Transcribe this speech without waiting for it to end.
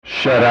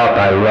Shut up,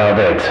 I love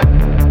it.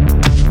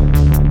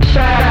 Shut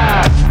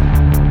up!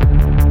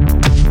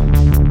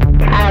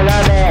 I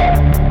love it.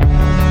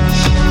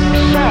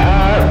 Shut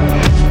up!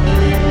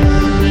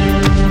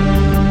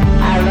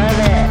 I love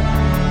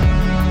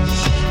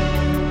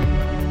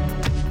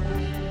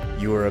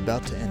it. You are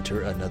about to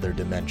enter another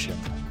dimension.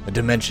 A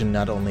dimension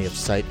not only of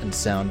sight and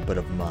sound, but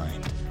of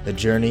mind. A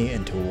journey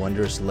into a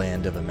wondrous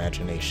land of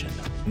imagination.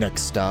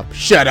 Next stop,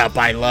 shut up,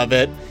 I love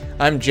it!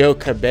 I'm Joe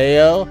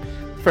Cabello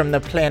from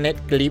the planet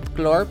Gleep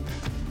Glorp.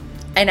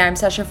 And I'm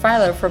Sasha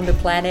Filer from the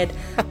planet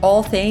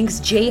All Things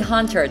J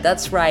Hunter.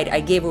 That's right, I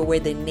gave away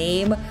the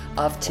name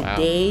of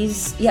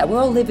today's... Wow. Yeah, we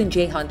all live in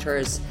J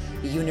Hunter's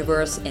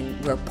universe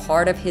and we're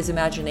part of his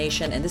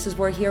imagination, and this is what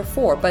we're here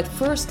for. But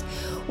first,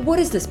 what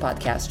is this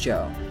podcast,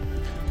 Joe?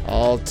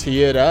 I'll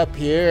tee it up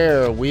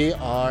here. We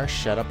are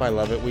Shut Up, I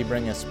Love It. We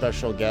bring a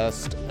special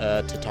guest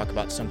to talk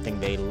about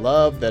something they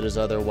love that is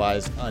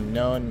otherwise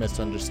unknown,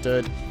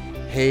 misunderstood,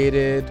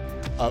 hated,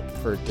 up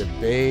for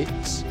debate.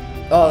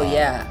 Oh,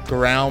 yeah.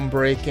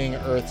 Groundbreaking,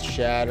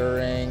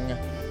 earth-shattering,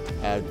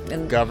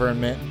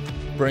 government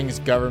brings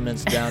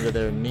governments down to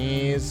their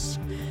knees.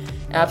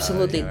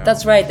 Absolutely.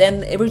 That's right.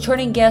 And a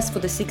returning guest for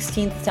the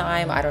 16th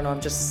time. I don't know,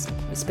 I'm just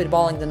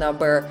spitballing the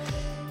number.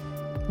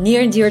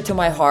 Near and dear to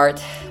my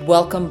heart,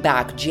 welcome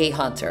back, J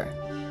Hunter.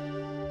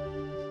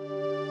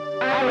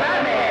 I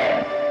love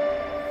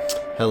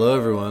it. Hello,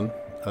 everyone.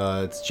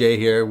 It's Jay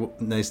here.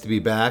 Nice to be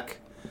back.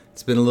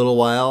 It's been a little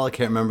while. I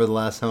can't remember the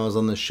last time I was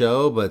on the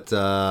show, but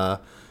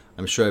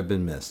I'm sure I've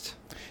been missed.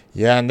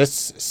 Yeah, and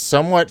this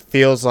somewhat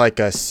feels like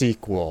a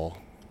sequel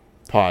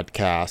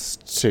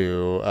podcast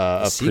to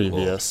a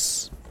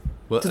previous.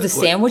 To the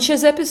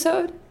sandwiches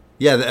episode?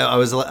 Yeah,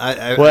 I felt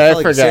I like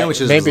forgot.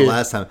 sandwiches Maybe, was the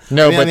last time.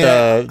 No,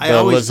 the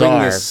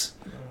Lazar.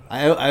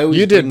 I always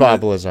You did bring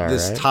Bob Lazar,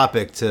 this right?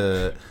 topic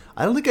to...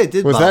 I don't think I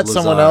did Was Bob that Lazar.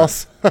 someone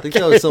else? I think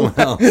that was someone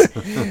else.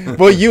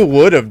 Well, you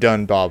would have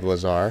done Bob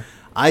Lazar.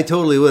 I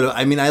totally would have.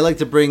 I mean, I like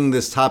to bring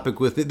this topic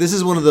with it. This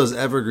is one of those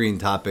evergreen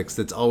topics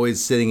that's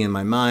always sitting in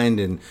my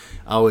mind and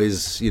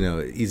always,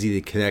 easy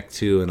to connect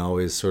to and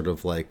always sort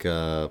of like,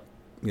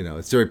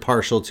 it's very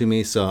partial to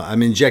me. So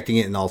I'm injecting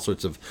it in all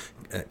sorts of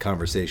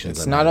conversations.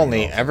 It's not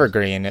only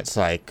evergreen, it's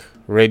like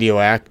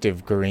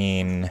radioactive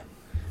green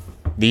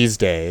these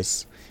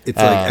days. It's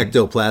like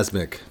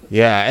ectoplasmic.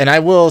 Yeah, and I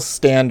will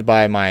stand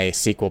by my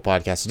sequel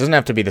podcast. It doesn't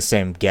have to be the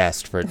same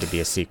guest for it to be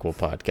a sequel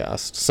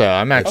podcast. So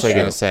I'm actually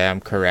going to say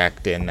I'm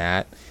correct in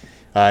that.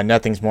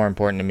 Nothing's more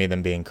important to me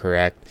than being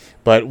correct.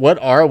 But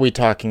what are we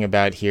talking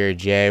about here,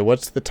 Jay?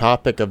 What's the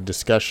topic of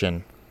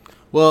discussion?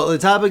 Well, the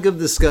topic of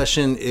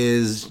discussion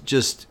is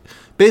just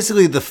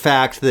basically the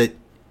fact that,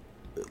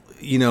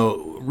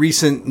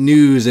 recent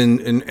news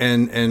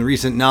and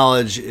recent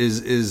knowledge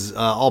is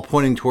all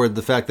pointing toward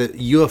the fact that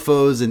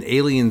UFOs and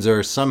aliens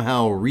are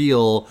somehow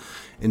real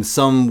in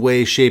some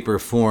way, shape, or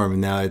form.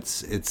 Now,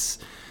 it's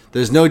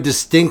there's no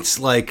distinct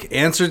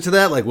answer to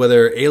that, like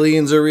whether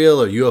aliens are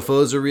real or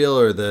UFOs are real,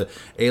 or the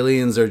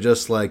aliens are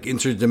just like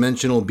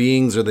interdimensional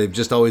beings, or they've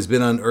just always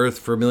been on Earth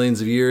for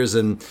millions of years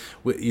and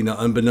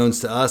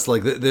unbeknownst to us.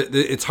 Like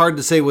it's hard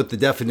to say what the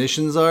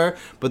definitions are,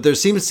 but there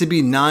seems to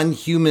be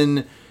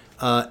non-human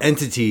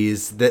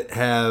entities that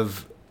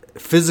have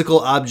physical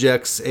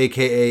objects,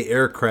 aka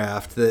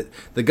aircraft, that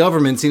the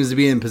government seems to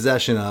be in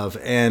possession of,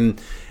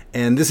 and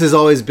this has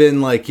always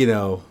been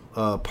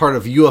part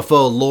of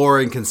UFO lore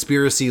and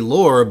conspiracy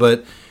lore,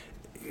 but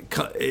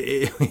come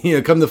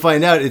to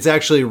find out, it's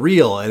actually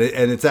real,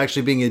 and it's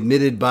actually being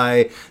admitted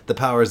by the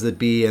powers that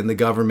be and the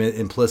government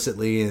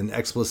implicitly and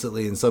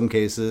explicitly in some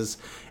cases,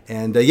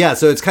 and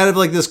so it's kind of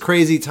like this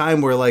crazy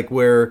time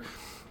where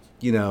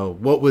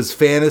what was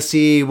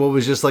fantasy, what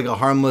was just like a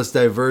harmless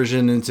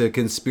diversion into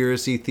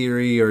conspiracy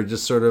theory, or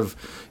just sort of,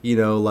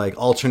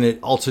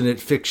 alternate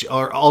fiction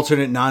or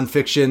alternate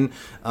nonfiction,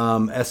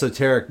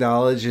 esoteric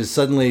knowledge is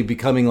suddenly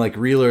becoming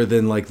realer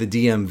than the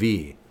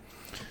DMV.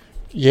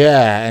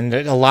 Yeah, and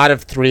a lot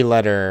of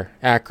three-letter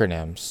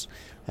acronyms.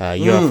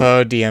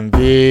 UFO,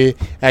 DMV.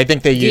 I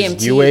think they use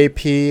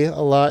UAP a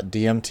lot.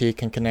 DMT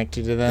can connect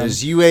you to them.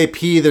 There's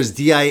UAP. There's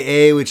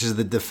DIA, which is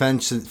the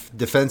Defense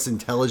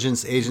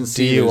Intelligence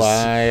Agency.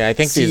 DUI. I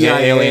think CIA. these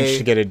aliens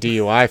should get a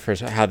DUI for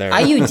how they're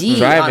IUD,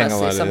 driving honestly,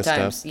 a lot of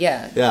sometimes. this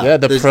stuff. Yeah,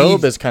 the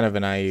probe is kind of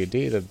an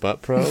IUD, the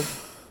butt probe.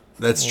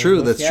 That's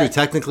true. That's true.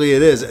 Technically,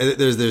 it is.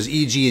 There's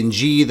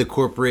EG&G, the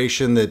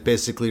corporation that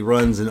basically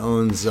runs and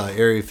owns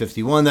Area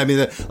 51. I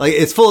mean,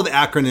 it's full of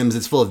acronyms.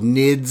 It's full of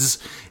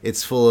NIDS.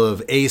 It's full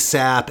of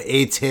ASAP,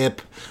 ATIP,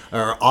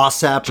 or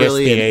OSAP,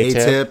 really, and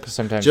ATIP.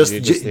 Sometimes just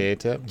the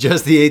ATIP.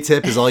 Just the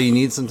ATIP is all you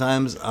need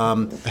sometimes.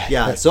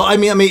 So I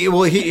mean,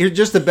 well, here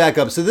just to back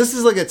up. So this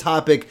is like a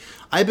topic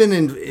I've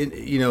been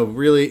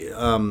really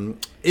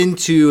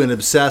into and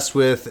obsessed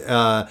with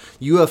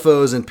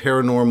UFOs and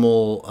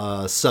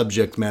paranormal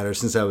subject matter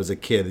since I was a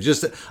kid. I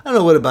don't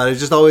know what about it. It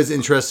just always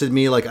interested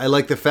me. I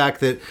like the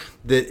fact that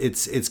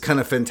it's kind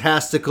of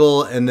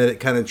fantastical and that it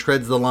kind of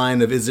treads the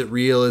line of, is it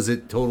real? Is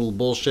it total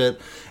bullshit?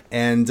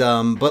 And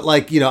but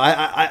like, you know,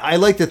 I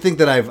like to think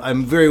that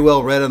I'm very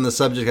well read on the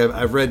subject.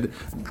 I've read,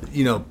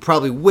 you know,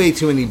 probably way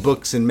too many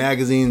books and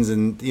magazines,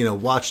 and, you know,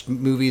 watched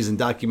movies and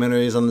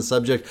documentaries on the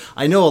subject.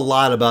 I know a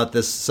lot about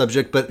this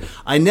subject, but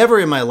I never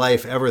in my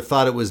life ever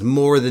thought it was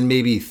more than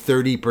maybe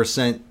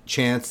 30%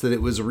 chance that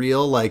it was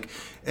real. Like,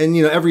 and,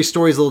 you know, every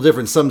story is a little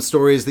different. Some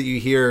stories that you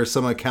hear,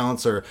 some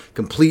accounts are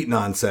complete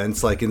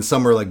nonsense. Like, and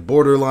some are like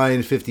borderline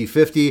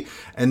 50-50.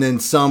 And then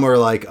some are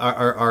like,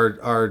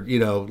 are you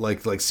know,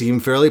 like seem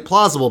fairly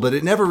plausible. But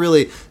it never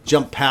really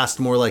jumped past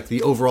more like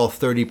the overall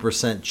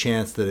 30%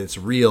 chance that it's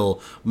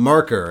real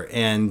marker.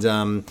 And,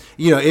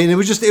 you know, and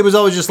it was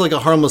always just like a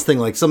harmless thing,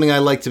 like something I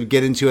like to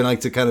get into and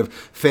like to kind of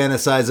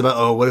fantasize about.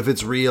 Oh, what if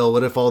it's real?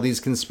 What if all these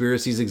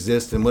conspiracies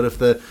exist? And what if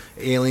the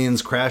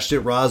aliens crashed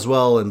at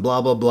Roswell and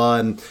blah, blah, blah.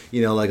 And,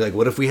 you know, like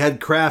what if we had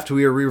craft,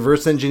 we were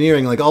reverse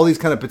engineering, like all these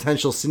kind of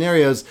potential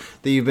scenarios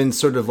that you've been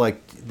sort of like,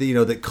 you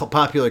know, that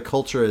popular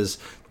culture has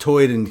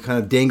toyed and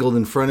kind of dangled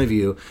in front of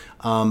you.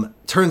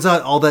 Turns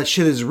out all that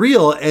shit is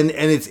real, and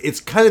it's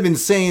kind of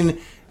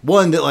insane.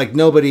 One, that like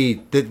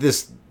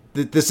this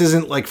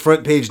isn't like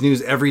front page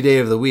news every day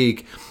of the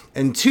week.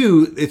 And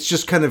two, it's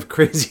just kind of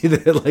crazy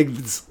that like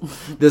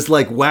this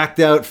like whacked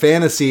out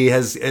fantasy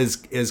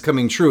is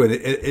coming true, and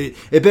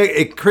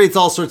it creates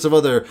all sorts of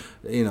other,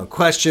 you know,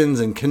 questions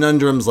and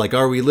conundrums. Like,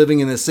 are we living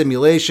in a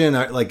simulation?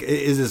 Like,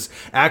 is this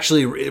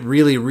actually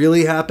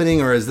really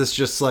happening, or is this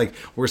just like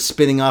we're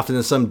spinning off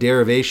into some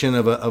derivation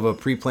of a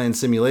pre-planned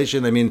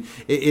simulation? I mean,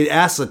 it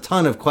asks a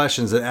ton of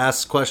questions. It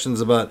asks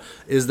questions about,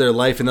 is there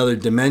life in other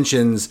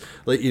dimensions?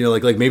 Like, you know,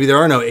 like maybe there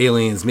are no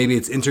aliens. Maybe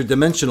it's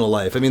interdimensional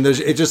life. I mean,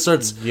 it just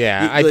starts.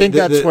 Yeah, I think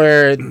that's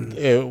where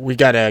we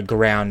gotta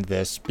ground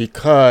this,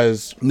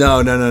 because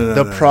no.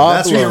 The problem.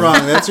 That's where you're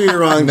wrong. That's where you're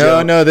wrong.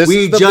 Joe. No. This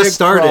is the just big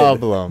started.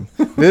 Problem.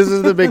 This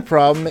is the big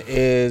problem.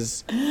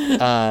 Is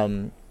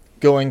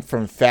going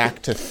from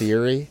fact to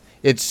theory.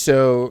 It's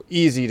so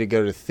easy to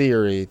go to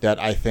theory that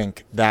I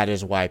think that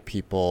is why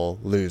people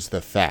lose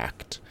the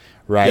fact,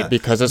 right? Yeah.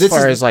 Because as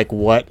far as like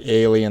what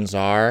aliens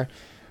are,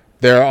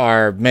 there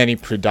are many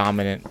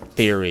predominant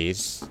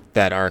theories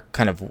that are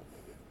kind of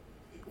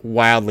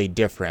wildly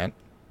different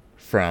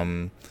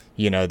from,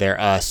 you know,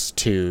 their us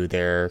to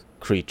their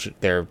creature,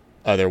 their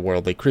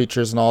otherworldly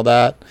creatures and all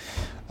that.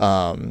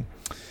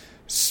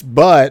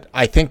 But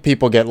I think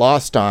people get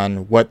lost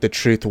on what the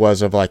truth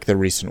was of like the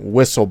recent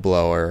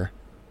whistleblower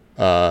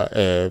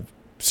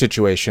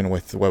situation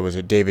with, what was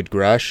it, David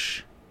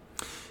Grush?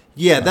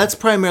 Yeah, that's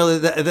primarily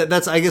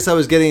that's. I guess I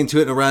was getting into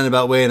it in a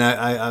roundabout way, and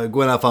I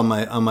went off on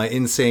my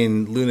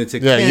insane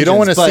lunatic. Yeah, you don't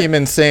want to seem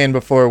insane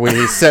before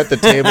we set the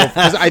table,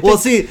 because I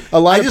think a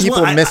lot of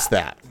people miss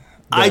that.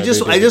 I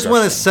just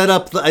want to set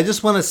up. I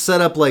just want to set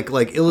up like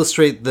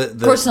illustrate the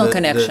personal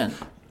connection.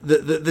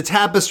 The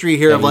tapestry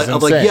here of like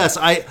yes,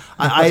 I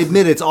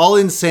admit it's all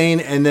insane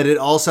and that it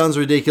all sounds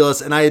ridiculous,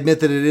 and I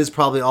admit that it is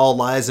probably all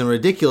lies and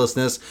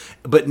ridiculousness,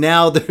 but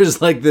now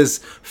there's like this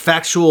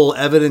factual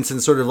evidence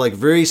and sort of like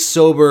very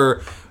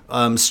sober,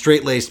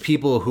 straight-laced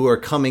people who are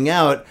coming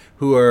out,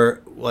 who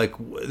are like,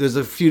 there's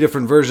a few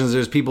different versions.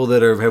 There's people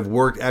that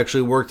have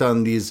actually worked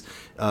on these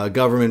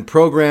government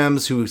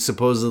programs who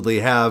supposedly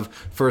have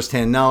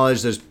firsthand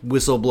knowledge. There's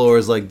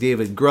whistleblowers like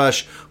David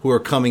Grush who are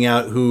coming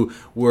out, who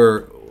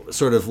were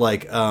sort of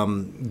like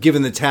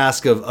given the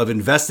task of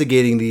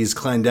investigating these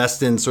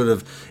clandestine sort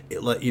of,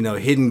 you know,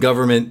 hidden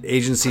government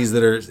agencies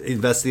that are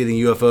investigating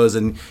UFOs,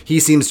 and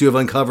he seems to have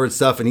uncovered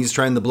stuff, and he's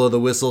trying to blow the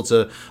whistle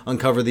to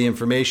uncover the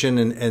information,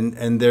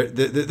 and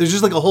there's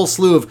just like a whole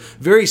slew of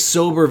very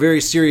sober,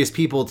 very serious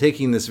people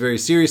taking this very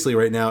seriously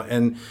right now,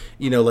 and,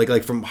 you know,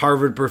 like from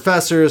Harvard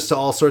professors to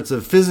all sorts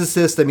of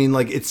physicists. I mean,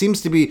 like, it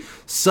seems to be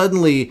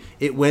suddenly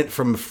it went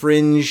from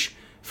fringe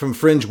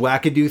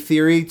wackadoo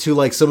theory to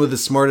like some of the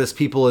smartest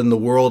people in the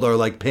world are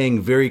like paying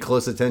very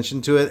close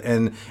attention to it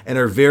and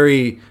are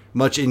very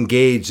much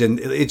engaged, and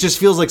it just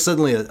feels like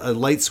suddenly a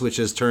light switch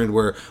has turned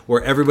where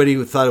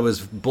everybody thought it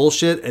was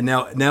bullshit, and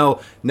now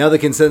the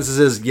consensus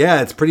is,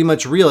 yeah, it's pretty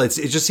much real. It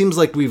just seems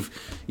like we've,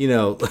 you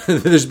know,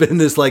 there's been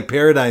this like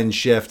paradigm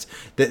shift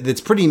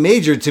that's pretty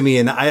major to me,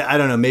 and I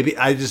don't know, maybe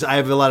I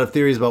have a lot of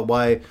theories about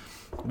why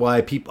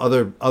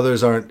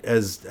others aren't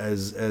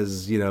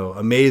as you know,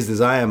 amazed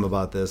as I am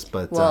about this,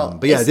 but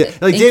yeah,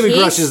 like David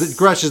Grush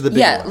is the big one.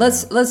 Yeah,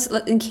 let's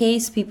in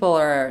case people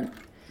are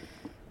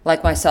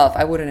like myself,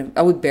 I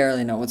would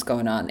barely know what's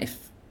going on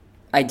if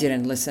I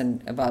didn't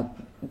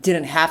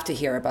have to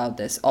hear about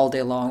this all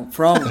day long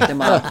from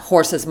the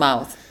horse's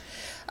mouth.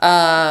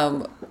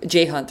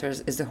 Jay Hunter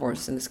is the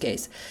horse in this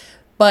case,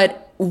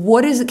 but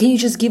what is it? Can you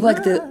just give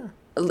like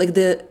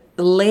the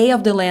lay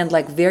of the land,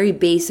 like very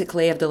basic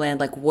lay of the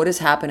land, like what has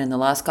happened in the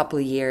last couple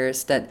of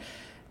years that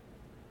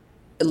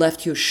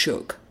left you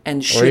shook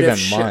and should have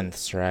shook?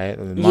 Months, right?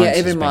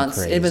 Even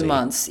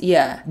months.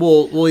 Yeah.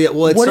 Well.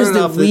 What is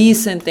the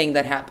recent thing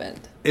that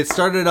happened? It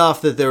started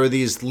off that there were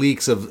these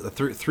leaks of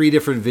three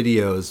different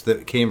videos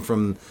that came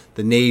from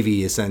the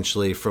Navy,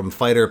 essentially from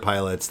fighter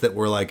pilots that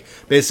were like,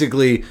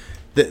 basically,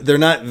 they're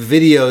not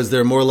videos.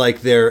 They're more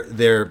like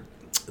they're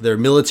their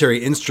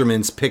military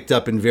instruments picked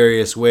up in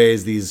various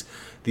ways these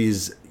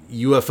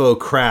UFO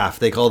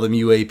craft. They call them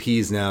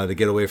UAPs now to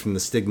get away from the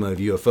stigma of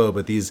UFO,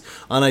 but these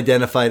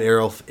unidentified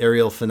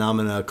aerial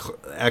phenomena,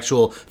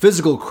 actual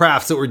physical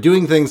crafts that were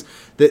doing things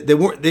that they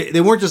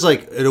weren't just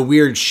like in a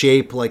weird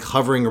shape, like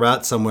hovering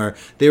about somewhere.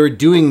 They were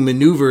doing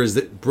maneuvers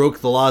that broke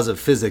the laws of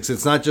physics.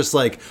 It's not just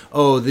like,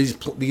 oh,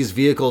 these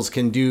vehicles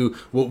can do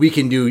what we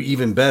can do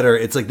even better.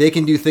 It's like they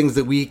can do things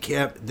that we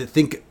can't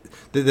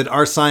that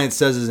our science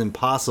says is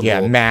impossible.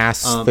 Yeah,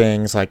 mass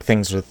things, like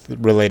things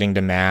relating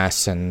to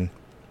mass and.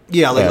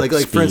 Yeah, like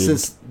for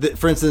instance,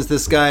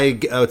 this guy,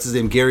 what's his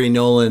name, Gary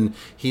Nolan.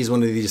 He's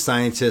one of these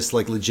scientists,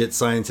 like legit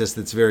scientists,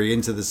 that's very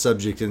into the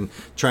subject and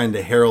trying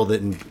to herald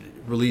it and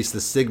release the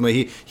stigma.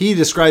 He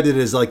described it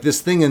as like this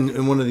thing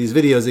in one of these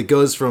videos. It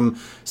goes from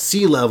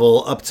sea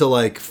level up to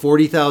like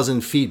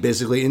 40,000 feet,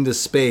 basically into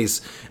space,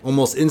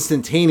 almost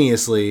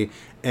instantaneously.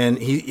 And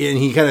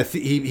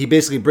he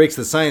basically breaks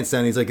the science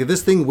down. He's like, if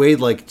this thing weighed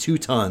like 2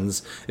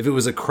 tons, if it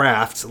was a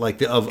craft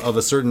like of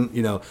a certain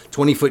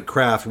 20-foot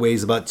craft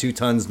weighs about 2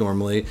 tons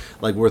normally,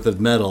 like worth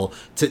of metal,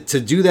 to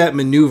do that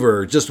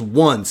maneuver just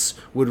once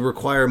would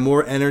require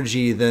more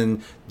energy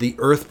than the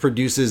Earth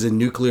produces in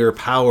nuclear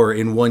power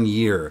in 1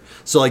 year.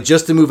 So like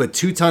just to move a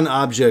 2-ton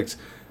object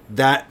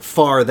that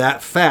far,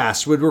 that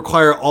fast, would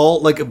require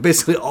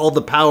basically all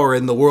the power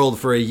in the world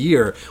for a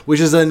year, which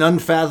is an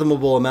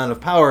unfathomable amount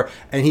of power.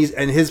 And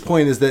his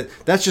point is that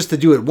that's just to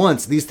do it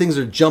once. These things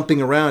are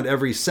jumping around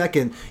every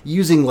second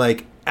using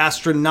like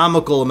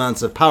astronomical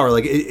amounts of power.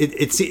 Like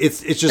it's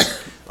just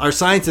our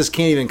scientists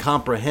can't even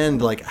comprehend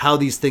like how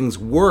these things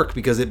work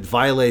because it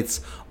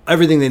violates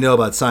everything they know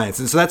about science.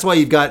 And so that's why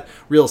you've got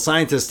real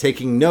scientists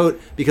taking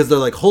note, because they're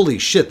like, holy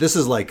shit, this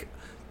is like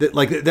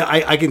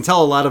I can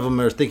tell a lot of them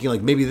are thinking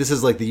like maybe this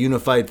is like the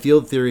unified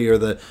field theory or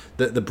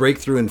the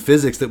breakthrough in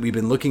physics that we've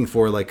been looking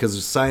for, like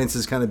because science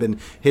has kind of been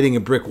hitting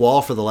a brick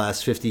wall for the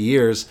last 50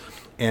 years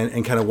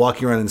and kind of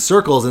walking around in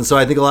circles. And so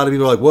I think a lot of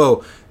people are like,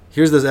 whoa,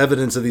 here's this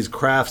evidence of these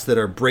crafts that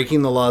are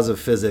breaking the laws of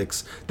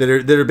physics, that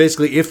are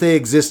basically, if they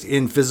exist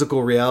in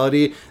physical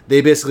reality,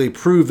 they basically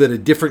prove that a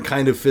different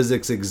kind of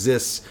physics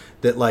exists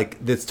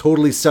that's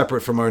totally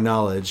separate from our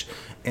knowledge.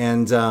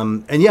 And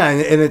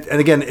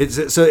again,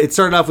 it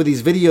started off with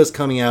these videos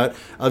coming out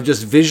of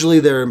just visually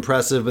they're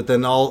impressive, but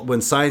then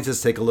when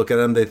scientists take a look at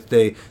them,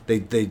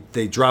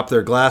 they drop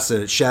their glass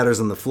and it shatters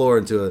on the floor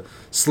into a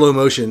slow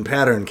motion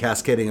pattern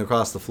cascading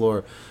across the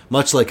floor,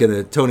 much like in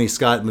a Tony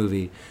Scott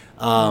movie.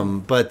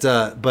 So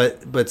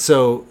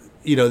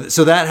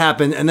that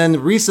happened, and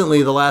then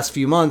recently, the last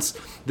few months,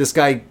 this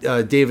guy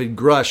David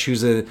Grush,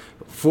 who's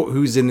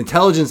an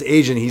intelligence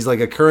agent. He's like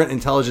a current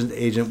intelligence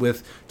agent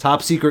with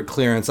top secret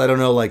clearance. I don't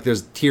know, like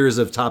there's tiers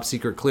of top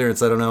secret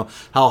clearance. I don't know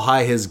how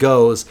high his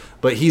goes,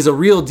 but he's a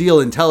real deal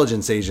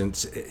intelligence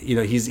agent.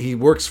 He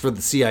works for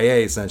the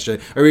CIA essentially,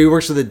 or he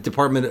works for the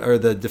Department or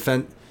the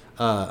Defense.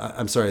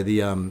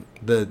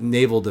 The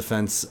Naval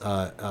Defense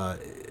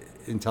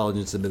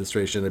Intelligence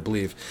Administration, I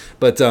believe.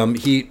 But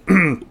he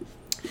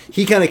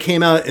kind of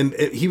came out and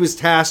he was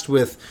tasked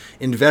with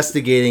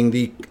investigating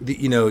the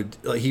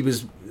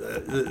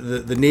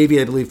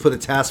Navy, I believe, put a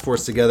task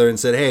force together and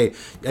said, hey,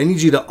 I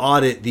need you to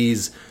audit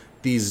these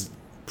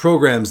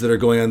programs that are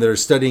going on that are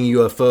studying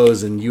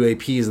UFOs and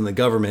UAPs in the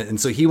government. And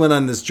so he went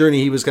on this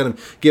journey. He was kind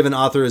of given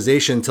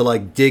authorization to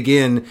like dig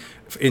in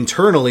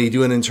internally,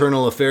 do an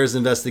internal affairs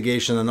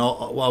investigation on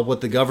all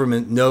what the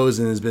government knows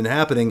and has been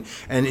happening.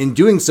 And in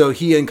doing so,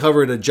 he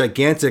uncovered a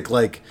gigantic,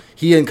 basically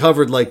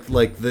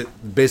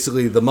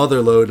the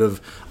mother lode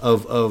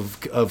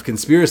of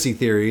conspiracy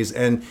theories.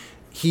 And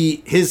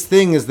his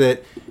thing is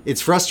that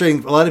it's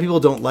frustrating. A lot of people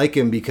don't like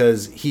him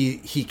because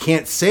he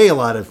can't say a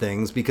lot of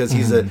things because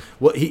he's his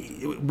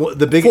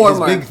big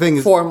thing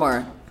is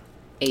former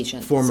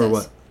agent. Former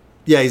what?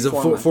 Yeah, he's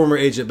a former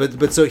agent.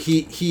 But so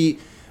he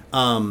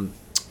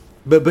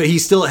But he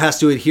still has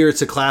to adhere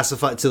to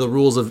the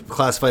rules of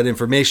classified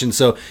information.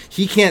 So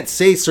he can't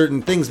say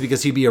certain things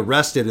because he'd be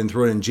arrested and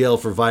thrown in jail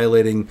for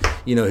violating,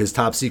 his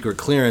top secret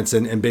clearance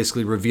and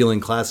basically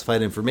revealing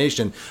classified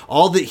information.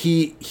 All that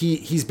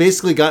he's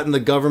basically gotten the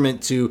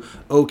government to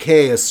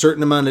okay a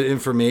certain amount of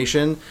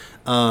information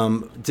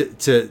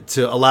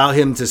to allow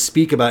him to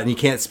speak about, and he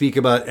can't speak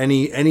about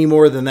any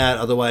more than that.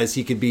 Otherwise,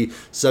 he could be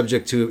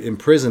subject to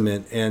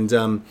imprisonment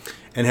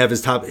and have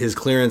his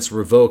clearance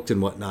revoked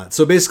and whatnot.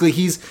 So basically,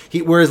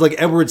 whereas like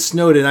Edward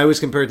Snowden, I always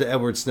compare it to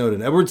Edward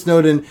Snowden. Edward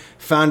Snowden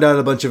found out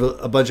a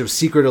bunch of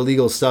secret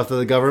illegal stuff that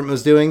the government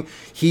was doing.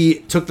 He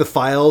took the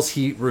files,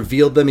 he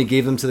revealed them, he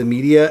gave them to the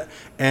media,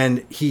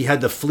 and he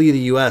had to flee the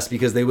U.S.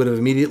 because they would have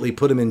immediately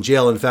put him in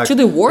jail. In fact, to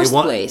the worst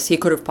place he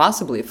could have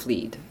possibly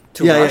fled.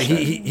 to Yeah, Russia.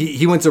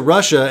 he went to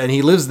Russia and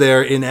he lives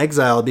there in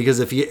exile because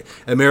if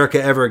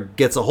America ever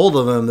gets a hold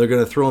of him, they're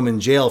going to throw him in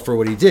jail for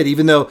what he did.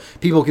 Even though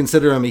people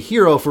consider him a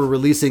hero for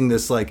releasing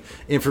this like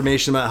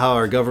information about how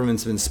our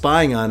government's been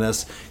spying on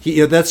us,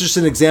 that's just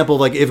an example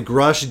of like if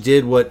Grush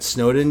did what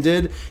Snowden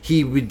did,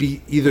 he would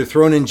be either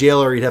thrown in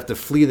jail or he'd have to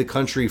flee the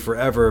country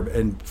forever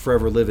and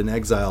forever live in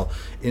exile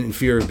in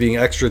fear of being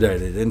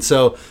extradited. And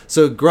so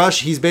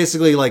Grush, he's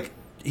basically like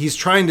he's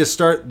trying to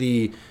start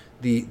the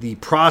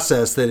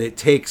process that it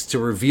takes to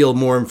reveal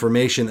more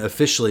information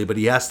officially, but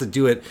he has to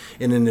do it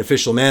in an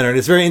official manner. And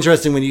it's very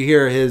interesting when you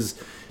hear his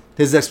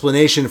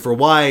explanation for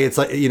why. It's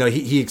like,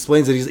 he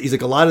explains that he's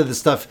like, a lot of this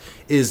stuff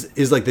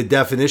is like the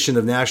definition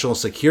of national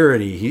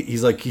security.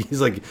 He's like,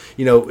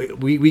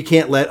 we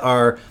can't let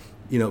our,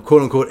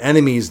 quote unquote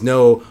enemies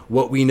know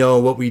what we know,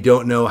 what we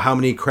don't know, how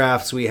many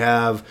crafts we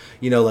have,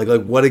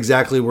 like what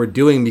exactly we're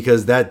doing,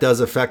 because that does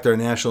affect our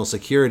national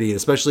security,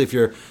 especially if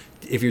you're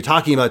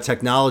talking about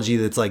technology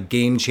that's like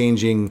game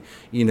changing,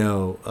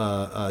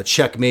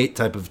 checkmate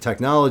type of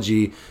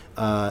technology.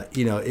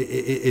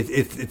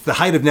 It's the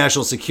height of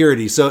national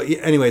security. So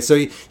anyway, so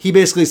he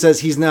basically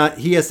says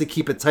he has to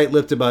keep it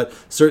tight-lipped about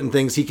certain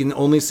things. He can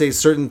only say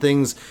certain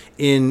things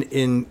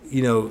in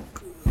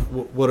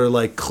what are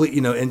like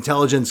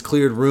intelligence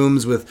cleared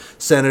rooms with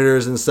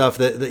senators and stuff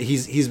that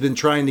he's been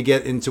trying to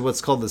get into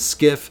what's called the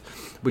SCIF,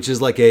 which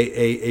is like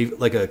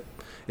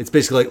it's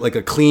basically like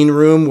a clean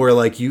room where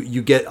like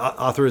you get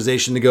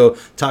authorization to go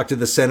talk to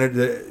the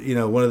senator,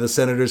 one of the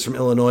senators from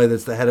Illinois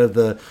that's the head of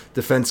the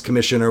Defense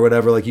Commission or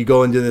whatever. Like you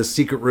go into this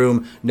secret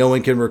room, no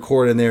one can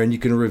record in there, and you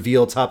can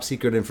reveal top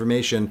secret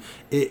information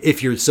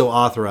if you're so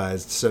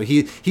authorized. So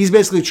he's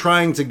basically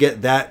trying to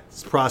get that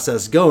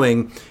process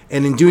going,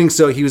 and in doing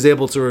so, he was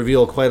able to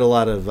reveal quite a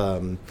lot of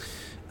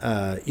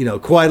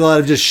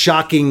just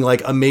shocking,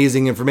 like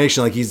amazing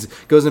information. Like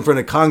goes in front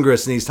of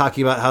Congress and he's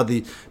talking about how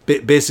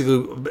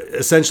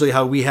essentially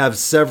how we have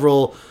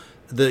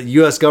the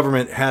U.S.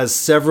 government has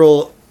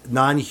several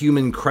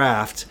non-human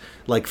craft,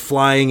 like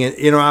flying and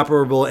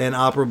inoperable and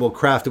operable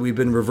craft that we've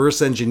been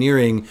reverse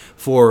engineering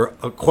for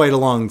quite a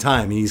long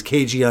time. And he's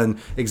cagey on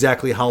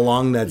exactly how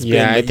long that's been.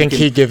 Yeah, I think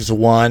he gives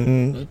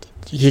one.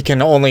 He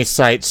can only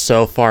cite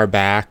so far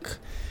back.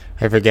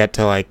 I forget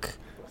to like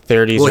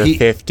 30s or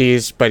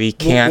 50s, but he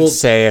can't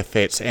say if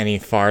it's any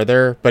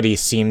farther, but he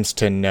seems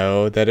to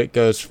know that it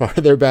goes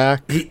farther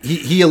back.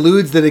 He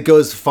alludes that it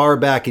goes far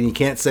back, and he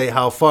can't say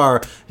how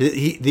far.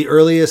 The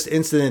earliest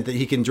incident that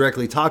he can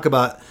directly talk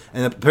about,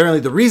 and apparently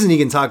the reason he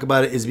can talk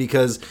about it is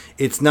because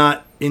it's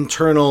not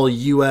internal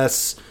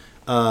U.S.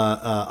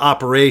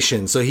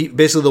 operation. So he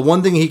basically, the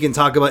one thing he can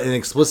talk about in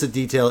explicit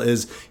detail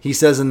is, he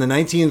says in the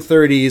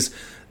 1930s,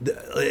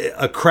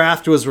 a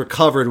craft was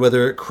recovered.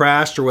 Whether it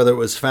crashed or whether it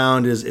was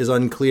found is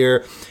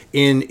unclear,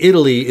 in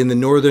Italy, in the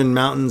northern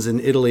mountains in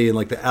Italy, in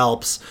like the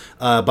Alps,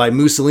 by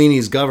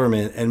Mussolini's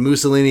government. And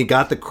Mussolini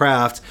got the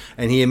craft,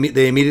 and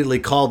they immediately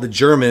called the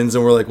Germans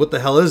and were like, what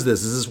the hell is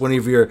this? Is this one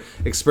of your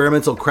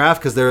experimental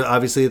craft? Because they're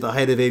obviously at the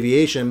height of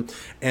aviation.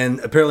 And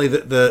apparently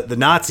the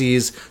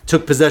Nazis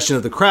took possession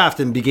of the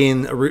craft and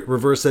began a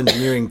reverse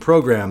engineering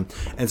program.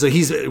 And so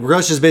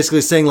Rush is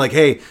basically saying like,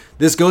 hey,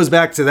 this goes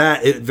back to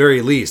that at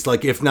very least,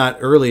 like if not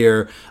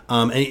earlier.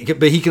 But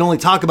he can only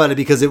talk about it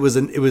because it was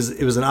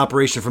an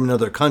operation from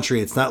another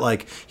country. It's not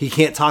like he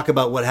can't talk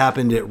about what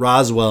happened at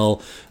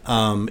Roswell,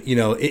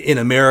 in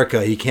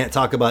America. He can't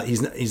talk about.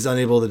 He's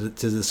unable to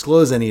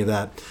disclose any of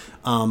that.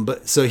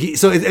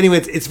 Anyway,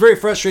 it's very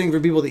frustrating for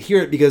people to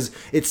hear it, because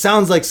it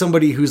sounds like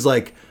somebody who's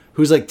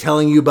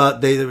telling you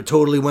about they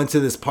totally went to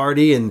this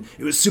party and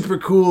it was super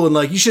cool, and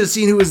like you should have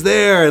seen who was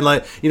there, and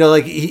like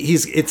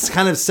it's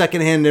kind of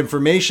secondhand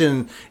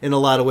information in a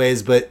lot of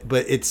ways, but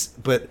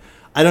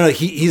I don't know.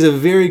 He's a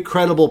very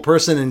credible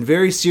person, and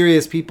very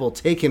serious people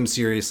take him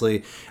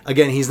seriously.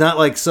 Again, he's not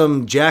like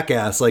some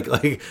jackass. Like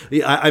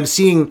I'm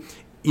seeing,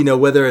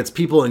 whether it's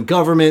people in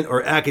government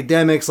or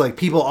academics, like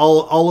people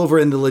all over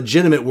in the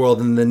legitimate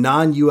world and the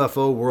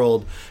non-UFO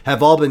world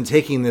have all been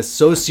taking this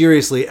so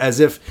seriously, as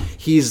if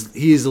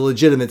he's a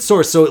legitimate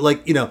source. So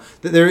like,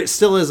 there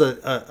still is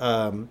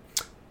a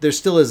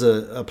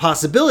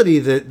possibility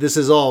that this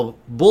is all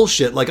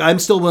bullshit. Like I'm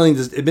still willing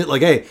to admit,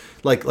 like, hey,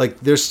 like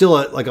there's still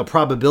a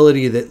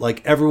probability that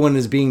like everyone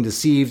is being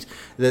deceived,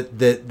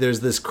 that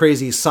there's this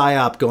crazy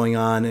psyop going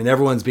on and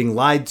everyone's being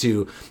lied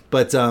to.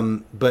 But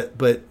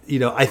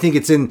I think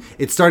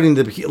it's starting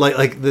to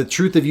like the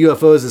truth of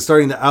UFOs is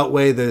starting to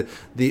outweigh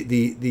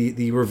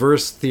the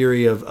reverse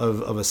theory of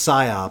a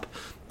psyop.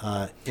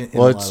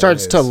 Well, it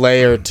starts to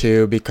layer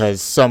too,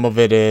 because some of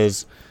it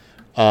is,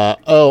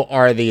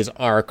 are these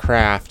our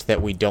craft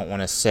that we don't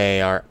want to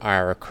say are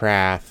our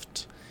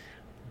craft?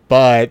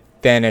 But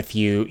then if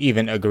you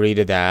even agree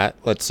to that,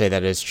 let's say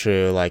that is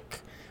true,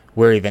 like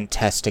we're even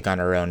testing on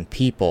our own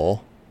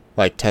people,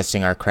 like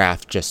testing our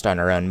craft just on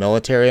our own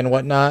military and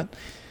whatnot.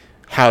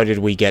 How did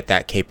we get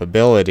that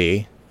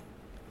capability?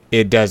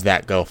 Does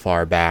that go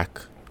far back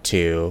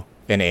to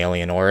an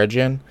alien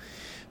origin?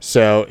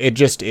 So it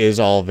just is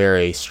all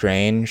very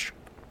strange,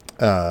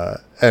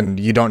 and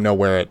you don't know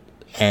where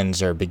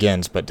ends or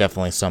begins, but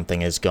definitely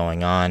something is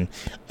going on.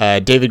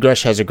 David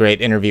Grush has a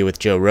great interview with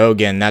Joe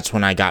Rogan. That's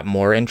when I got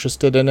more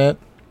interested in it.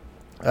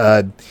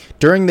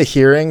 During the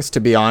hearings, to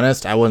be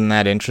honest, I wasn't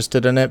that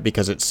interested in it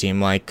because it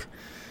seemed like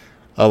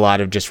a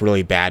lot of just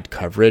really bad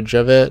coverage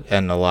of it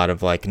and a lot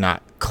of like no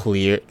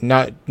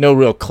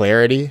real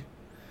clarity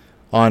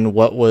on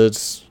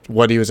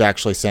what he was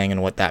actually saying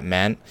and what that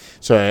meant.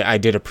 So I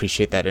did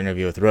appreciate that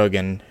interview with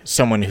Rogan,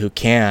 someone who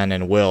can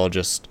and will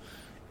just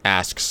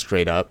ask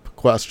straight up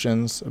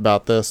questions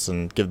about this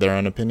and give their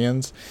own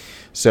opinions.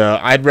 So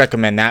I'd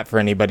recommend that for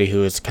anybody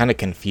who is kind of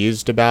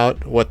confused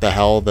about what the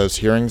hell those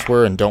hearings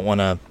were and don't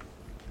want to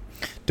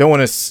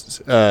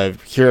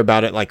hear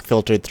about it like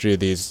filtered through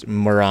these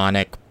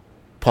moronic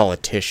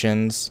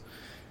politicians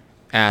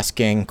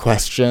asking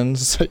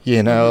questions.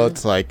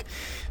 It's like,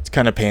 it's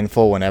kind of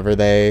painful whenever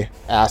they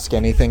ask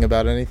anything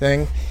about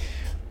anything.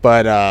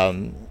 But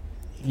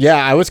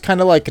I was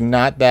kind of like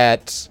not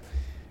that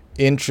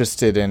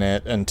interested in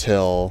it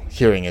until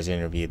hearing his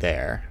interview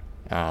there.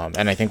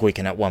 And I think we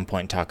can at one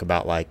point talk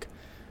about like,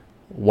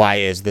 why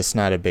is this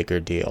not a bigger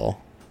deal?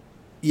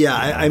 Yeah,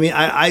 I mean,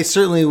 I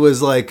certainly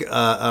was like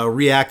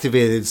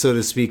reactivated, so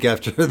to speak,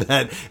 after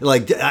that.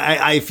 Like,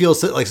 I feel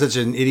like such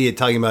an idiot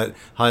talking about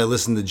how I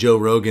listened to Joe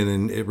Rogan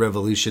and it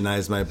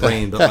revolutionized my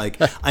brain. But like,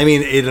 I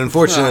mean, it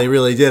unfortunately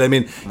really did. I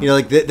mean,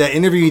 like that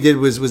interview he did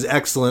was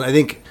excellent. I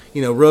think,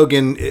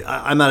 Rogan,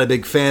 I'm not a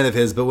big fan of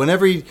his, but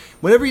whenever he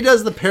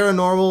does the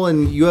paranormal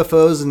and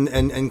UFOs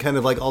and kind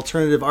of like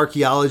alternative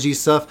archaeology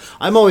stuff,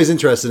 I'm always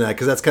interested in that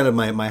because that's kind of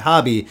my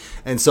hobby.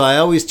 And so I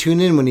always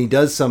tune in when he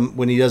does an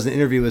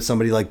interview with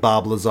somebody like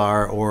Bob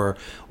Lazar or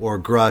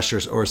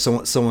Grush or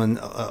someone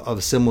of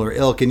a similar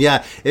ilk. And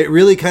yeah, it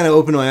really kind of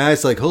opened my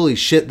eyes like, holy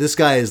shit, this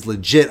guy is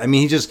legit. I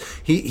mean,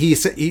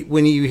 he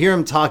when you hear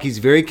him talk, he's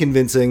very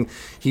convincing.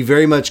 He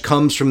very much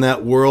comes from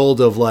that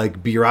world of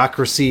like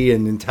bureaucracy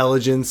and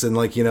intelligence, and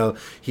like,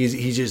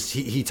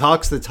 he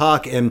talks the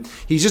talk, and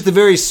he's just a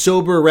very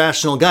sober,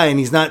 rational guy, and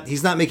he's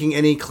not making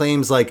any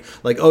claims like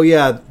oh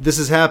yeah, this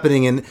is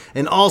happening,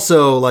 and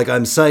also like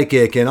I'm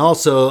psychic, and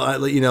also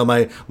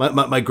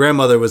my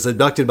grandmother was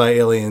abducted by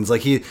aliens.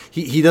 Like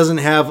he doesn't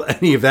have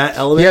any of that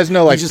element. He has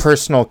no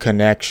personal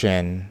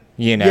connection,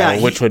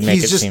 which would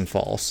make it seem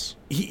false.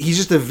 He's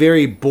just a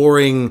very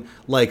boring,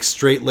 like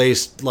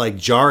straight-laced, like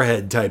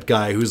jarhead type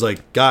guy who's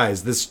like,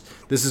 guys, this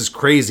is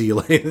crazy.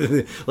 like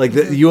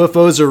the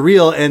UFOs are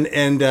real, and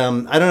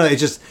I don't know.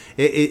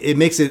 It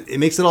makes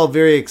it all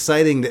very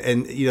exciting,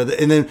 and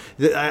then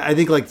I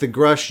think like the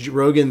Grush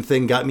Rogan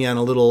thing got me on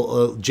a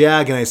little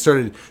jag, and I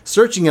started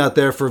searching out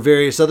there for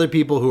various other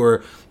people who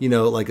are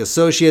like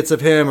associates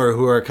of him or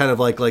who are kind of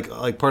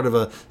like part of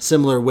a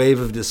similar wave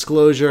of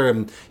disclosure,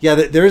 and yeah,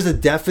 there is a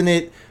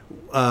definite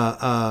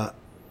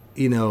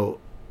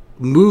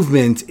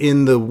movement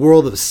in the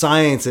world of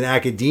science and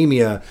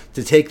academia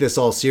to take this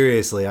all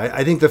seriously.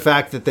 I think the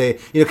fact that they,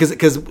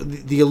 because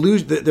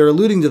they're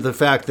alluding to the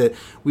fact that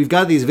we've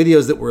got these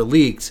videos that were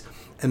leaked,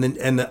 and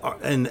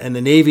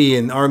the Navy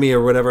and Army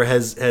or whatever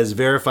has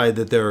verified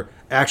that they're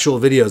actual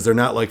videos. They're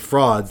not like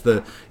frauds.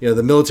 The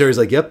military's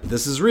like, yep,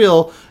 this is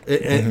real.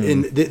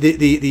 And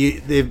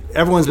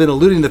everyone's been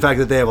alluding to the fact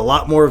that they have a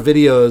lot more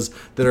videos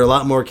that are a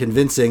lot more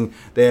convincing.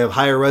 They have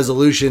higher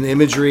resolution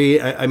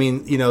imagery. I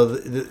mean,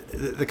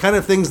 the kind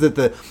of things that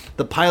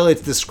the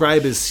pilots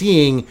describe as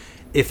seeing,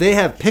 if they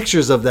have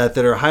pictures of that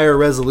are higher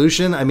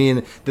resolution, I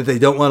mean, that they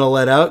don't want to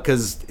let out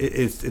because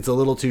it's a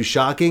little too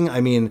shocking.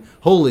 I mean,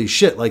 holy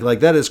shit,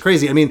 like that is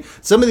crazy. I mean,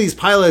 some of these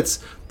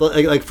pilots,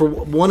 like for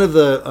one of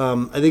the,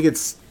 I think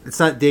it's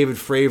not David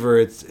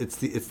Fravor,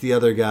 it's the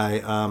other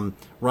guy,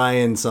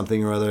 Ryan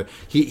something or other.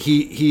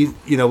 He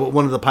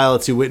one of the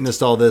pilots who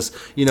witnessed all this,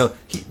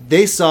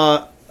 they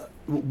saw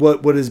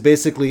what is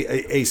basically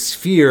a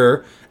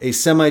sphere, a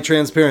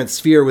semi-transparent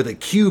sphere with a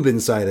cube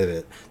inside of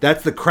it.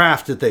 That's the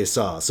craft that they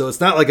saw. So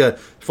it's not like a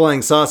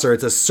flying saucer.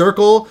 It's a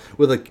circle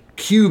with a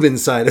cube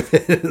inside of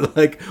it.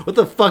 Like, what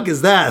the fuck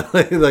is that?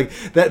 like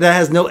that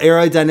has no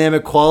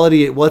aerodynamic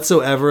quality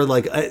whatsoever.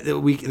 Like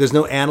there's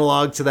no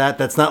analog to that.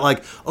 That's not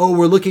like, oh,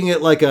 we're looking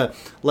at like a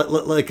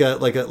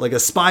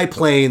spy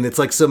plane that's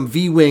like some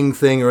V-wing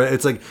thing, or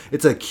it's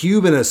a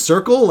cube in a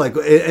circle. Like,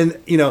 and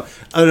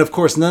of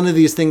course none of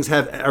these things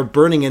are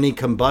burning any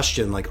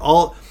combustion. Like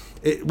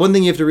one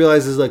thing you have to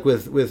realize is like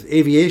with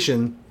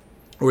aviation,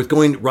 or with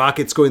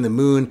rockets going to the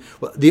moon,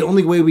 the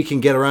only way we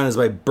can get around is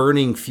by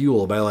burning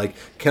fuel, by like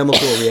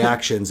chemical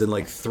reactions and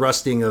like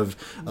thrusting of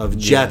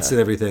jets and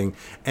everything.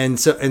 And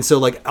so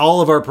like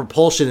all of our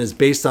propulsion is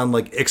based on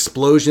like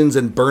explosions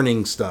and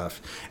burning stuff,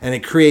 and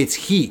it creates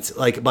heat.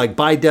 Like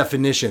by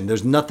definition,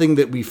 there's nothing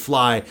that we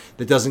fly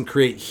that doesn't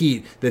create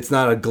heat that's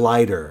not a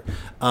glider.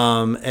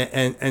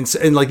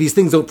 And like these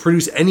things don't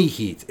produce any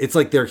heat. It's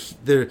like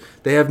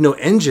they have no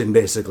engine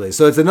basically.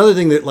 So it's another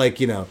thing that like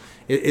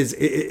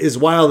is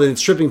wild, and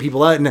it's tripping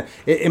people out. And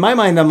in my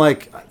mind, I'm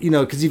like,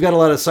 because you've got a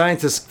lot of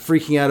scientists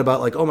freaking out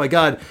about like, oh my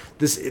god,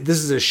 this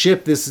is a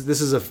ship, this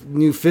is a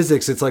new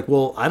physics. It's like,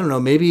 well, I don't know,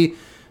 maybe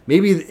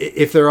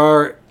if there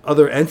are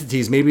other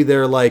entities, maybe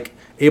they're like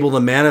able to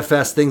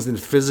manifest things in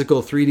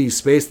physical 3D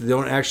space that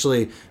don't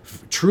actually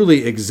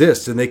truly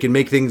exist, and they can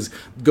make things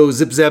go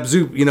zip zap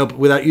zoop,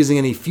 without using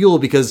any fuel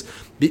because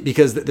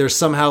they're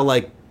somehow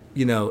like,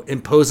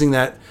 imposing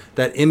that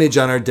image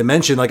on our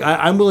dimension. Like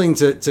I'm willing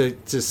to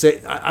say,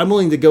 I'm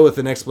willing to go with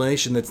an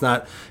explanation that's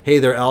not, hey,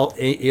 they're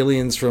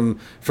aliens from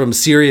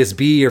Sirius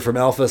B or from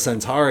Alpha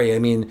Centauri. I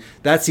mean,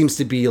 that seems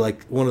to be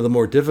like one of the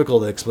more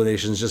difficult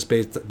explanations, just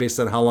based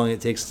on how long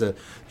it takes to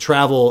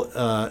travel.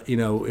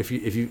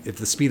 If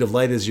the speed of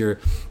light is your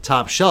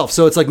top shelf,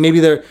 so it's like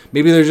maybe they're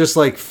just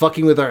like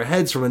fucking with our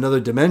heads from another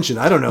dimension.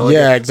 I don't know.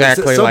 Yeah, like,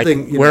 exactly. Like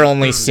we're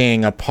only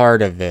seeing a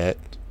part of it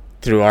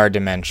through our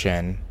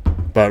dimension.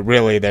 But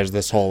really, there's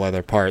this whole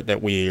other part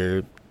that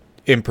we're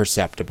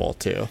imperceptible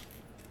to.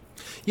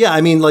 Yeah,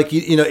 I mean, like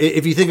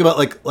if you think about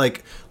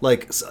like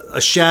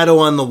a shadow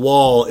on the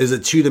wall is a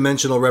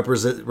 2-dimensional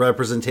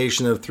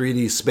representation of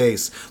 3D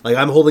space. Like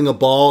I'm holding a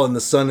ball and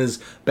the sun is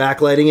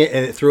backlighting it,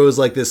 and it throws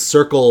like this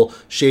circle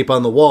shape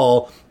on the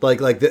wall.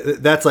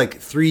 That's like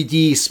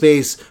 3D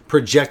space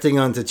projecting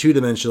onto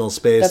 2-dimensional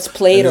space. That's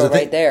Plato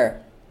right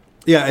there.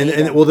 Yeah,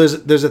 and well,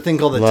 there's a thing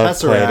called the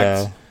Tesseract.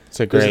 Plato. It's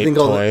a great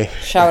toy.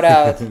 Shout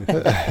out.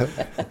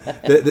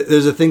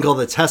 There's a thing called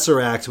the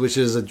Tesseract, which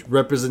is a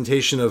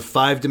representation of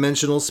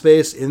 5-dimensional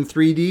space in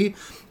 3D.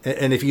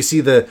 And if you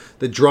see the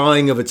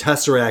drawing of a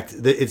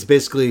Tesseract,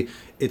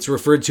 it's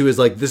referred to as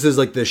like, this is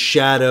like the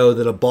shadow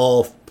that a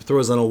ball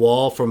throws on a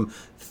wall from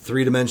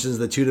 3 dimensions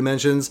to 2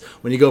 dimensions.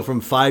 When you go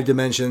from 5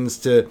 dimensions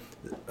to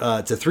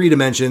 3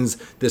 dimensions,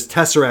 this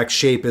tesseract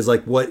shape is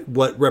like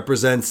what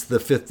represents the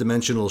 5th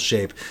dimensional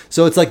shape.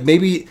 So it's like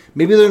maybe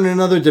they're in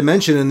another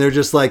dimension, and they're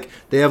just like,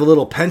 they have a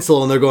little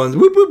pencil and they're going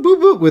whoop, whoop, whoop,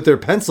 whoop with their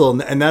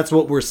pencil, and that's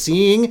what we're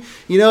seeing,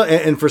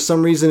 and for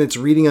some reason it's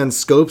reading on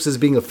scopes as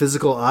being a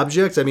physical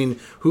object. I mean,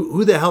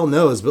 who the hell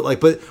knows?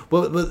 But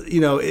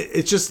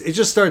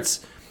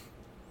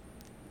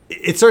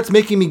it starts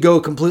making me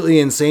go completely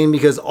insane,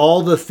 because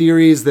all the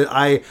theories that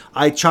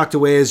I chalked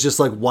away as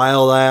just like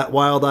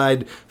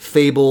wild-eyed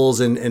fables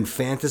and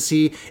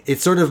fantasy,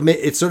 it sort of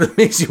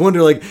makes you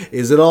wonder, like,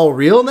 is it all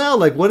real now?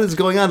 Like, what is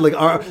going on? Like,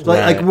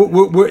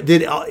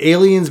 did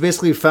aliens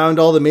basically found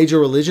all the major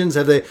religions?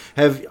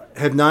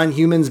 Have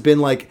non-humans been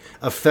like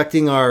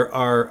affecting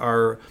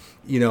our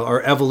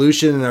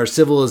evolution and our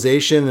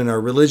civilization and our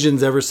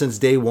religions ever since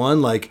day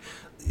one? Like,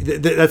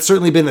 that's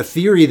certainly been a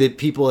theory that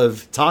people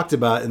have talked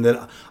about, and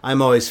that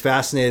I'm always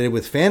fascinated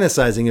with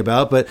fantasizing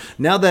about. But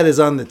now that is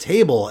on the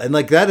table, and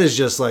like that is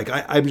just like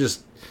I'm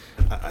just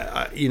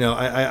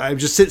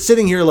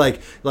sitting here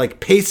like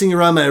pacing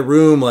around my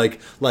room,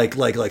 like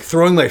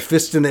throwing my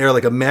fist in the air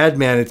like a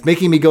madman. It's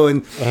making me go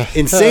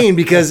insane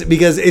because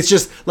it's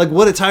just like,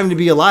 what a time to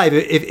be alive.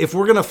 If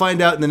we're gonna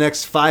find out in the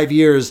next 5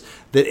 years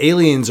that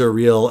aliens are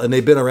real and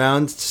they've been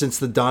around since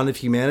the dawn of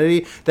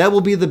humanity, that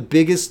will be the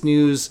biggest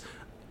news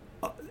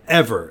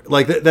ever.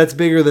 Like that's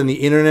bigger than the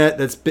internet.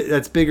 That's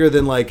bigger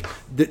than like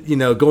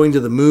going to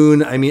the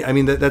moon. I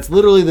mean that's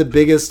literally the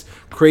biggest,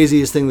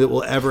 craziest thing that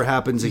will ever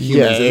happen to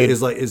humans.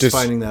 Is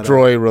finding that out.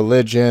 Destroy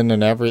religion,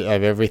 and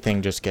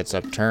everything just gets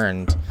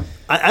upturned.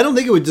 I don't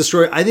think it would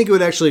destroy. I think it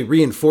would actually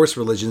reinforce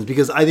religions,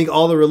 because I think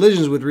all the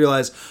religions would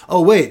realize,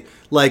 oh wait,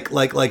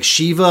 like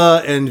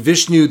Shiva and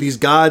Vishnu, these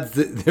gods,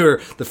 they're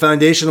the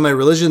foundation of my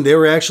religion. They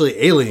were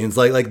actually aliens.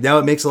 Like now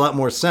it makes a lot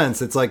more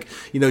sense. It's like,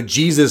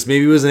 Jesus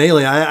maybe was an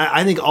alien.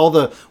 I think all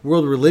the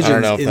world religions,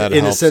 I don't know if that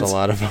helps a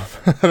lot of them.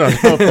 I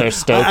don't know if they're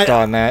stoked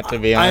on that, to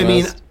be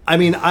honest. I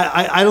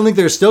don't think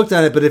they're stoked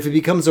on it, but if it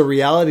becomes a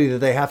reality that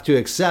they have to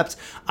accept,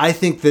 I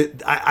think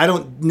that I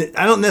don't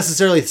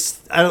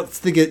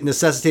think it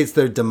necessitates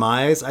their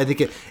demise. I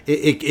think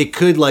it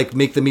could like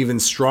make them even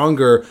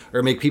stronger,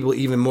 or make people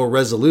even more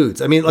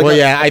resolute. I mean, like,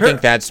 I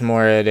think that's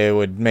more it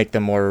would make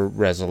them more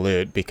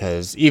resolute,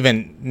 because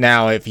even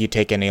now, if you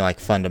take any like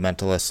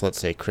fundamentalists, let's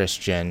say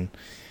Christian,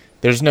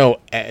 there's no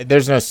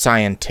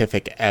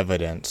scientific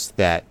evidence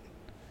that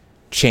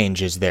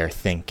changes their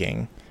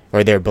thinking.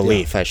 Or their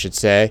belief, I should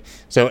say.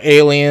 So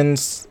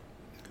aliens,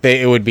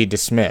 it would be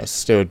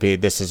dismissed. It would be,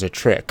 this is a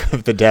trick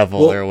of the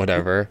devil, or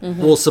whatever.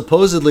 Mm-hmm. Well,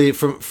 supposedly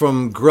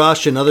from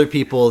Grush and other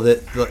people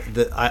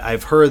that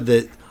I've heard,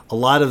 that a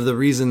lot of the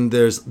reason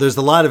there's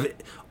a lot of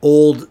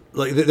old,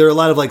 like there are a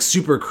lot of like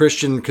super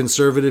Christian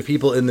conservative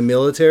people in the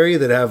military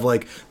that have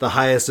like the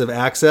highest of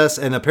access,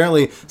 and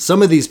apparently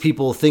some of these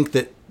people think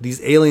that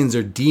these aliens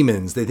are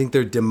demons. They think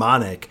they're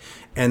demonic.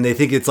 And they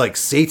think it's like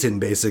Satan,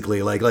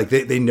 basically. Like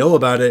they know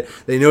about it,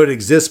 they know it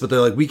exists, but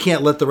they're like, we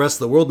can't let the rest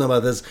of the world know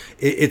about this.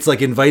 It's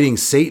like inviting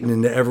Satan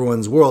into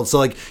everyone's world. So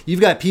like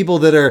you've got people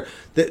that are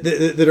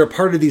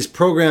part of these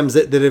programs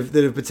that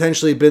have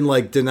potentially been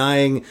like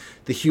denying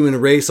the human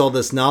race all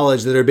this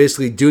knowledge, that are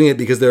basically doing it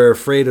because they're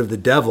afraid of the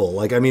devil.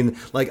 Like, I mean,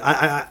 like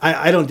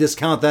I don't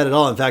discount that at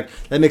all. In fact,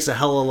 that makes a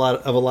hell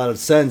of a lot of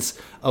sense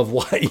of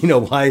why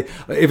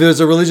if there's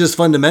a religious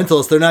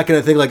fundamentalist, they're not going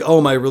to think like,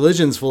 oh, my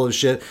religion's full of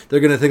shit. They're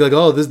going to think like,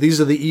 oh,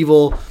 these are the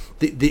evil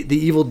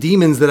evil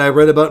demons that I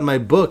read about in my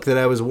book that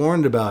I was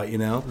warned about.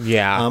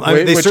 Yeah,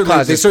 they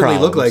certainly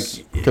look like,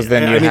 because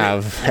then you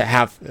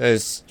have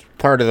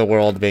part of the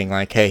world being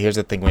like, hey, here's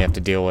the thing we have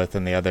to deal with,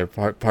 and the other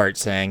part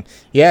saying,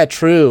 yeah,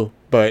 true,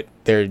 but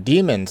they're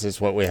demons is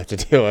what we have to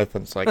deal with.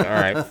 And it's like, all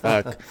right,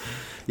 fuck.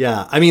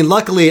 Yeah, I mean,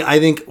 luckily, I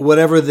think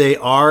whatever they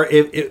are,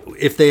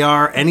 if they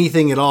are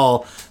anything at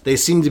all, they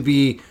seem to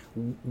be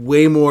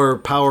way more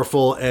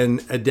powerful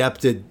and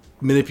adept at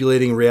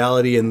manipulating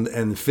reality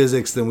and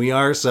physics than we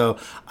are. So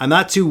I'm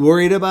not too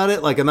worried about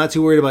it. Like, I'm not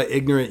too worried about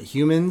ignorant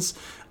humans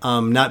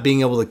not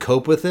being able to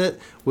cope with it,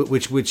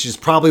 which is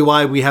probably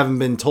why we haven't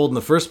been told in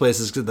the first place,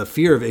 is the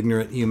fear of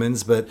ignorant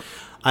humans. But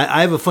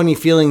I have a funny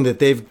feeling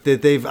that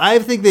I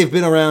think they've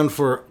been around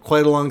for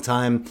quite a long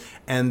time,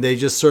 and they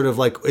just sort of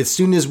like, as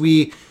soon as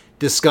we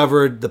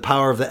discovered the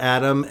power of the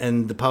atom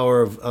and the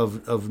power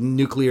of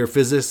nuclear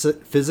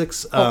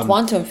physics,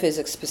 quantum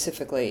physics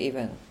specifically,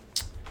 even.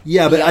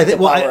 Yeah, but I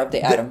think the power of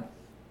the atom.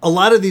 A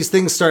lot of these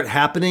things start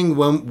happening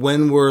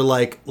when we're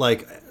like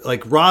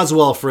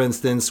Roswell, for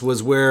instance,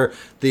 was where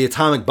the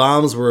atomic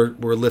bombs were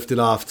lifted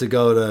off to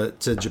go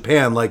to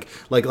Japan. Like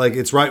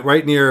it's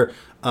right near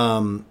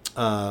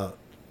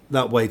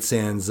not White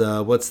Sands.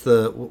 What's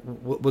the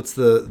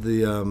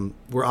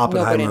where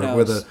Oppenheimer,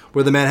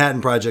 where the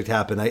Manhattan Project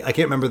happened. I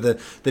can't remember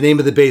the name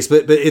of the base,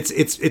 but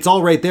it's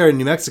all right there in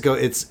New Mexico.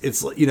 It's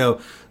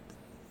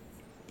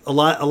a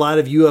lot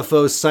of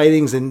UFO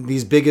sightings and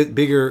these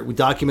bigger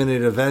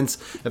documented events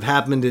have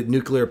happened at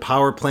nuclear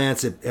power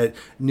plants, at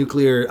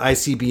nuclear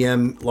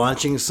ICBM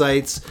launching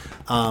sites.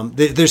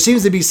 There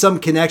seems to be some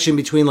connection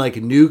between like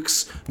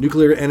nukes,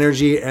 nuclear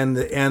energy, and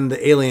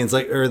the aliens,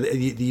 like, or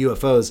the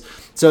UFOs.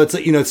 So it's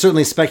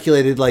certainly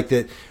speculated like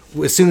that.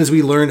 As soon as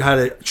we learned how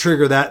to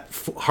trigger that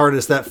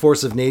harness that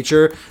force of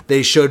nature,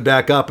 they showed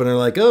back up and are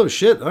like, oh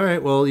shit, all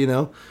right, well,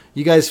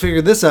 you guys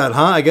figured this out,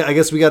 huh? I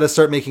guess we got to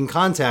start making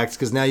contacts,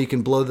 because now you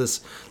can blow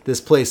this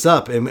place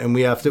up, and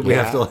we have to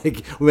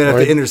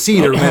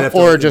intercede,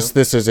 or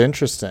this is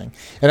interesting.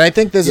 And I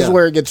think this is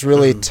where it gets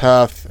really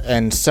tough.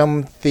 And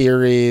some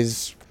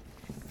theories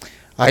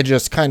I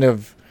just kind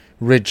of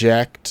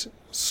reject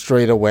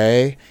straight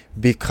away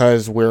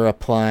because we're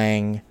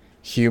applying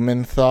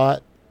human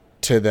thought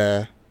to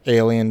the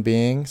alien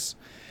beings.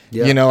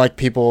 Yeah. Like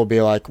people will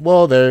be like,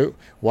 well,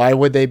 why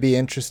would they be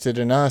interested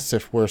in us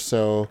if we're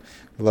so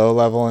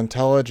low-level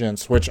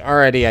intelligence? Which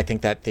already, I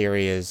think that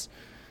theory is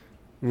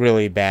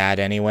really bad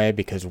anyway,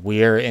 because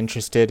we're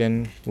interested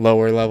in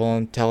lower-level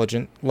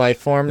intelligent life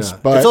forms. Yeah.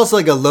 But it's also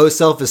like a low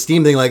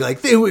self-esteem thing.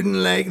 Like they wouldn't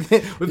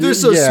if they're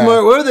so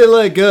smart, why are they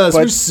like us?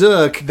 We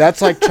suck.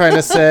 That's like trying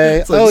to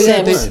say,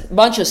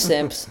 bunch of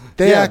simps.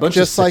 They act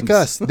just like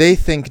us. They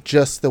think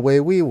just the way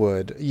we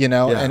would,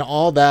 and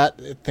all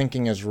that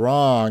thinking is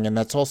wrong. And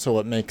that's also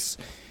what makes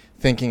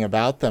thinking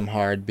about them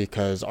hard,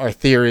 because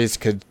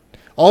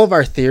all of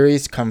our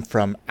theories come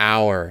from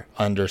our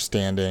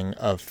understanding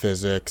of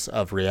physics,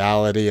 of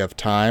reality, of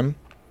time.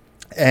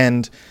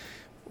 And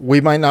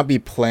we might not be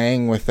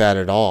playing with that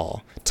at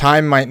all.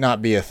 Time might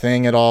not be a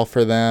thing at all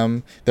for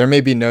them. There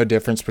may be no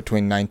difference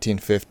between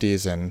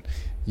 1950s and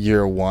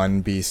year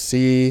 1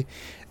 BC.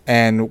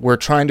 And we're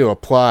trying to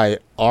apply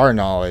our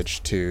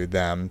knowledge to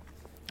them.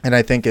 And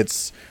I think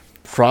it's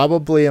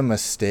probably a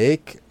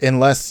mistake,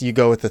 unless you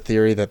go with the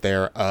theory that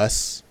they're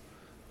us,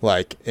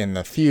 like in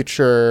the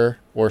future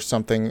or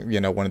something,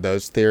 one of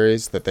those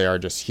theories, that they are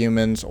just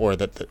humans, or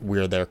that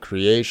we're their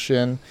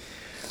creation.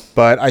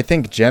 But I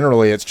think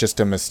generally it's just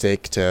a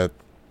mistake to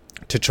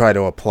try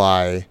to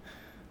apply,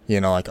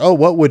 like, oh,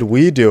 what would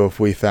we do if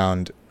we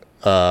found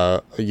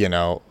a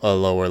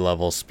lower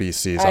level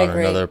species on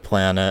another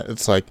planet?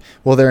 It's like,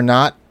 well, they're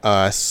not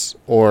us,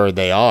 or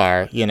they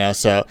are,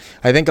 so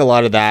I think a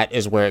lot of that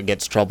is where it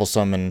gets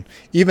troublesome. And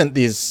even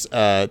these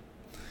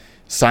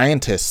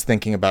scientists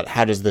thinking about,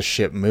 how does this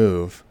ship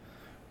move?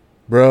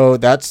 Bro,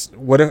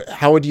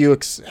 how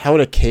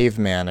would a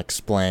caveman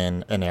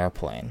explain an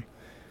airplane?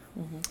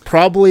 Mm-hmm.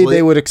 Probably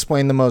they would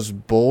explain the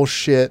most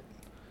bullshit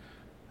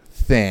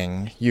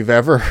thing you've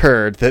ever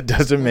heard that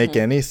doesn't make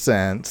any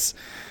sense.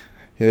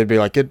 They'd be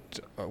like, it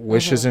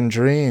wishes and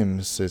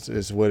dreams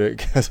is what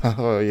it goes.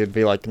 Oh, you'd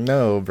be like,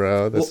 no,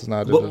 bro, this is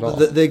not it at all.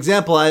 The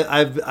example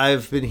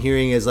I've been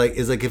hearing is like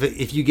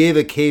if you gave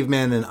a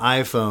caveman an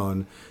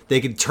iPhone, they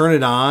could turn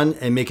it on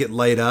and make it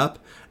light up,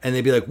 and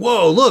they'd be like,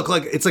 whoa, look,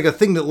 like it's like a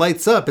thing that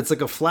lights up. It's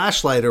like a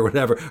flashlight or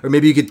whatever. Or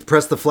maybe you could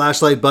press the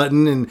flashlight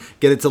button and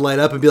get it to light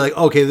up and be like,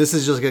 okay, this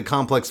is just like a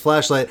complex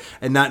flashlight,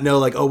 and not know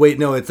like, oh, wait,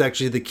 no, it's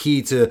actually the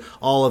key to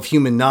all of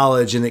human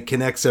knowledge, and it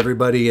connects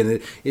everybody,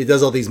 and it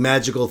does all these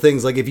magical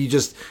things. Like if you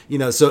just,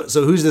 so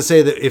who's to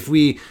say that if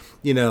we,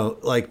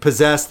 like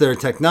possess their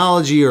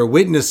technology or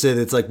witness it,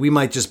 it's like we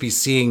might just be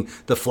seeing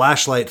the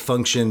flashlight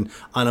function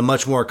on a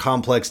much more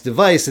complex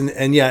device.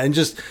 And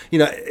just,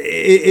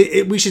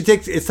 we should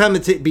it's time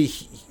to be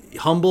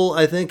humble,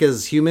 I think,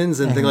 as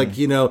humans, and think like,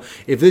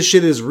 if this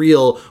shit is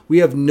real, we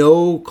have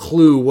no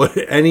clue what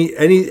any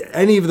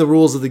of the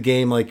rules of the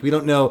game. Like, we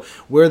don't know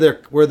where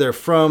they're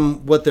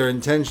from, what their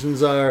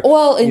intentions are.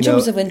 Well, in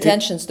terms of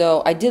intentions,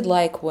 though, I did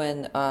like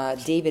when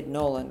David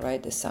Nolan,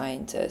 right, the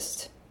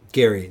scientist,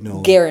 Gary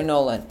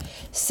Nolan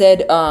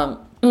said,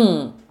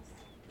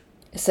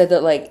 said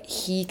that like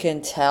he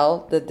can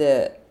tell that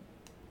the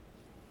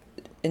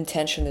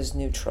intention is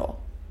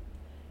neutral.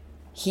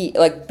 He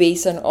like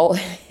based on all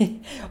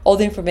all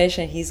the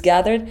information he's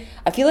gathered,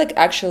 I feel like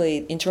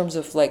actually in terms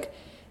of like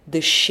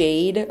the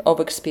shade of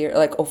experience,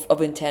 like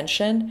of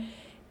intention,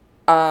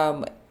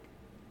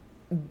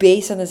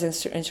 based on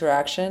his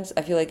interactions,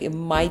 I feel like it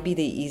might be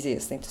the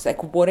easiest thing to say.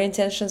 Like what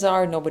intentions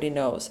are, nobody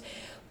knows.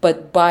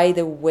 But by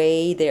the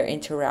way they're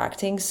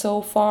interacting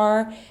so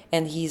far,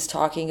 and he's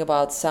talking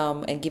about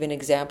some and giving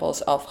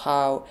examples of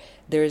how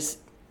there's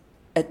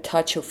a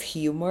touch of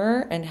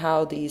humor and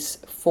how these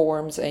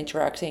forms are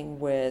interacting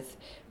with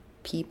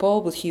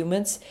people, with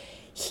humans,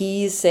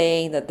 he's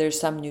saying that there's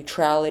some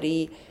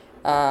neutrality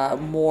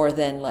more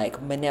than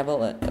like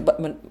malevolent,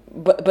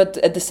 but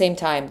at the same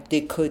time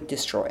they could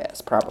destroy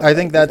us probably. I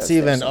think that's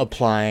even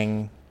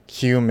applying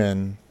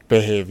human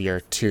behavior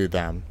to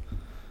them,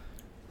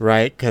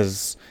 right?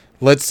 Because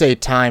let's say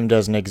time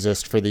doesn't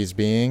exist for these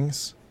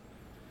beings,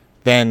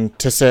 then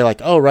to say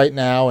like, oh, right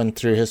now and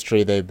through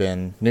history they've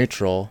been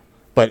neutral,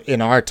 but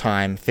in our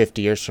time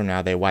 50 years from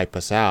now they wipe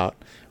us out,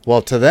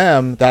 well, to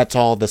them that's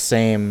all the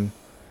same.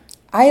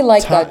 I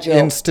like that joke.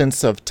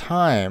 Instance of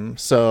time.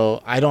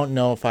 So I don't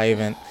know if I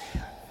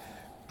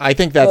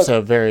think that's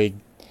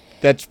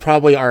that's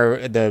probably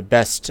the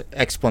best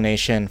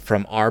explanation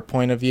from our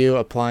point of view,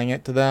 applying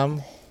it to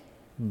them.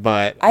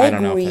 But I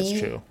don't know if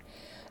that's true.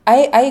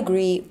 I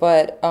agree,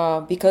 but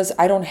because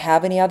I don't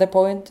have any other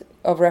point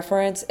of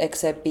reference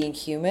except being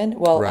human.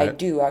 Well, right. I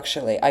do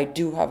actually. I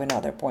do have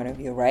another point of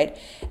view, right?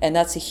 And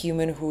that's a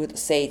human who would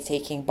say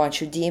taking a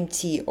bunch of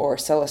DMT or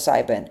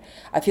psilocybin.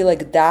 I feel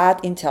like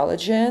that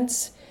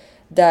intelligence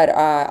that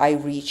I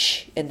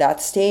reach in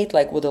that state,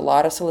 like with a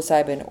lot of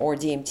psilocybin or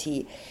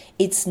DMT,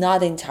 it's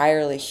not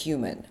entirely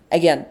human.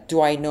 Again,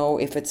 do I know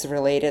if it's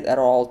related at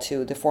all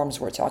to the forms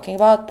we're talking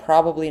about?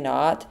 Probably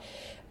not.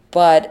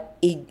 But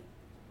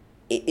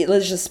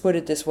let's just put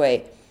it this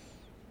way.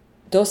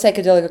 Those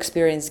psychedelic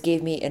experiences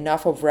gave me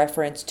enough of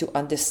reference to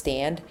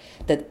understand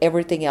that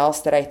everything else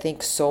that I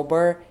think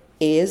sober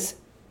is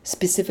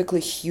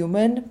specifically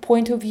human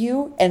point of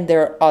view, and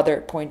there are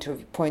other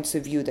points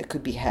of view that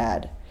could be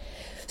had.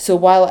 So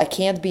while I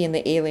can't be in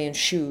the alien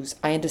shoes,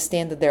 I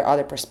understand that there are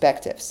other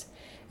perspectives.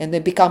 And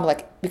it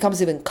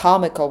becomes even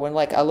comical when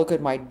like I look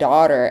at my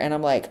daughter and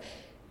I'm like,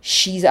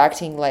 she's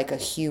acting like a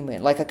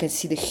human. Like I can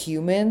see the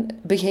human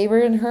behavior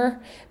in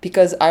her,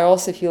 because I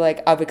also feel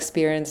like I've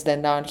experienced the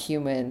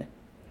non-human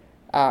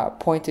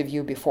point of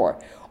view before.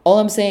 All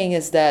I'm saying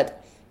is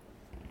that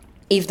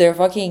if they're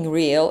fucking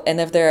real and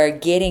if they're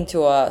getting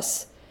to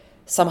us,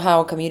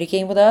 somehow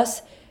communicating with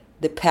us,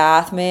 the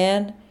path,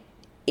 man,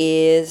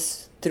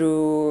 is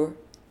through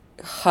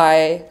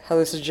high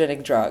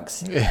hallucinogenic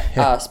drugs.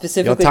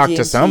 Specifically You'll talk DMT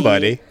to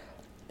somebody.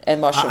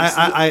 And mushrooms.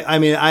 I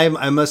mean,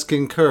 I must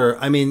concur.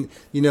 I mean,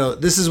 you know,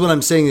 this is what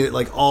I'm saying, that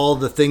like all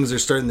the things are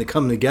starting to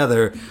come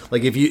together.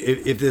 Like if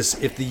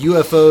the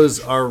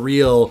UFOs are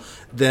real,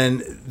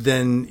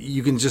 then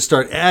you can just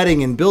start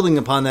adding and building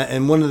upon that.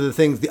 And one of the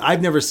things,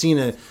 I've never seen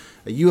a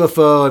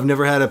UFO. I've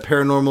never had a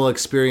paranormal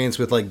experience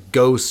with like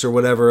ghosts or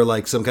whatever,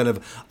 like some kind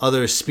of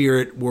other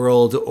spirit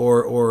world,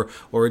 or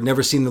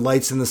never seen the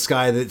lights in the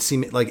sky that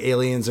seem like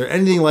aliens or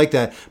anything like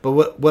that.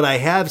 But what I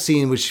have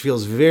seen, which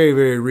feels very,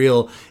 very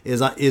real,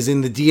 is in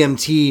the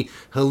DMT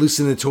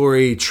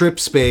hallucinatory trip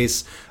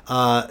space,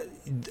 a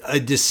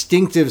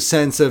distinctive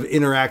sense of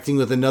interacting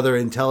with another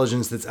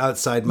intelligence that's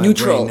outside my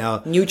brain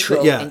now.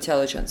 Neutral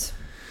intelligence.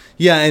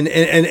 Yeah, and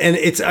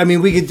it's, I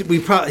mean, we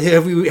probably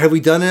have we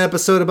done an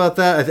episode about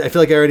that? I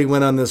feel like I already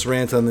went on this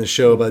rant on this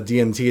show about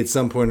DMT at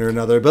some point or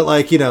another, but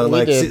like, you know, we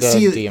like did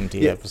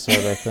DMT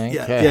episode, I think.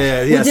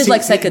 Yeah. We did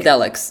like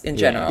psychedelics in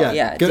general.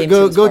 Yeah.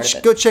 Go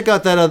check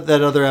out that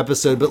other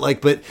episode,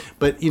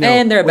 but you know,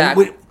 and they're back.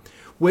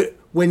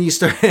 When you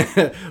start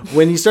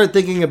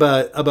thinking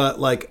about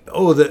like,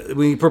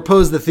 when you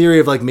propose the theory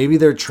of like maybe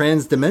they're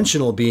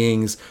transdimensional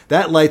beings,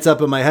 that lights up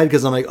in my head,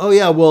 because I'm like, oh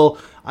yeah, well,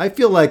 I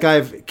feel like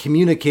I've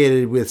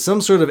communicated with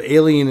some sort of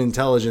alien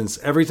intelligence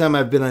every time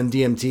I've been on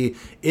DMT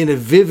in a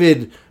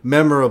vivid,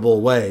 memorable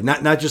way.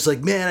 Not just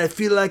like, man, I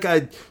feel like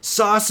I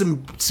saw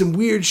some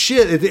weird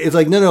shit. It's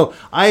like, no,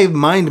 I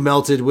mind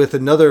melted with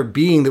another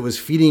being that was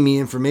feeding me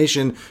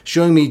information,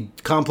 showing me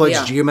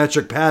complex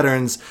geometric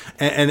patterns,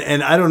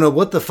 and I don't know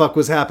what the fuck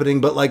was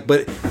happening, but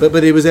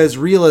it was as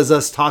real as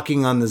us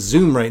talking on the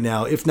Zoom right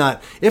now, if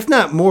not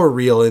more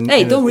real.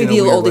 Don't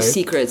reveal all the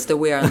secrets that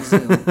we are on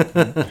Zoom.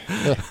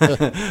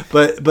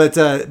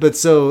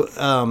 So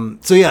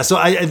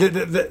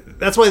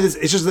that's why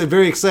it's just a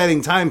very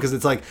exciting time, because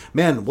it's like,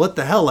 man, what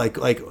the hell? Like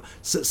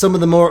some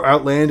of the more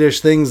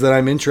outlandish things that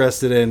I'm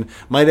interested in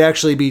might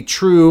actually be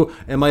true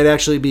and might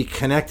actually be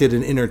connected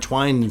and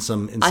intertwined in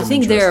some. I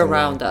think they're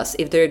around us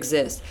if they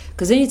exist.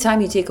 Because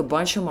anytime you take a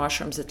bunch of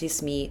mushrooms, at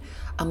least me,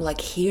 I'm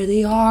like, here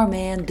they are,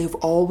 man. They've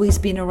always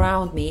been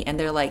around me, and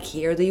they're like,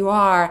 here you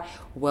are.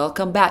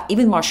 Welcome back.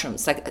 Even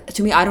mushrooms, like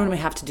to me, I don't even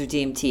have to do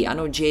DMT. I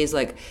know Jay's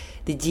like,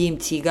 the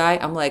DMT guy,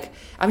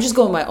 I'm just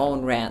going my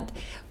own rant.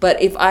 But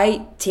if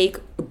I take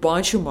a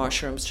bunch of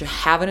mushrooms, to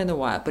have it in the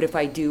wild, but if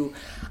I do,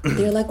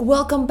 they're like,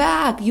 welcome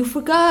back. You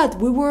forgot.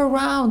 We were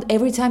around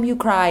every time you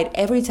cried,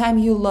 every time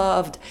you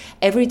loved,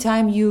 every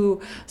time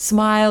you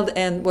smiled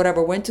and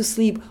whatever, went to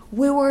sleep.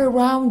 We were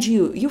around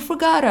you. You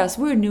forgot us.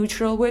 We're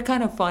neutral. We're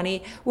kind of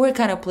funny. We're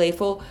kind of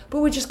playful,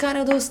 but we're just kind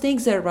of those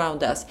things that are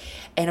around us.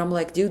 And I'm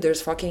like, dude,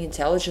 there's fucking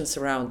intelligence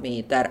around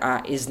me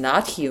that is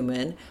not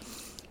human.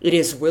 It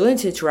is willing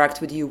to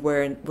interact with you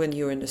when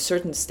you're in a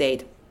certain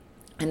state.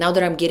 And now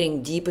that I'm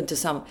getting deep into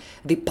some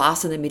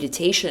Vipassana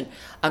meditation,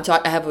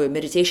 I have a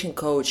meditation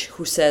coach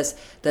who says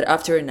that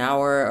after an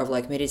hour of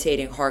like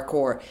meditating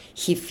hardcore,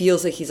 he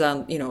feels like he's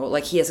on,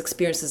 like he has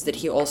experiences that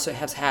he also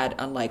has had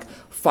on like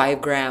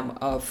 5 grams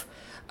of,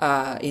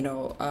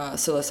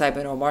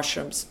 psilocybin or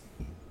mushrooms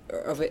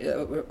of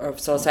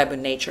psilocybin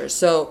nature.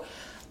 So,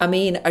 I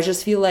mean, I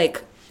just feel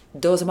like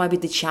those might be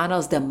the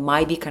channels that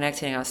might be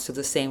connecting us to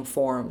the same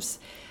forms.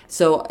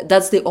 So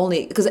that's the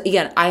only, because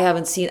again, I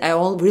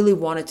really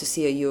wanted to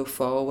see a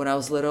UFO when I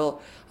was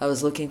little. I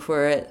was looking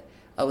for it.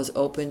 I was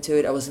open to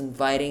it. I was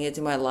inviting it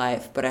in my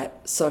life, but I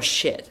saw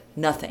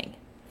nothing.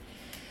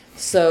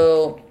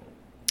 So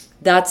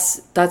that's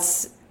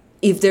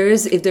if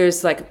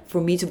there's like,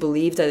 for me to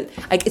believe that,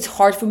 like, it's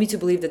hard for me to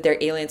believe that there are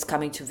aliens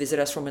coming to visit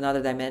us from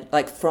another dimension,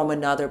 like from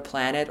another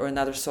planet or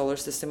another solar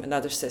system,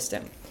 another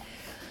system.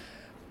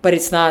 But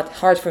it's not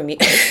hard for me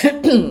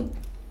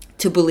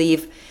to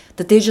believe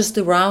that they're just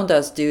around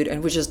us, dude,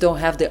 and we just don't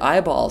have the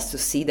eyeballs to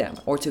see them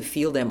or to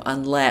feel them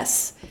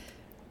unless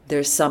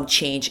there's some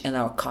change in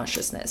our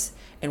consciousness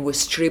and we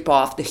strip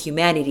off the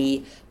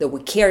humanity that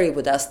we carry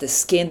with us, the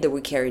skin that we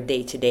carry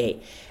day to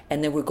day,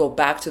 and then we go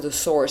back to the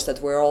source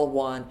that we're all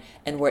one,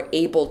 and we're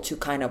able to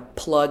kind of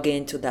plug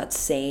into that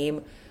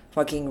same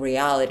fucking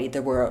reality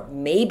that we're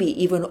maybe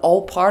even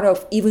all part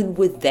of, even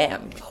with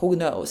them, who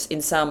knows,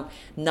 in some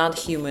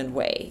non-human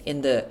way,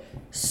 in the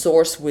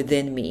source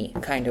within me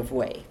kind of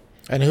way.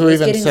 And who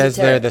even says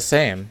they're the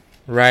same,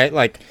 right?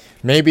 Like,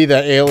 maybe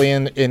the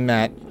alien in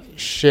that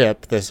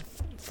ship, this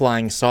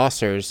flying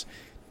saucers,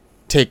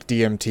 take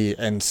DMT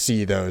and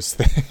see those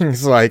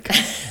things. Like,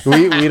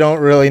 we don't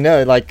really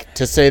know. Like,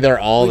 to say they're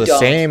all the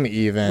same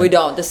even. We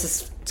don't. This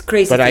is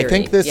crazy But theory. I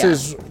think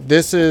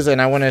this is,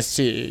 and I want to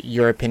see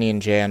your opinion,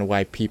 Jay, on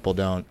why people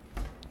don't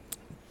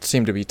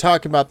seem to be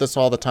talking about this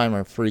all the time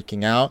or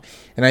freaking out.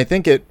 And I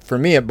think for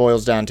me, it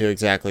boils down to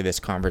exactly this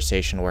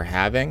conversation we're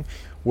having.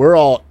 We're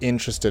all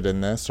interested in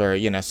this, or,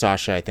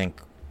 Sasha, I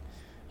think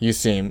you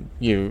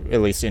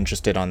at least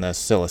interested on the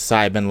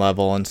psilocybin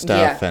level and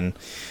stuff. Yeah.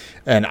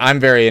 And I'm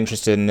very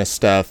interested in this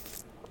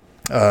stuff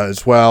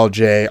as well.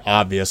 Jay,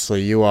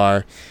 obviously you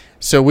are.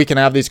 So we can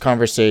have these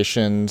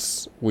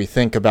conversations. We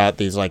think about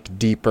these like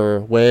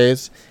deeper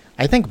ways.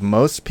 I think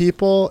most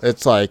people,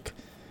 it's like,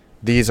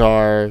 these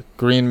are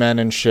green men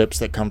in ships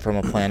that come from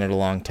a planet a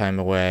long time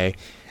away.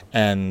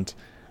 And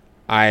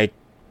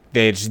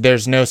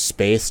there's no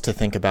space to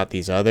think about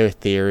these other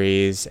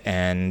theories.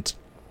 And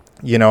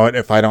you know what,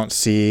 if I don't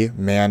see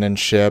man and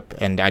ship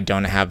and I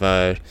don't have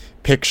a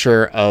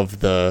picture of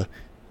the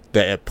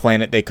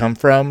planet they come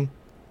from,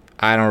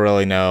 I don't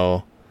really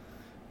know.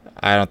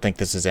 I don't think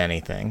this is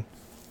anything.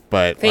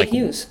 But fake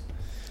news.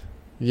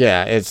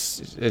 Yeah,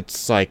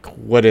 it's like,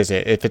 what is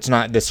it? If it's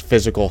not this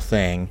physical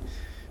thing,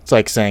 it's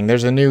like saying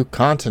there's a new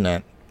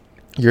continent.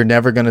 You're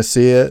never going to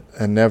see it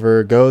and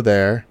never go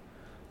there.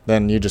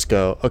 Then you just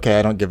go, okay,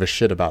 I don't give a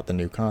shit about the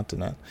new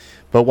continent.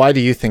 But why do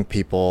you think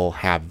people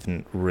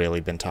haven't really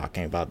been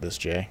talking about this,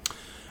 Jay?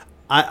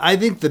 I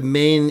think the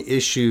main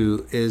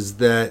issue is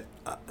that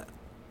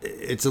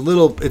it's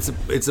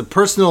a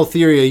personal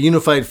theory, a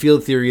unified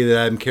field theory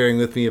that I'm carrying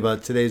with me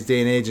about today's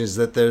day and age, is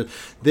that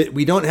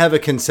we don't have a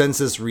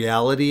consensus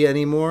reality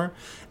anymore.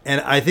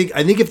 And I think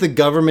if the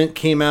government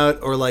came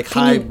out, or like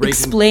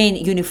explain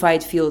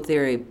unified field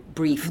theory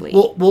briefly?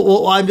 Well,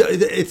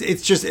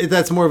 it's just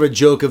that's more of a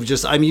joke of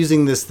just I'm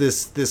using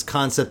this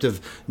concept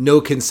of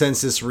no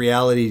consensus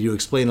reality to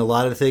explain a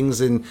lot of things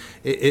in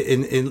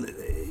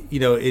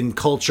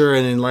culture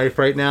and in life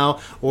right now,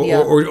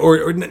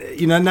 or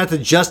not to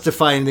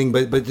justify anything,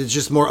 but to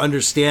just more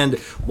understand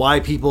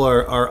why people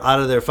are out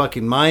of their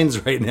fucking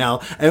minds right now,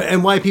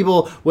 and why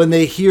people, when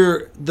they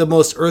hear the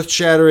most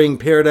earth-shattering,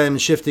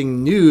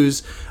 paradigm-shifting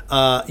news,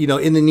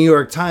 in the New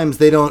York Times,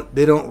 they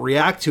don't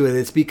react to it.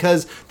 It's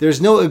because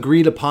there's no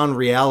agreed upon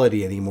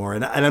reality anymore,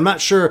 and I'm not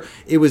sure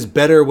it was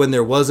better when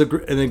there was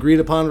an agreed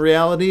upon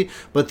reality,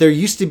 but there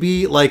used to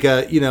be like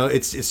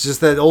it's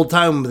just that old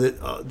time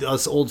that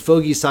us old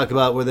fogies talk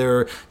about, where there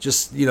were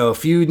just a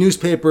few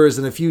newspapers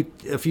and a few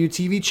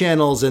TV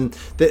channels, and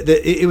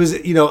it was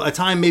a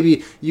time,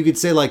 maybe you could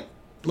say, like,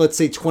 let's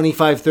say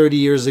 25, 30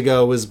 years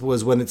ago was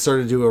when it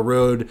started to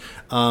erode,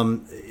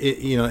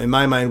 in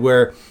my mind,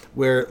 where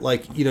where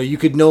like, you know, you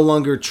could no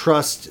longer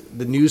trust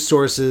the news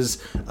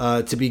sources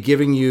to be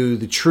giving you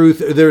the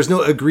truth. There's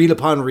no agreed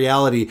upon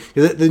reality.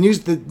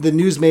 The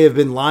news may have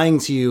been lying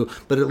to you,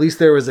 but at least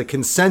there was a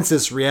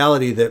consensus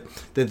reality that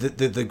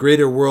the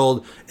greater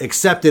world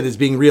accepted as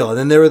being real. And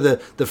then there were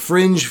the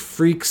fringe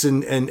freaks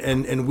and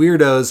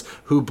weirdos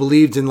who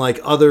believed in like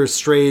other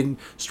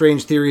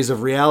strange theories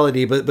of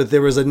reality, but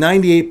there was a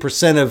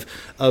 98%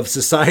 of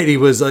society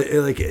was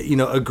like, you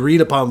know,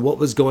 agreed upon what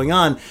was going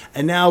on.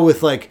 And now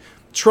with like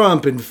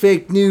Trump and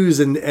fake news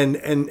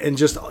and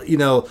just, you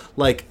know,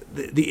 like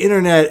the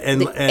internet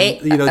and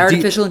you know,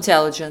 artificial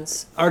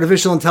intelligence,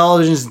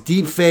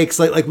 deep fakes,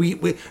 like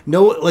we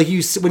know, like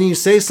you, when you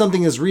say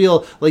something is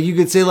real, like you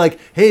could say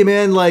like, hey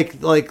man, like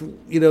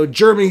you know,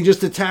 Germany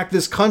just attacked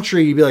this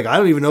country, you'd be like, I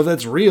don't even know if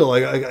that's real,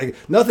 like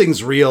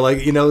nothing's real,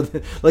 like, you know,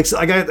 like so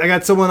I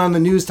got someone on the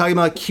news talking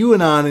about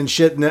QAnon and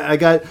shit, and I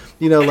got,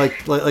 you know,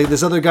 like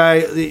this other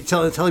guy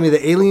telling me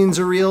that aliens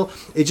are real.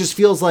 It just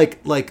feels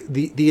like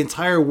the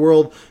entire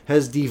world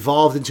has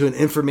devolved into an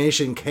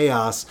information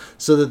chaos,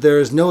 so that there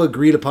is no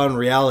agreed upon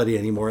reality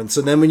anymore. And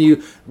so then when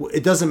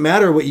it doesn't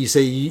matter what you say,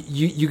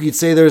 you could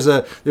say there's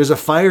a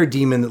fire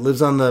demon that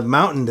lives on the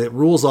mountain that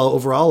rules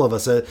over all of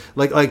us.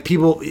 Like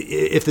people,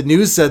 if the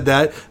news said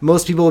that,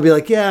 most people would be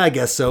like, yeah, I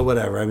guess so,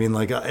 whatever. I mean,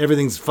 like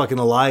everything's fucking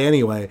a lie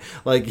anyway.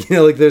 Like, you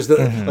know, like there's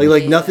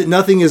like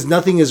nothing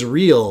is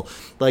real.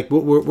 Like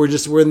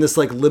we're in this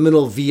like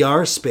liminal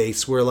VR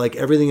space where like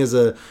everything is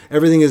a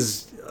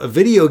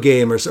video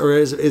game or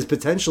is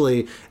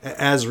potentially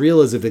as real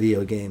as a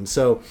video game.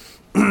 So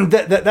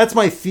that's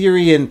my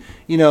theory. And,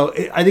 you know,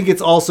 I think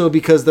it's also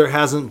because there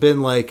hasn't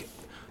been like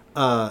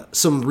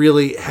some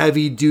really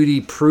heavy duty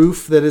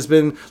proof that has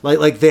been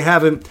like they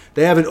haven't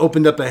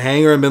opened up a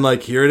hangar and been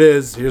like,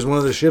 here's one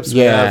of the ships we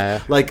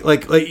have. Like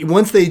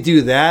once they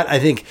do that, I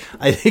think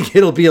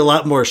it'll be a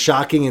lot more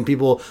shocking and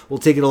people will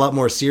take it a lot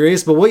more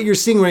serious. But what you're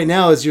seeing right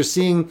now is you're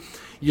seeing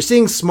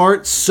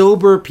smart,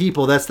 sober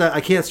people.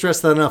 I can't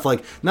stress that enough.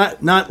 Like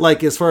not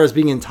like as far as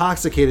being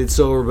intoxicated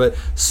sober, but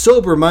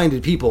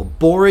sober-minded people,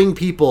 boring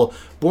people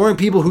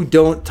who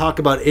don't talk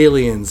about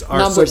aliens are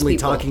numbers suddenly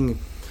people. talking.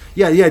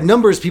 Yeah,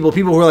 numbers people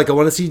who are like, I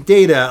want to see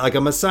data. Like,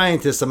 I'm a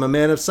scientist. I'm a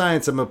man of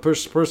science. I'm a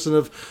person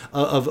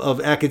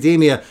of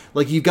academia.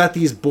 Like, you've got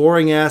these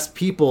boring ass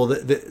people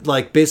that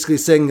like basically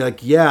saying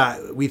like,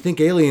 yeah, we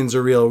think aliens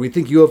are real. We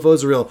think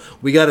UFOs are real.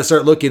 We got to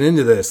start looking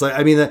into this. Like,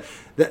 I mean,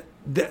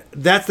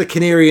 that's the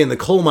canary in the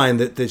coal mine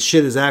that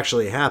shit is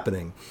actually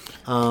happening.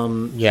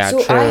 So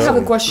true. I have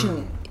a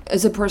question.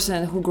 As a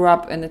person who grew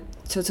up in a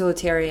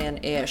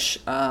totalitarian-ish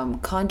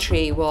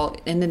country, well,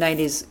 in the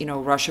 90s, you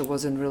know, Russia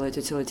wasn't really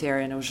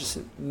totalitarian. It was just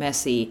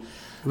messy.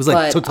 It was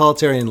like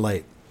totalitarian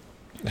light.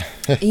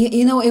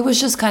 You know, it was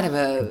just kind of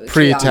a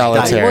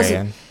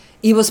pre-totalitarian.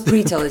 It was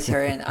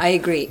pre-totalitarian. I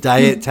agree.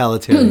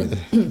 Diet-talitarian.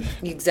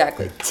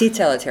 Exactly.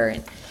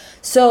 Totalitarian.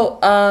 So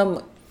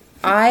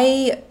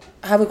I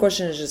have a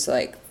question. It's just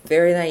like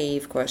very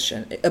naive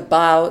question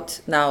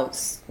about, now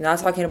not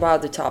talking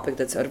about the topic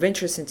that's of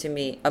interest to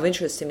me,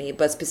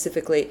 but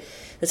specifically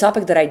the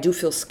topic that I do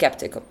feel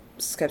skeptical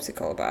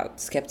about.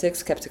 The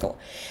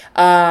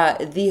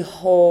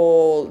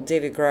whole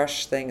David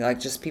Grush thing,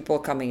 like just people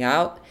coming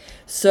out.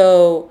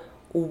 So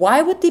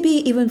why would they be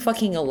even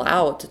fucking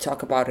allowed to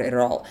talk about it at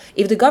all?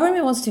 If the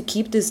government wants to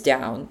keep this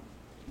down,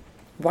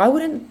 why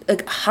wouldn't,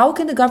 like, how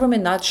can the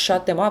government not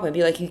shut them up and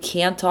be like, you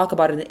can't talk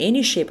about it in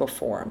any shape or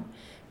form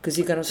because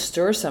you're going to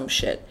stir some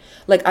shit?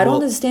 Like, I don't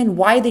understand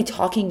why they're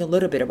talking a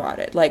little bit about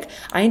it. Like,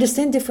 I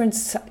understand different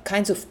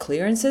kinds of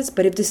clearances,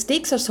 but if the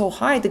stakes are so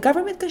high, the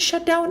government can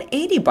shut down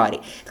anybody.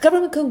 The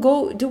government can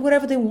go do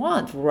whatever they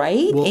want,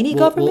 right? Any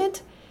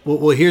government?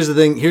 Well, here's the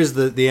thing. Here's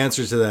the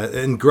answer to that.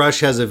 And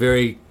Grush has a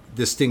very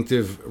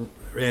distinctive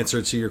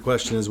answer to your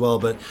question as well,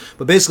 but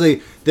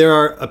basically there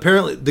are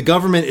apparently the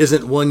government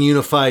isn't one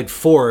unified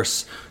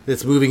force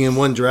that's moving in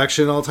one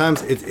direction at all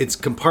times. It's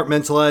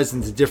compartmentalized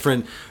into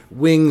different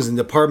wings and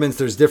departments.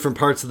 There's different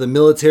parts of the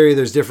military.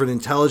 There's different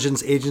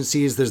intelligence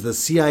agencies. There's the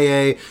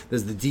CIA.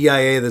 There's the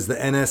DIA. There's the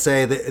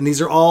NSA. And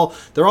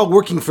they're all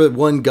working for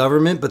one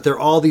government, but they're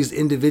all these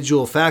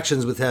individual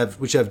factions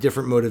which have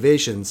different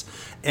motivations.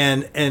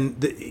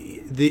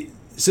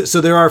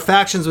 So there are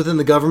factions within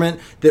the government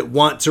that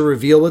want to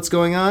reveal what's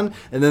going on,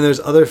 and then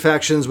there's other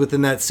factions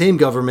within that same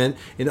government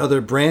in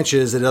other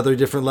branches at other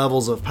different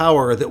levels of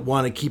power that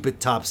want to keep it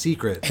top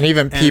secret. And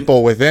even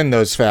people within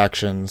those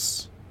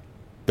factions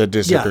that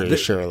disagree,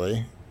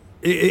 surely.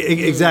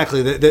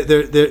 Exactly.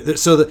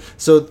 So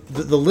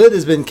the lid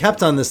has been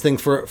kept on this thing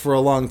for a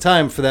long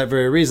time for that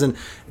very reason.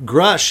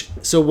 Grush.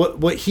 So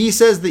what he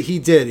says that he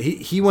did,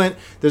 he went.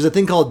 There's a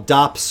thing called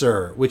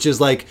DOPSER, which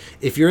is like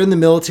if you're in the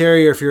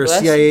military or if you're a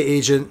CIA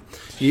agent,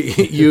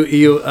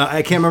 you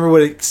I can't remember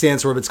what it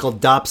stands for, but it's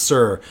called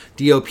DOPSER,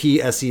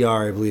 DOPSER,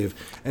 I believe.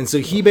 And so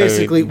he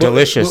basically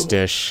delicious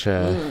dish.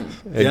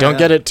 Don't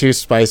get it too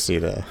spicy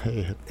though.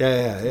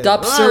 Yeah.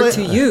 DOPSER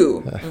to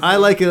you. I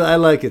like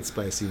it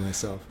spicy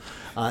myself.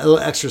 A little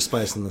extra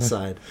spice on the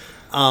side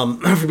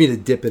for me to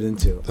dip it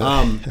into.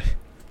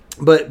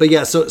 But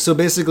yeah, so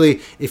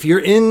basically, if you're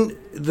in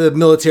the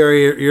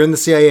military or you're in the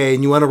CIA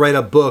and you want to write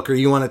a book or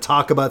you want to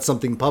talk about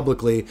something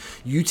publicly,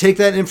 you take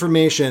that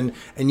information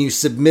and you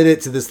submit it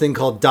to this thing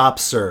called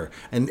DOPSR.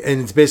 And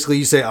it's basically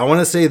you say, I want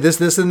to say this,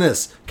 this, and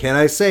this. Can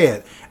I say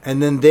it?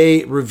 And then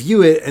they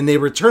review it and they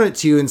return it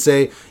to you and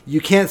say,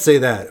 you can't say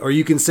that, or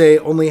you can say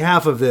only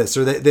half of this,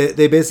 or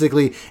they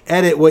basically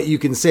edit what you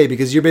can say,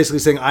 because you're basically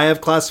saying, I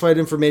have classified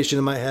information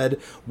in my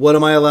head. What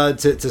am I allowed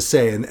to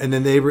say? And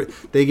then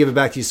they give it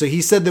back to you. So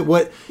he said that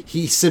what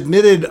he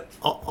submitted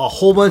a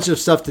whole bunch of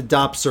stuff to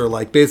DOPSR,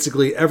 like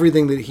basically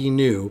everything that he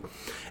knew.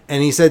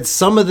 And he said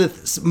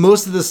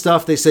most of the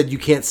stuff, they said, you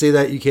can't say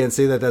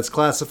that, that's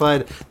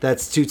classified,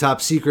 that's too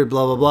top secret,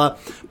 blah, blah, blah.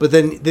 But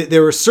then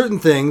there were certain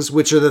things,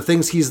 which are the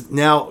things he's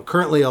now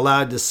currently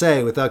allowed to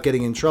say without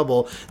getting in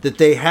trouble, that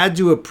they had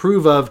to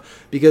approve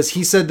of, because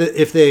he said that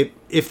if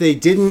they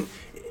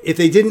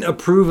didn't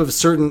approve of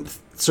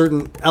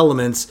certain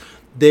elements,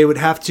 they would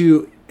have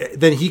to,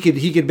 then he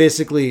could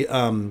basically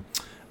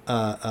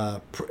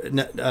file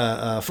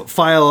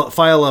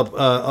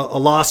a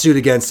lawsuit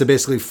against, to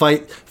basically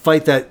fight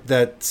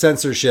that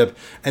censorship.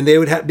 And they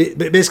would have,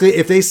 basically,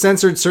 if they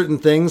censored certain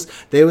things,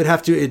 they would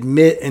have to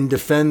admit and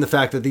defend the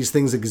fact that these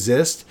things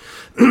exist.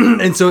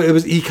 And so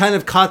he kind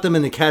of caught them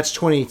in the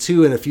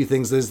catch-22 in a few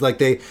things. There's like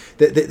they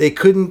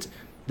couldn't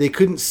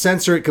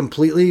censor it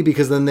completely,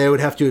 because then they would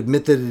have to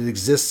admit that it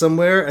exists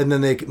somewhere, and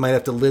then they might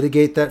have to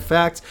litigate that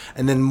fact,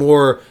 and then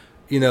more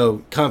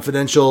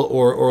confidential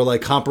or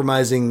like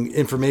compromising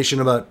information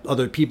about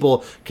other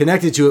people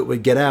connected to it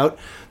would get out.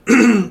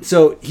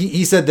 So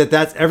he said that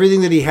that's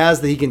everything that he has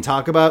that he can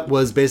talk about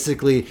was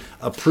basically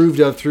approved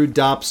of through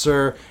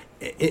DOPSR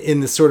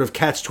in this sort of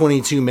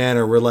catch-22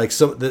 manner, where like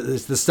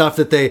the stuff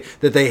that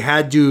they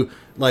had to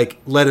like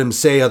let him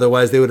say,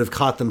 otherwise they would have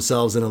caught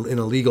themselves in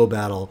a legal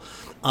battle.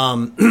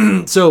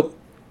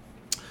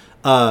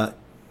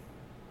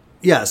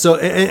 Yeah, so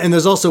and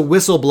there's also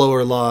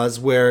whistleblower laws,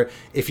 where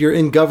if you're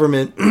in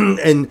government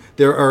and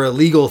there are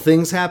illegal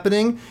things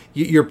happening,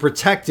 you're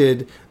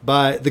protected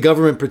by the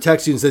government,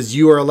 protects you and says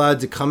you are allowed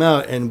to come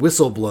out and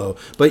whistleblow,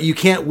 but you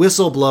can't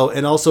whistleblow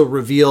and also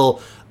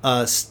reveal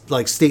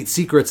like state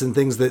secrets and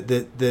things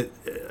that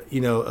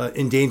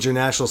endanger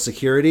national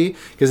security,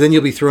 because then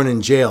you'll be thrown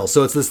in jail.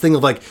 So it's this thing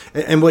of like,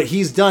 and what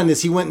he's done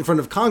is he went in front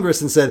of Congress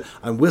and said,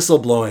 I'm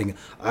whistleblowing.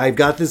 I've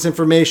got this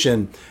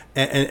information.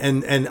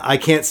 And I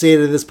can't say it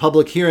at this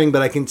public hearing,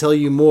 but I can tell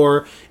you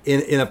more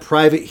in a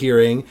private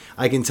hearing.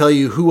 I can tell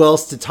you who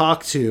else to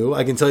talk to.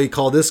 I can tell you,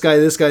 call this guy,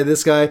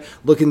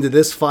 look into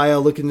this file,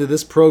 look into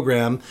this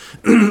program.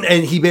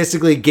 And he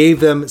basically gave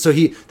them, so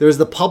there was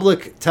the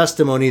public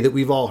testimony that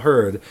we've all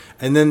heard.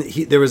 And then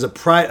there was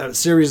a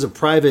series of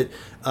private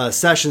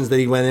sessions that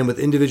he went in with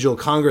individual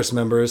Congress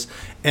members,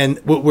 and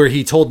where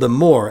he told them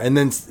more. And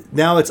then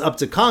now it's up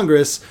to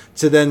Congress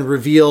to then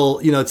reveal,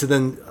 to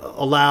then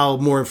allow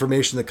more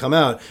information to come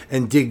out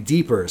and dig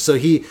deeper. So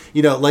he,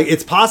 like,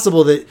 it's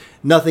possible that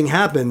nothing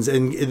happens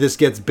and this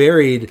gets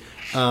buried,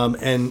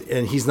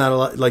 and he's not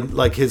allowed,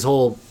 like his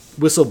whole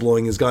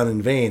whistleblowing has gone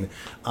in vain.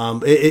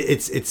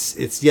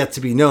 It's yet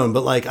to be known,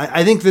 but like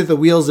I think that the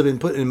wheels have been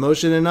put in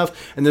motion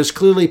enough, and there's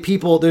clearly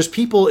people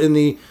in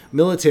the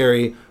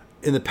military,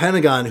 in the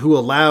Pentagon, who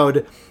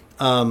allowed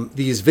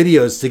these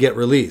videos to get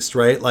released,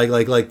 right?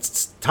 Like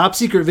top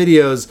secret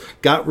videos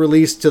got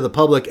released to the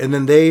public, and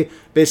then they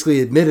basically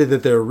admitted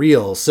that they're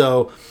real.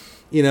 So,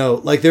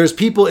 like there's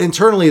people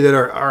internally that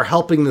are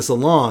helping this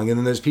along, and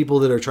then there's people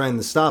that are trying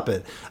to stop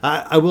it.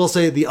 I will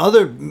say the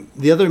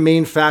other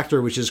main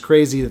factor, which is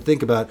crazy to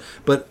think about,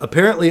 but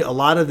apparently a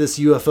lot of this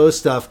UFO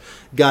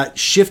stuff got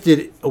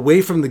shifted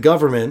away from the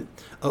government,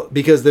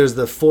 because there's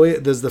the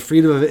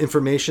Freedom of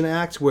Information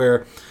Act,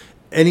 where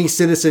any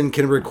citizen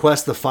can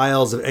request the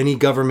files of any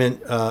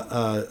government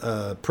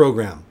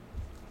program.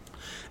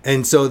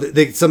 And so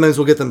they sometimes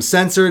will get them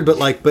censored, but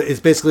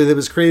it's basically, it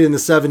was created in the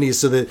 70s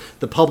so that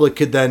the public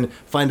could then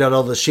find out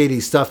all the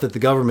shady stuff that the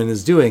government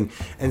is doing.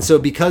 And so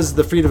because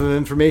the Freedom of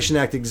Information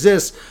Act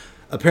exists,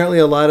 apparently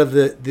a lot of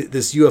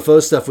this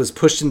UFO stuff was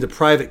pushed into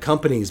private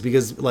companies,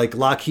 because like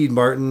Lockheed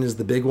Martin is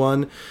the big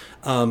one.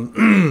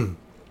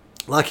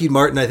 Lockheed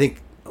Martin, I think,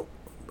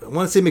 I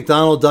want to say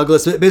McDonnell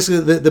Douglas, but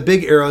basically the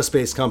big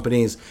aerospace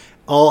companies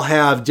all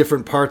have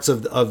different parts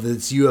of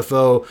this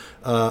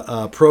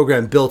UFO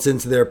program built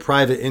into their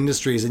private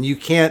industries, and you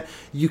can't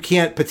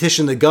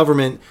petition the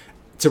government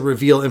to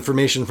reveal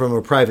information from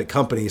a private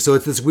company. So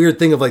it's this weird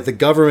thing of like the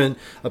government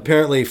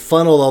apparently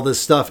funneled all this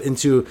stuff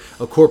into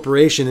a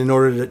corporation in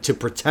order to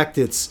protect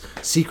its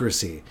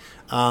secrecy.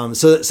 And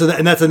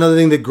that's another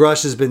thing that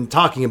Grush has been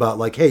talking about.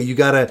 Like, hey, you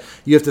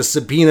have to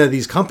subpoena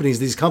these companies.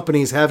 These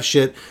companies have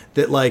shit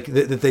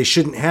that they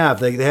shouldn't have.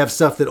 They have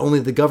stuff that only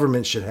the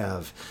government should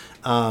have.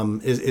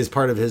 Is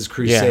part of his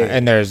crusade. Yeah,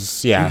 and there's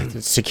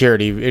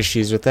security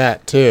issues with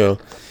that too.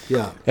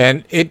 Yeah,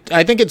 and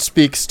I think it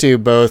speaks to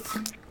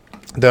both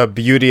the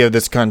beauty of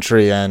this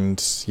country and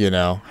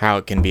how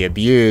it can be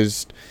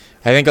abused.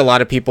 I think a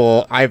lot of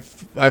people, I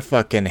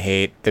fucking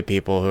hate the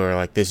people who are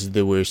like, this is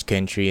the worst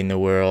country in the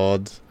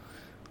world.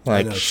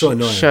 Like, know, it's so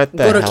annoying. Shut the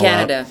Go to hell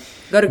Canada. up.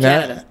 Go to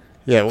Canada.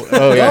 Yeah.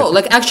 Oh, yeah. Go.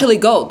 Like, actually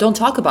go. Don't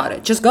talk about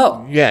it. Just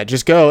go. Yeah,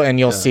 just go, and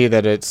you'll see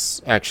that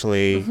it's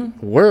actually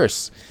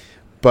worse.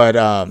 But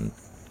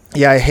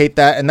yeah, I hate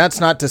that, and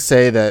that's not to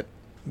say that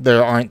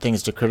there aren't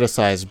things to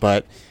criticize,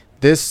 but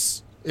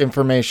this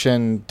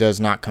information does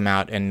not come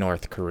out in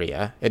North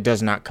Korea. It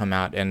does not come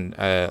out in,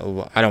 I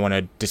don't want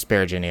to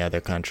disparage any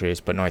other countries,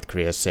 but North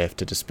Korea is safe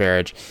to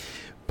disparage.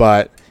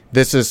 But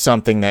this is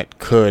something that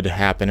could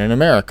happen in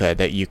America,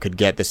 that you could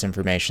get this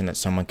information, that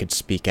someone could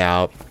speak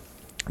out,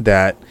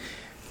 that,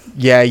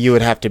 yeah, you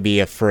would have to be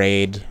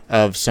afraid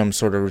of some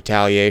sort of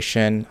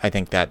retaliation. I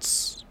think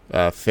that's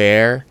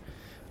fair.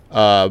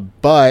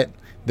 But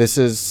this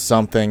is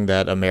something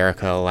that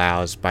America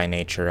allows by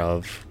nature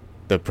of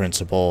the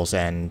principles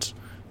and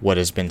what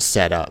has been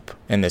set up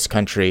in this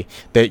country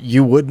that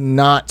you would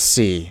not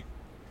see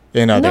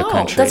in other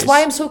countries. That's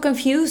why I'm so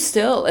confused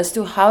still as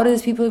to how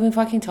these people even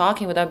fucking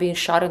talking without being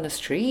shot on the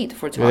street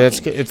for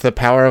talking. It's the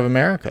power of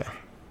America.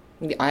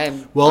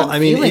 I'm I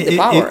mean, feeling the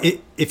power.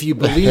 if you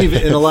believe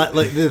in a lot,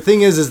 like the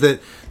thing is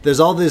that there's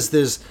all this,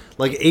 there's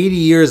like 80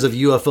 years of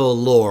UFO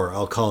lore,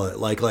 I'll call it,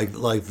 like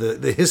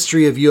the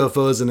history of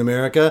UFOs in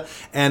America,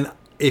 and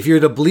if you're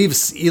to believe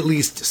at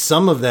least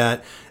some of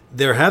that,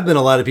 there have been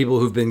a lot of people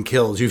who've been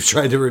killed who've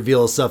tried to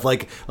reveal stuff.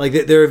 Like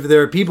there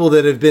are people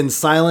that have been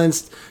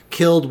silenced,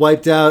 killed,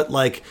 wiped out.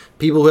 Like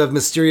people who have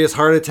mysterious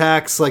heart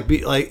attacks, like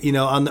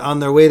on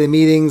their way to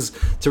meetings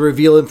to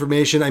reveal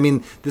information. I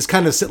mean, this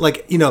kind of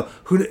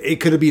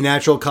it could be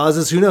natural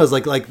causes. Who knows?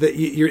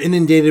 You're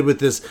inundated with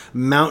this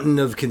mountain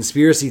of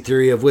conspiracy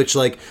theory of which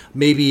like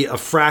maybe a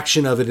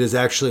fraction of it is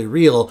actually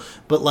real.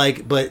 But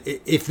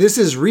if this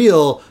is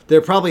real, there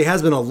probably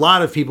has been a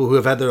lot of people who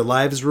have had their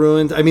lives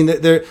ruined. I mean,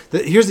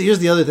 here's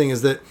the other thing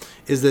is that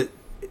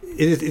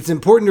it's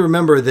important to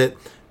remember that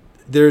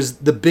there's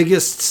the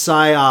biggest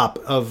psyop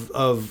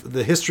of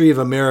the history of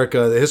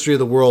America, the history of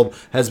the world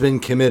has been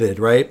committed,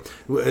 right?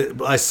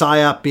 A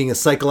psyop being a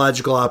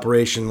psychological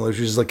operation, which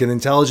is like an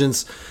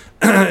intelligence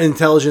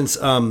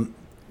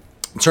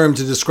term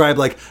to describe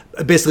like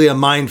basically a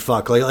mind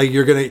fuck. Like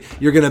you're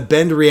gonna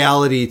bend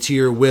reality to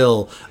your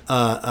will.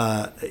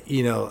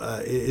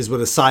 Is what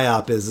a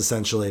psyop is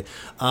essentially.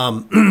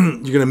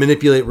 You're gonna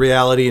manipulate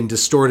reality and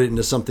distort it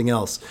into something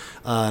else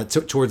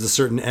towards a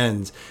certain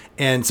end.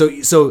 And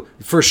so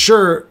for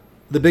sure,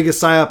 the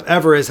biggest psyop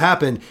ever has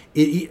happened.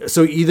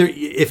 So either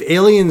if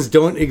aliens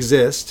don't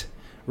exist,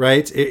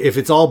 right? If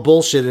it's all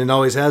bullshit and it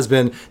always has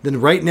been,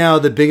 then right now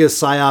the biggest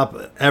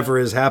psyop ever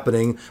is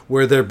happening,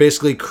 where they're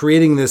basically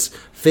creating this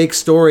fake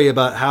story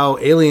about how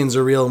aliens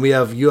are real and we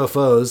have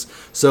UFOs.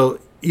 So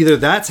either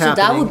that's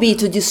happening. So that would be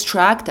to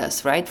distract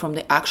us, right, from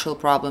the actual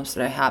problems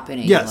that are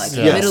happening, yes,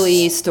 in the Middle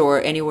East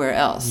or anywhere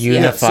else.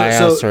 Unify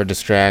us or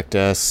distract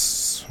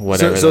us,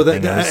 whatever.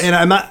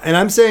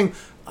 I'm saying,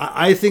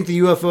 I think the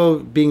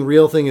UFO being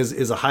real thing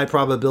is a high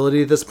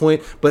probability at this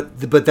point, but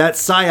that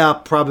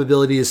psyop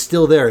probability is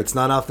still there. It's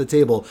not off the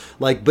table.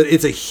 But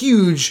it's a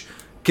huge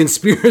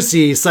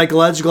conspiracy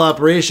psychological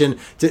operation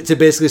to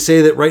basically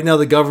say that right now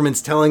the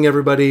government's telling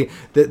everybody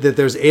that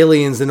there's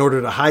aliens in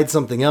order to hide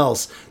something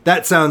else.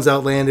 That sounds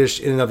outlandish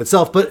in and of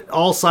itself, but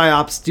all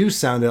psyops do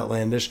sound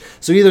outlandish.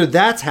 So either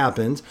that's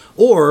happened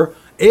or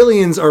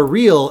aliens are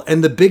real,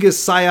 and the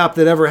biggest psyop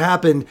that ever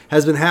happened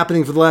has been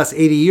happening for the last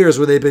 80 years,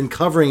 where they've been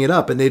covering it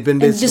up, and they've been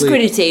basically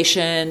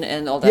discreditation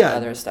and all that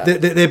other stuff.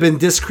 They've been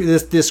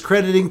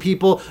discrediting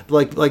people,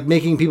 like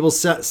making people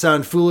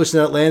sound foolish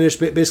and outlandish,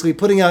 basically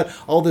putting out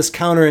all this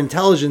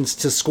counterintelligence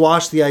to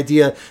squash the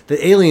idea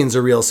that aliens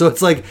are real. So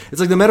it's like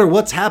no matter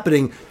what's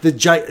happening,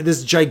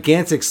 this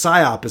gigantic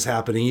psyop is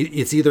happening.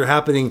 It's either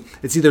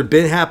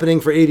been happening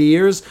for 80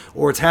 years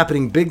or it's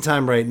happening big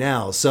time right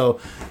now.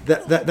 So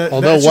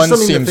although one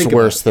seems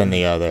worse than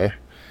the other.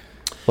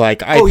 I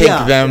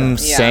think them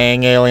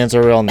saying aliens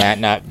are real and that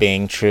not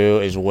being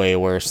true is way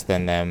worse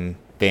than them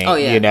being,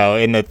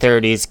 in the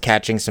 30s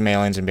catching some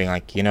aliens and being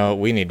like,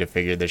 we need to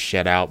figure this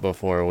shit out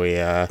before we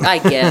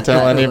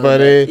tell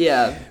anybody.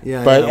 Yeah.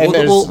 But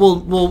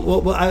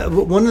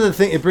one of the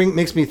things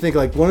makes me think,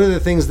 like, one of the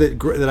things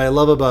that I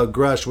love about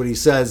Grush, what he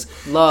says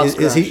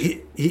is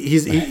he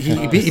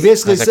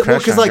basically said,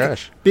 because I got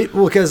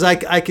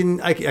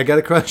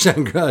a crush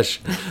on Grush.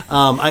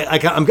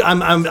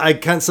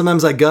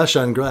 Sometimes I gush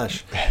on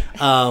Grush.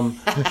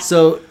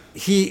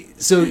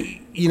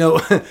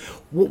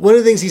 One of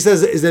the things he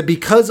says is that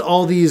because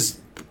all these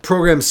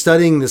programs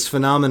studying this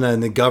phenomena in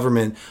the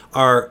government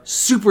are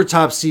super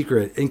top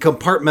secret and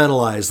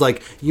compartmentalized,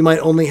 like you might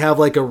only have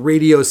like a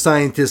radio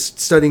scientist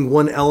studying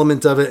one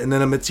element of it and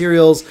then a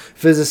materials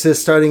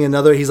physicist studying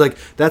another. He's like,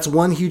 that's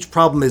one huge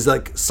problem, is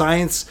like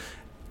science.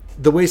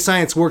 The way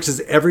science works is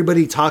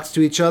everybody talks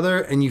to each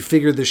other and you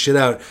figure this shit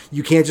out.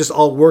 You can't just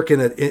all work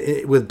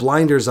with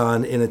blinders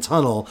on in a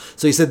tunnel.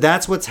 So he said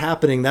that's what's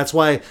happening. That's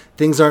why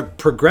things aren't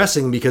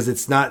progressing, because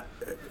it's not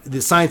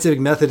the scientific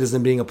method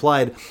isn't being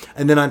applied.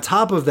 And then on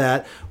top of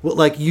that, well,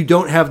 like you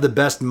don't have the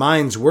best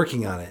minds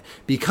working on it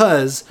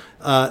because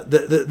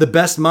the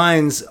best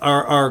minds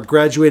are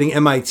graduating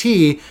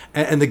MIT,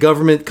 and the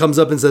government comes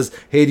up and says,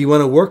 hey, do you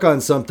want to work on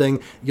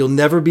something? You'll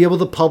never be able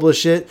to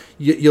publish it.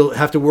 You'll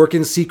have to work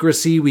in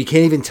secrecy. We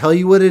can't even tell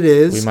you what it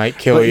is. We might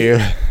kill you.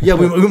 Yeah,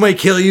 we might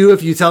kill you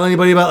if you tell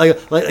anybody about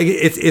like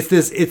it's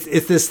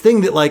this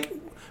thing that like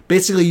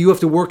basically you have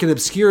to work in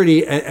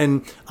obscurity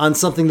and on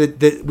something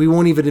that we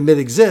won't even admit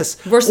exists.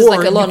 Versus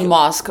like Elon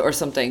Musk or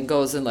something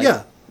goes and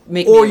like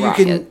make or me you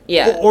rocket.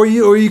 can or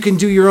you can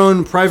do your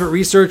own private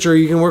research, or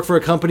you can work for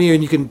a company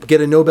and you can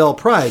get a Nobel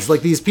Prize.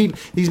 Like these people,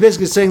 he's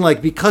basically saying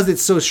like because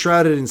it's so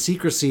shrouded in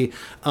secrecy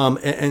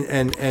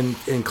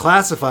and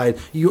classified,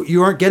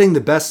 you aren't getting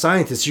the best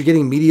scientists. You're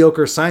getting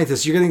mediocre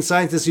scientists. You're getting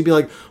scientists who'd be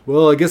like,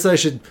 well, I guess I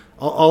should.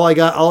 All I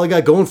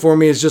got going for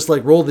me is just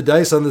like roll the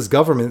dice on this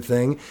government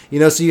thing, you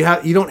know. So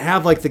you don't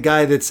have like the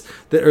guy or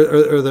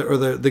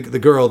the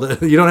girl.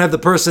 You don't have the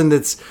person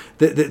that's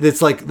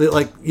like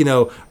you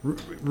know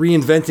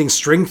reinventing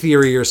string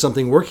theory or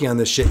something working on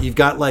this shit. You've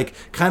got like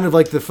kind of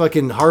like the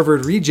fucking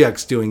Harvard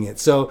rejects doing it.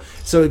 So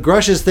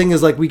Grush's thing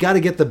is like we got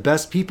to get the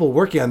best people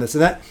working on this,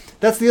 and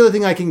that's the other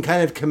thing I can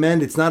kind of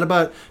commend. It's not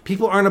about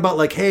people aren't about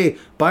like, hey,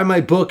 buy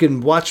my book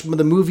and watch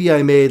the movie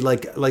I made.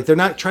 Like they're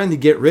not trying to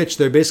get rich.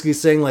 They're basically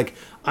saying like,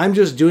 I'm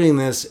just doing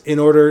this in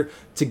order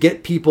to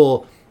get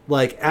people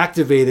like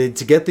activated,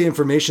 to get the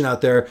information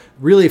out there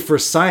really for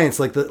science.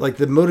 Like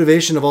the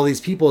motivation of all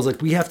these people is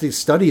like, we have to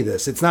study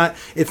this. It's not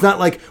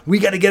like we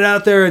got to get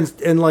out there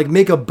and like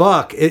make a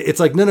buck. It's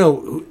like,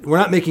 no, we're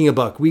not making a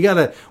buck. We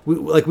have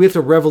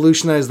to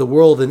revolutionize the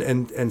world and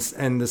make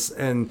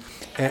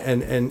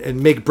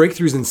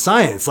breakthroughs in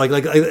science. Like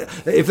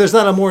if there's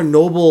not a more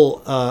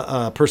noble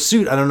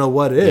pursuit, I don't know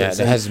what is. Yeah,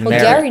 that has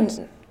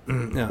merit.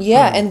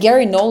 And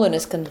Gary Nolan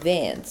is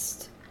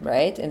convinced,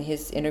 right, in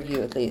his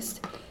interview at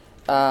least,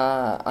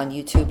 on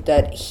YouTube,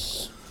 that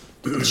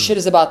shit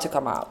is about to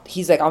come out.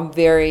 He's like, I'm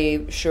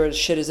very sure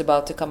shit is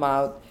about to come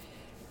out.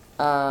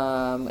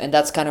 And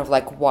that's kind of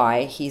like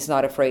why he's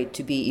not afraid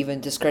to be even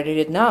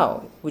discredited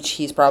now, which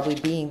he's probably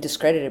being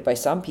discredited by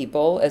some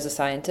people as a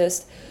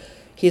scientist.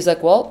 He's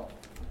like, well,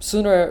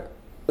 sooner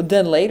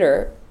than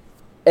later,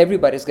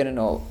 everybody's going to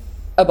know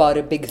about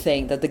a big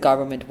thing that the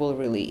government will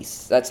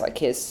release. That's like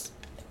his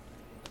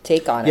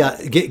take on it.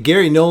 Yeah,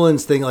 Gary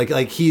Nolan's thing, like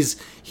he's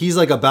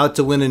like about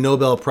to win a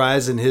Nobel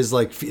Prize in his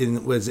like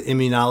was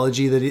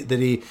immunology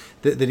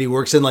that he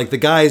works in. Like the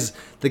guy's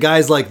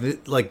like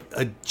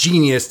a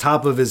genius,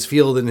 top of his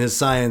field in his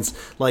science,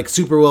 like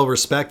super well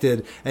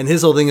respected. And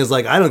his whole thing is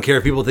like, I don't care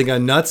if people think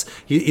I'm nuts.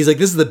 He's like,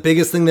 this is the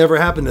biggest thing that ever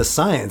happened to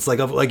science. Like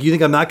you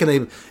think I'm not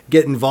going to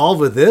get involved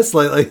with this?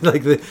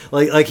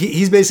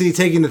 He's basically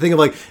taking the thing of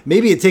like,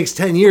 maybe it takes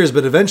 10 years,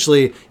 but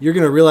eventually you're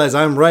going to realize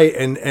I'm right,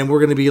 and we're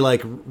going to be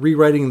like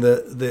rewriting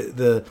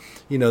the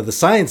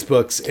science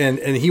books, and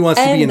he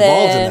wants to be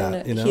involved in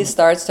that. You know? He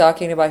starts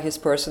talking about his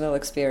personal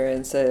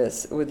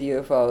experiences with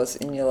UFOs,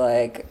 and you're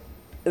like,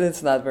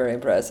 it's not very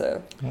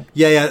impressive.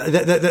 Yeah.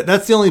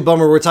 That's the only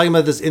bummer. We're talking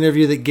about this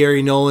interview that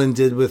Gary Nolan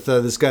did with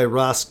this guy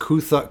Ross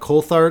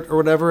Coulthart or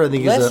whatever. I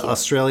think he's an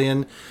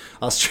Australian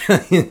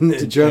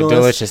journalist.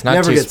 Delicious, not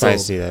never too gets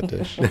spicy, old. that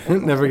dish.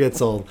 Never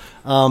gets old.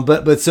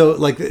 But so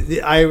like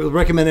I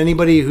recommend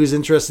anybody who's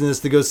interested in this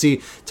to go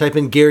see. Type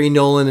in Gary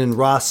Nolan and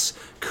Ross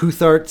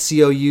Coulthart,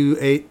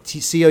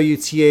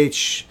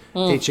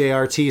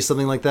 COUTHART,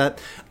 something like that.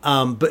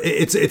 But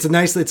it's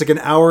like an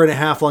hour and a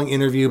half long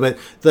interview. But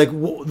like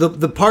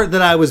the part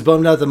that I was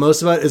bummed out the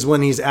most about is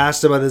when he's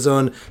asked about his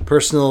own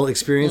personal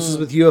experiences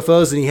with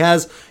UFOs, and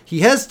he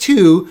has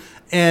two,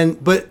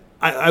 but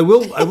I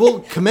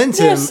will commend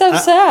him. They're so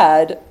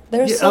sad.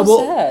 They're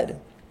sad.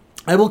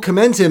 I will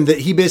commend him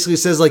that he basically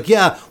says like,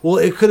 yeah, well,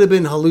 it could have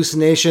been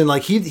hallucination.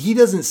 Like he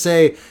doesn't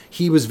say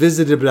he was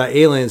visited by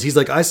aliens. He's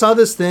like, I saw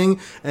this thing,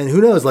 and who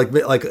knows? Like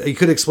he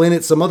could explain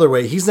it some other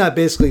way. He's not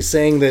basically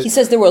saying that. He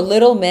says there were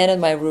little men in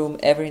my room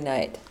every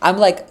night. I'm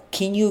like,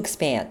 can you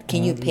expand?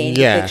 Can you paint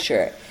a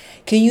picture?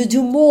 Can you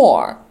do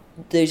more?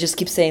 They just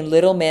keep saying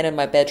little man in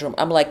my bedroom.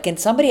 I'm like, can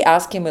somebody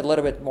ask him a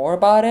little bit more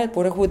about it?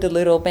 What with the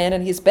little man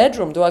in his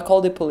bedroom? Do I call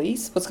the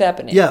police? What's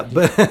happening? Yeah,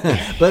 but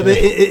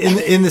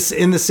in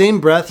the same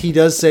breath, he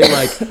does say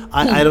like,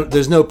 I don't.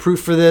 There's no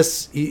proof for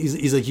this.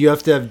 He's like, you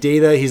have to have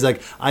data. He's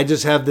like, I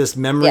just have this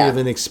memory of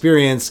an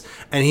experience,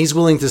 and he's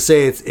willing to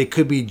say it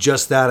could be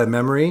just that, a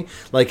memory,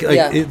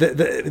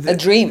 a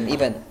dream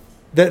even.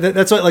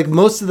 That's why, like,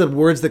 most of the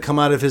words that come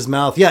out of his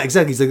mouth, yeah,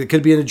 exactly. He's like, it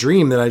could be in a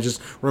dream that I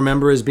just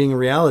remember as being a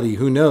reality.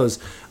 Who knows?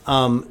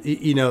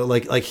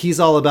 Like he's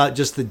all about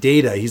just the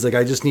data. He's like,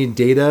 I just need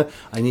data.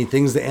 I need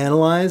things to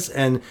analyze.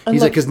 And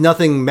he's like, because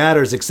nothing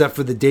matters except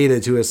for the data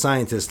to a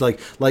scientist. Like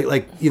the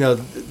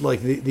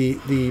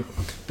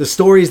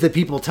stories that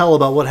people tell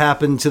about what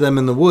happened to them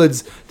in the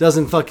woods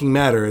doesn't fucking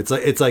matter.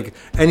 It's like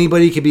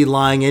anybody could be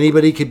lying.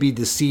 Anybody could be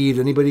deceived.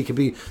 Anybody could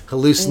be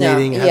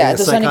hallucinating.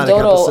 Those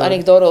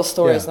anecdotal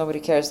stories, nobody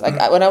cares.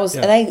 Like when I was,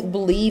 and I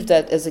believe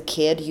that as a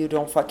kid, you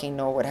don't fucking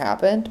know what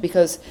happened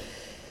because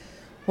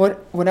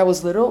When I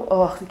was little,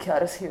 oh, the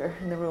cat is here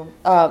in the room.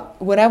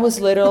 When I was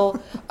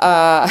little,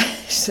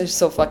 it's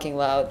so fucking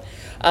loud.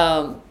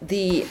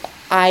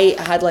 I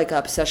had like an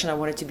obsession. I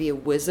wanted to be a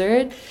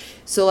wizard,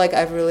 so like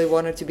I really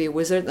wanted to be a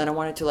wizard, and I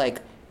wanted to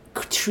like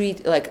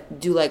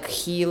do like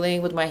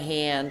healing with my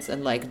hands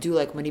and like do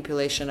like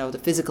manipulation of the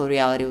physical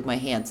reality with my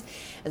hands.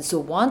 And so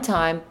one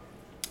time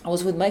I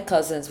was with my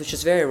cousins, which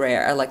is very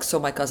rare. I like saw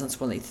my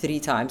cousins only 3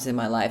 times in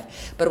my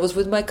life, but I was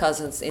with my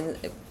cousins in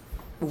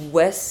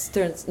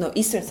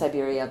Eastern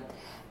Siberia,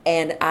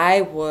 and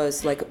I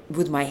was like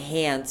with my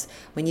hands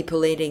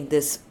manipulating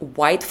these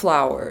white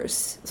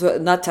flowers, so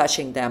not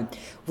touching them,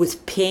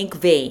 with pink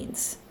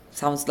veins.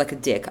 Sounds like a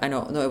dick, I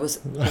know. No, it was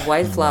a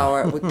white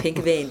flower with pink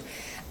vein,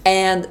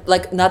 and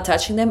like not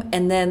touching them.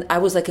 And then I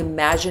was like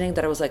imagining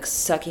that I was like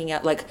sucking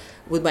out, like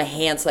with my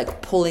hands,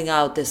 like pulling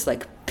out this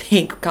like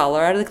pink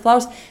color out of the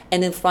flowers,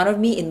 and in front of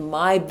me, in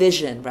my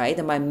vision, right,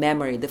 in my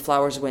memory, the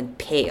flowers went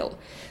pale.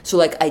 So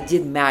like I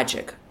did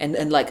magic,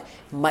 and like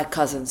my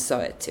cousins saw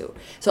it too.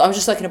 So I'm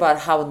just talking about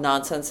how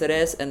nonsense it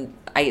is, and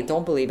I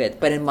don't believe it,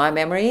 but in my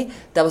memory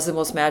that was the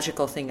most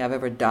magical thing I've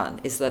ever done,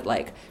 is that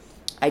like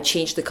I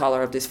changed the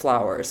color of these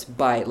flowers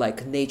by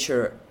like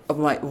nature of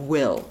my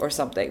will or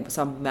something,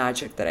 some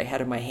magic that I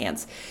had in my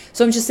hands.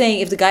 So I'm just saying,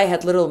 if the guy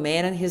had little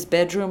man in his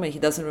bedroom and he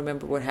doesn't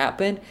remember what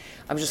happened,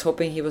 I'm just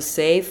hoping he was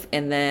safe,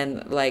 and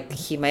then like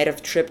he might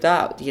have tripped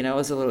out, you know,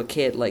 as a little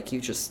kid, like you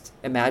just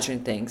imagine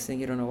things and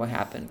you don't know what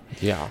happened.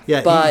 Yeah.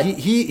 But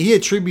he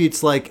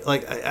attributes like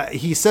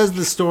he says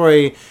the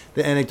story,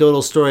 the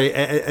anecdotal story,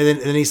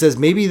 and then he says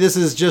maybe this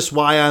is just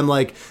why I'm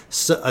like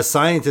a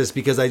scientist,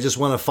 because I just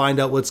want to find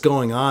out what's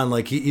going on.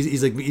 Like he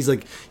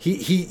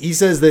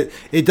says that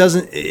it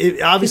doesn't.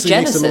 It obviously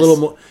makes him a little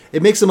more.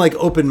 It makes him like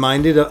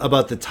open-minded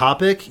about the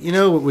topic, you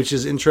know, which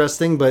is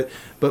interesting. But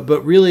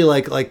really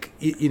like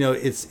you know,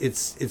 it's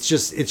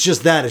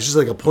just that. It's just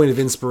like a point of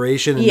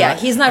inspiration. And yeah,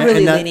 he's not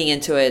really leaning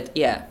into it.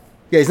 Yeah.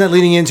 Yeah, he's not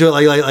leaning into it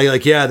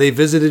like yeah, they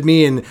visited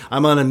me and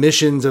I'm on a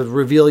mission to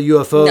reveal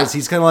UFOs. No.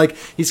 He's kind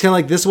of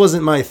like this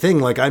wasn't my thing.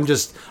 Like I'm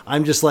just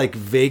like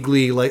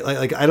vaguely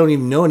like I don't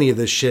even know any of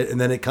this shit, and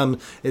then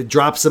it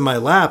drops in my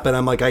lap, and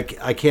I'm like I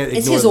can't.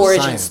 It's his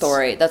origin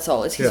story. That's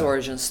all. It's his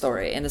origin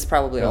story, and it's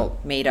probably all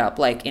made up,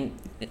 like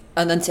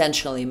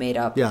unintentionally made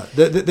up. Yeah,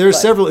 there are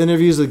several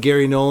interviews with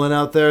Gary Nolan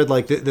out there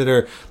like that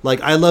are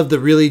like, I love the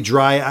really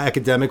dry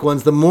academic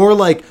ones. The more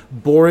like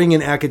boring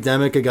and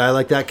academic a guy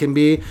like that can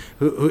be,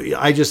 who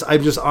I'm just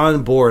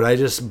on board. I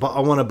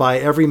want to buy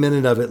every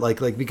minute of it,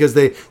 like because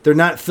they're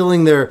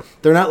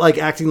not like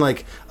acting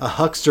like a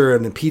huckster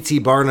and a P.T.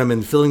 Barnum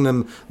and filling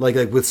them like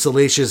with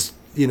salacious,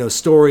 you know,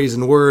 stories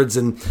and words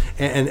and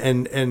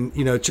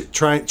you know,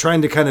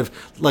 trying to kind of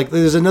like,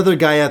 there's another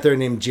guy out there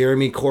named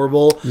Jeremy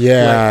Corbell.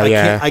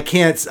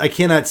 I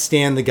cannot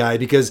stand the guy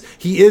because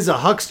he is a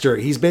huckster.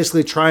 He's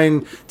basically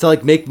trying to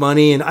like make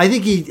money, and I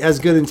think he has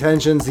good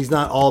intentions. He's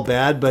not all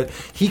bad, but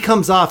he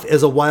comes off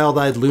as a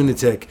wild-eyed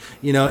lunatic,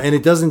 you know, and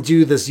it doesn't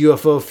do this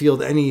UFO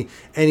field any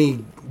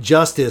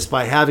justice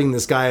by having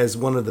this guy as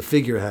one of the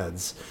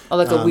figureheads. Oh,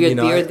 like a weird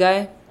beard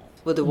guy?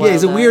 With the wild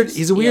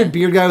he's a weird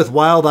beard guy with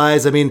wild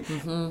eyes. I mean,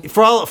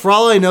 for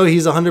all I know,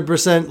 he's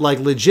 100% like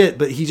legit,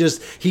 but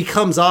he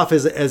comes off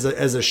as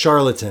a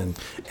charlatan,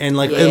 and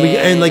like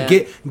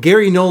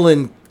Gary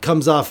Nolan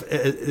comes off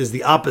as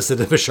the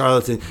opposite of a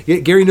charlatan.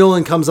 Gary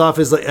Nolan comes off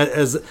as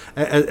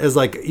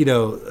like you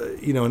know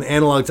an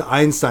analog to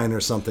Einstein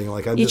or something.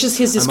 Like his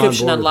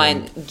description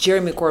online.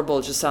 Jeremy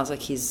Corbell just sounds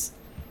like he's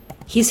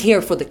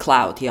here for the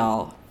clout,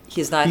 y'all.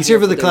 He's here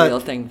for the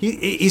real thing.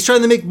 He's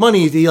trying to make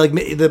money. He like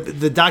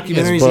the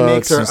documentaries he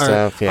makes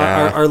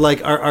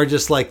are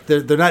just like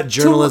they're not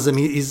journalism.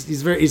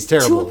 He's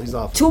terrible. He's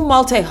awful. Too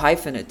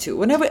multi-hyphenate too.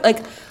 Whenever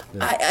like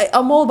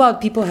I'm all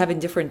about people having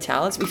different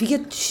talents. If you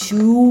get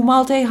too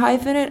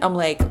multi-hyphenate, I'm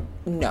like,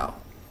 no,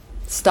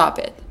 stop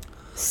it.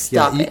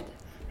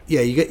 Yeah,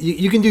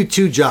 you can do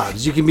 2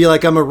 jobs. You can be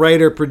like, I'm a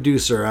writer,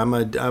 producer. I'm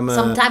a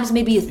sometimes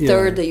maybe a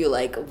third that you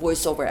like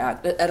voiceover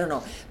act. I don't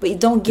know, but you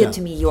don't get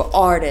to me. You're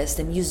artist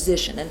and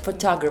musician and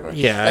photographer.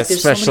 Yeah, like,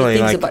 especially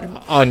so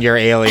like on your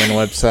alien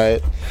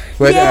website.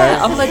 But,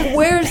 I'm like,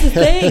 where's the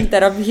thing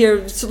that I'm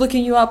here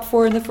looking you up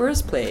for in the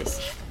first place?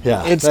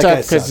 Yeah, it's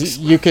tough because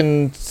you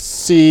can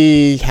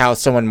see how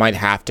someone might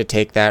have to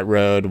take that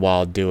road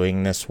while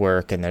doing this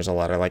work, and there's a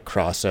lot of like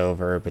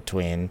crossover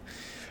between.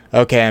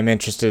 Okay, I'm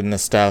interested in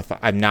this stuff.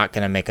 I'm not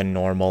going to make a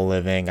normal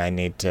living. I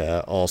need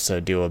to also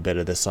do a bit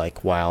of this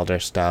like wilder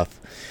stuff.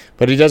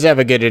 But he does have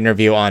a good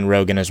interview on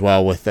Rogan as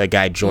well with the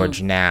guy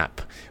George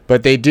Knapp.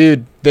 But they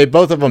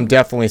both of them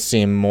definitely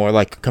seem more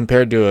like,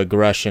 compared to a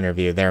Grush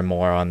interview, they're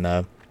more on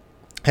the,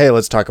 hey,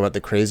 let's talk about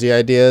the crazy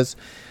ideas.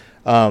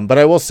 But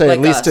I will say, like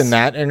at least in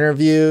that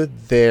interview,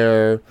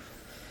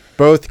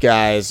 both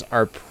guys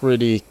are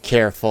pretty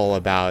careful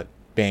about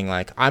being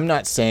like, I'm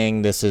not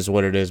saying this is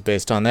what it is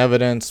based on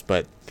evidence,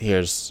 but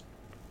here's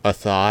a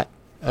thought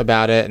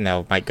about it, and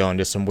they might go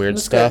into some weird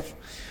stuff.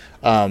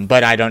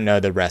 But I don't know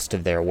the rest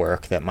of their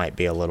work that might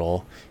be a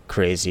little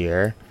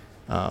crazier.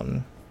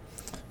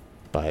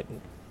 But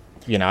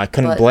I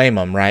couldn't blame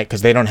them, right?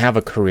 Because they don't have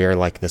a career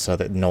like this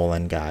other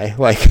Nolan guy.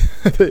 Like,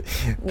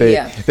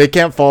 they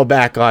can't fall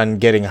back on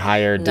getting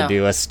hired to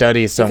do a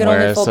study somewhere. You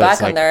can only fall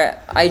back on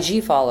their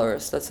IG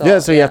followers. That's all. Yeah,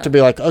 so you have to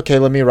be like, okay,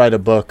 let me write a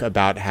book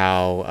about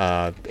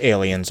how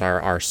aliens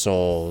are our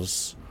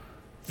souls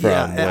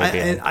from way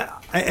beyond.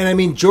 And I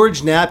mean,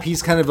 George Knapp,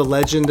 he's kind of a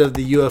legend of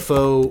the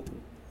UFO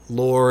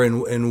lore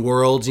and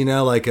world,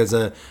 like as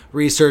a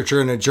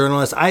researcher and a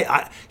journalist.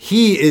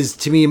 He is,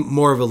 to me,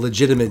 more of a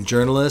legitimate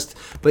journalist,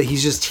 but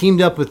he's just teamed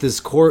up with this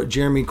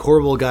Jeremy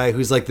Corbell guy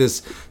who's like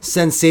this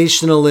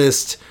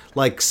sensationalist,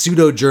 like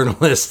pseudo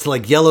journalist,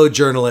 like yellow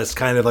journalist,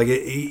 kind of like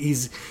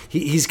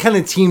he's kind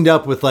of teamed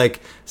up with like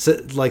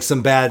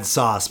some bad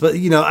sauce. But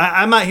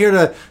I'm not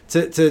here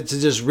to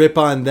just rip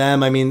on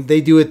them. I mean,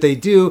 they do what they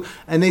do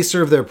and they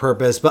serve their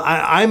purpose. But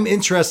I'm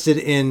interested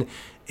in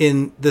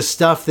the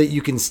stuff that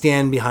you can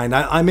stand behind.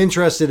 I'm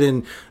interested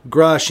in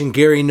Grush and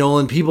Gary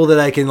Nolan, people that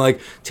I can like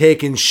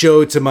take and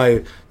show to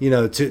my,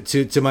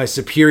 to my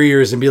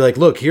superiors and be like,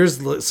 look,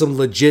 here's some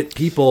legit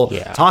people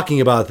talking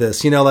about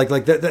this,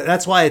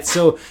 that's why it's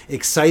so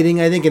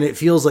exciting, I think. And it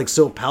feels like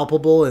so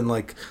palpable and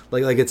like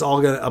it's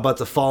all about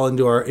to fall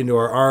into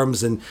our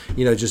arms and,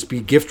 just be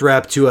gift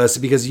wrapped to us,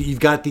 because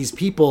you've got these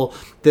people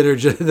that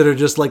are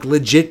just like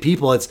legit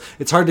people.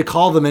 It's hard to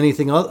call them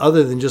anything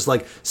other than just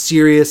like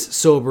serious,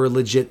 sober,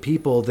 legit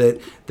people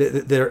that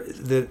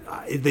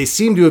they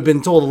seem to have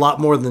been told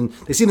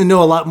they seem to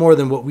know a lot more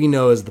than what we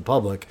know as the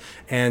public,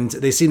 and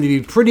they seem to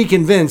be pretty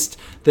convinced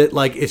that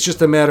like it's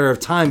just a matter of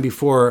time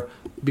before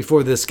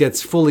this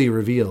gets fully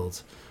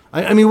revealed.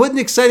 I mean, what an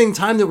exciting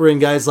time that we're in,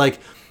 guys. Like,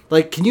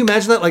 can you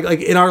imagine that? Like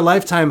in our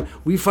lifetime,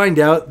 we find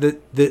out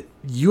that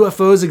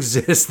UFOs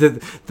exist,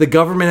 that the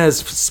government has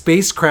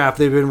spacecraft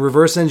they've been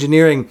reverse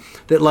engineering,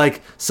 that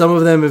like some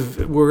of them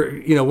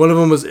were one of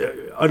them was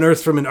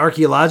unearthed from an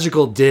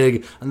archaeological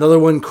dig, another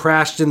one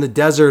crashed in the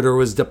desert or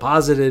was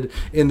deposited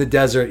in the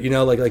desert,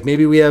 like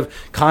maybe we have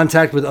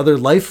contact with other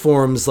life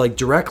forms like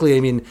directly. I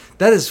mean,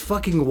 that is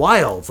fucking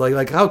wild.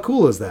 Like how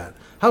cool is that?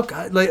 How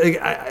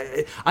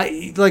I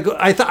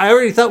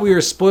already thought we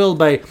were spoiled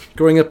by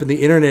growing up in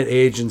the internet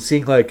age and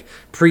seeing like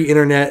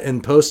pre-internet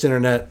and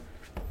post-internet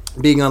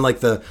being on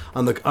like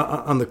on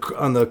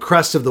the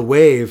crest of the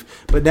wave.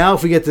 But now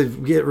if we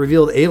get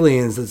revealed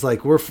aliens, it's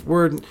like we're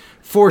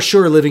for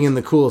sure living in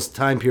the coolest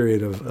time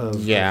period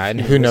of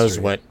and who knows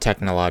what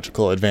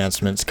technological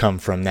advancements come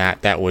from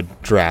that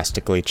would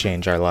drastically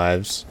change our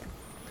lives.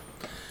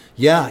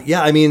 Yeah.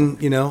 I mean,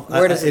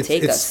 where does it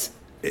take us?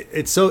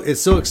 It's so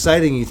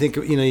exciting. You think,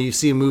 you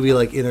see a movie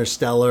like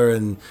Interstellar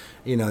and,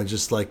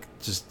 just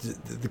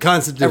the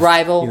concept of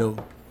Arrival.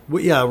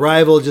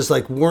 Arrival, just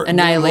like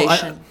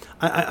Annihilation.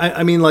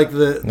 I mean, like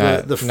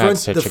the front, not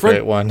such the a front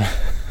great one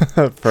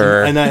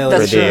for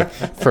Annihilation.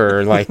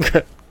 for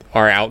like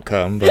our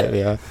outcome, but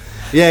yeah.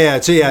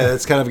 So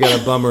it's kind of got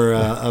a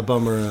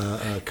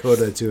bummer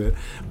coda to it,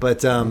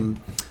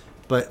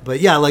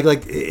 but yeah,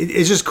 like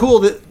it's just cool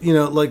that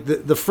like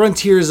the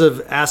frontiers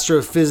of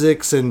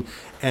astrophysics and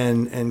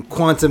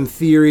quantum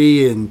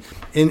theory and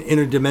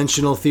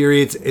interdimensional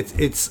theory.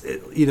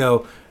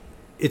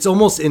 It's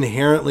almost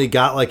inherently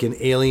got like an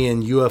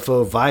alien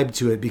UFO vibe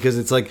to it, because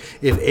it's like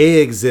if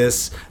A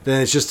exists, then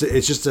it's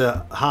just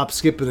a hop,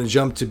 skip, and a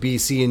jump to B,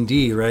 C, and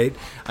D, right?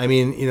 I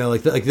mean,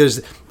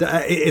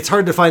 it's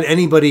hard to find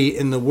anybody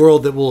in the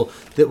world that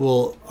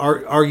will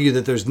argue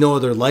that there's no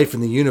other life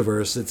in the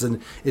universe. It's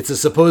a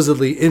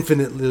supposedly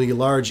infinitely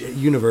large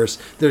universe.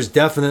 There's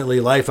definitely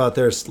life out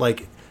there,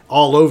 like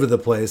all over the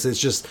place.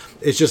 It's just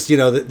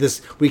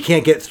this, we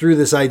can't get through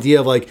this idea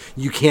of like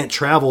you can't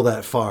travel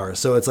that far.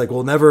 So it's like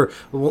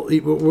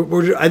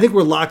I think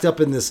we're locked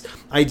up in this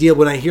idea.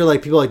 When I hear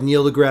like people like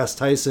Neil deGrasse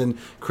Tyson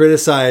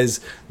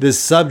criticize this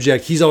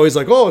subject, he's always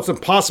like, oh, it's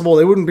impossible,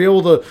 they wouldn't be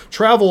able to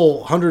travel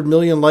 100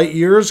 million light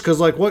years, because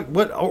like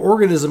what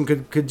organism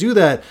could do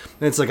that?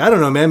 And it's like, I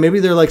don't know, man, maybe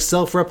they're like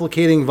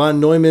self-replicating von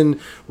Neumann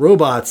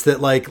robots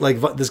that like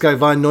this guy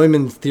von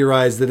Neumann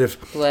theorized that if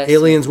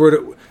aliens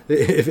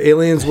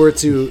were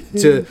to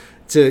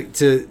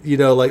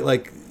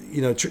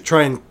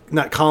try and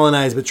not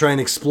colonize, but try and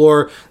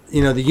explore,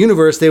 the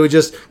universe, they would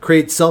just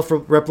create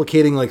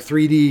self-replicating, like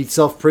 3D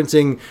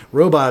self-printing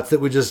robots that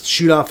would just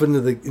shoot off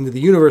into the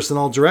universe in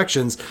all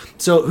directions.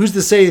 So who's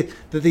to say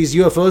that these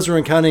UFOs we're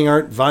encountering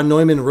aren't von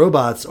Neumann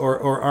robots,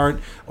 or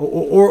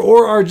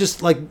are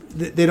just like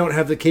they don't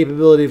have the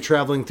capability of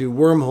traveling through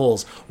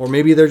wormholes, or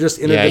maybe they're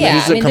just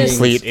he's a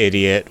complete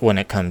idiot when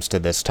it comes to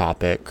this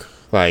topic.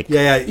 Like, you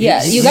gotta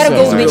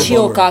go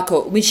Michio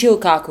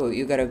Kaku.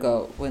 You gotta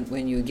go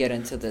when you get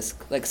into this,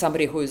 like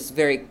somebody who's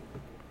very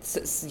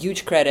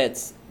huge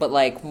credits, but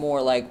like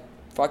more like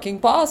fucking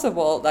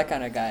possible, that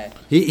kind of guy.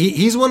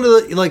 He's one of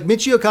the, like,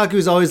 Michio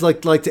Kaku's always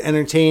like to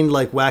entertain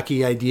like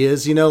wacky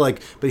ideas,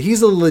 but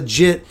he's a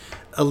legit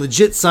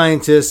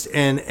scientist,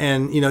 and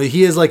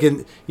he is like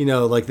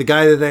like the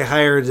guy that they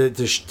hired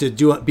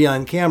to be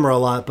on camera a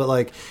lot, but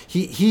like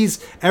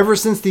he's ever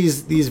since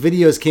these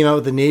videos came out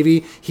with the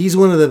Navy, he's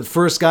one of the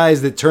first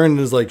guys that turned and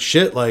was like,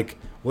 shit, like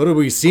what are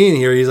we seeing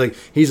here? He's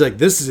like,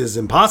 this is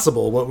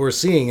impossible what we're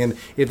seeing, and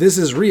if this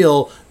is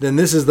real, then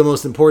this is the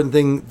most important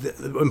thing,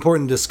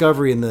 important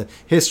discovery in the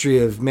history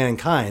of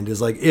mankind.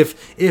 Is like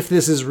if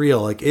this is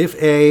real, like if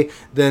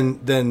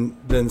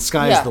then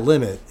sky's the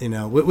limit, you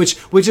know.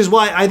 Which is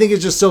why I think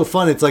it's just so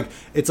fun. It's like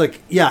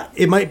yeah,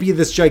 it might be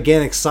this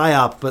gigantic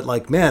psyop, but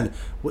like man,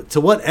 to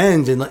what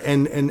end,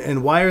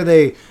 and why are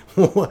they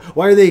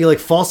like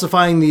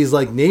falsifying these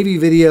like Navy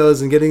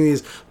videos and getting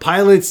these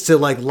pilots to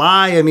like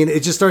lie? I mean,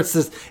 it just starts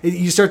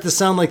you start to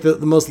sound like the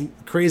most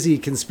crazy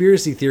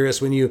conspiracy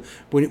theorist when you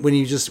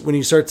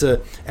start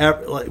to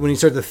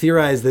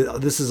theorize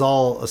that this is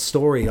all a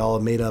story, all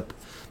a made up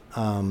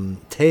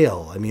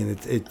tale. I mean,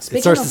 it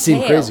starts to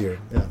seem crazier.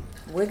 Yeah.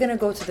 We're gonna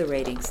go to the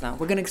ratings now.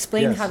 We're gonna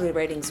explain how the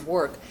ratings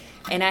work,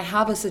 and I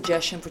have a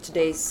suggestion for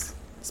today's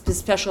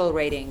special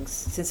ratings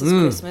since it's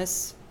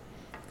Christmas.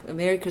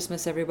 Merry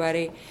Christmas,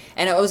 everybody.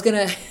 And I was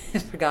gonna I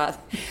forgot.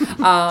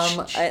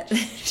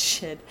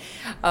 Shit.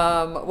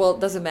 Well, it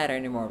doesn't matter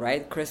anymore,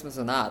 right? Christmas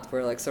or not,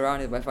 we're like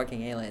surrounded by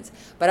fucking aliens.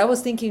 But I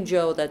was thinking,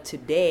 Joe, that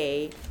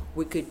today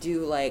we could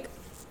do like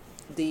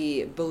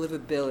the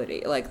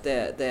believability, like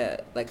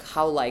the like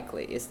how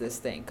likely is this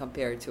thing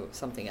compared to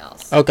something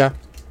else. Okay.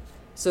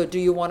 So do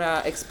you want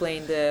to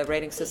explain the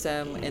rating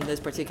system in this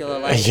particular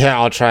light? Yeah,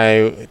 I'll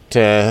try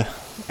to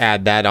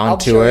add that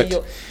onto it.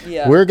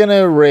 Yeah. We're going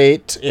to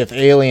rate if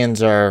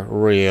aliens are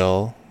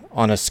real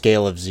on a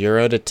scale of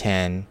 0 to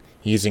 10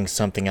 using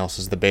something else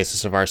as the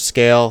basis of our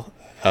scale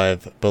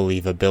of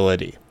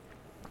believability.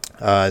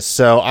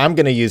 So I'm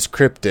going to use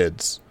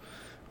cryptids,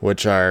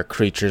 which are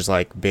creatures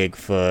like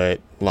Bigfoot,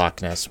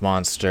 Loch Ness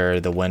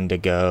Monster, the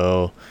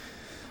Wendigo,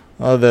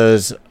 all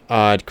those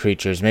odd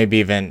creatures. Maybe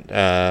even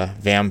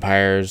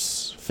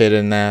vampires fit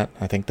in that.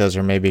 I think those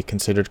are maybe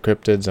considered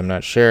cryptids. I'm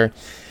not sure.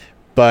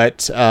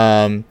 But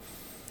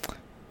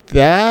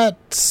that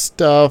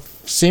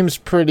stuff seems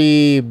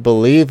pretty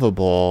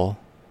believable,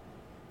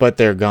 but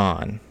they're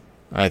gone,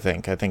 I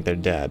think. I think they're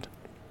dead.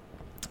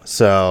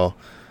 So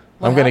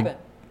What happened?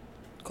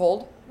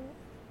 Cold?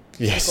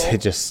 Yes,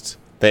 Cold?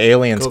 the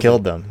aliens COVID.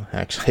 killed them,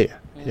 actually.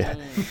 Yeah,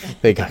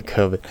 they got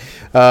COVID.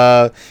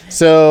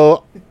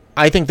 So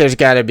I think there's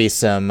got to be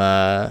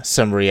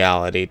some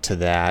reality to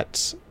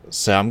that.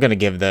 So I'm going to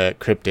give the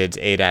cryptids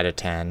 8 out of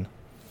 10.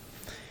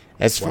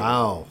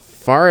 Wow.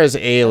 Far as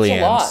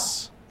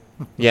aliens,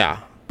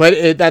 yeah,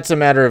 but that's a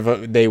matter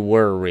of they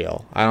were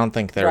real. I don't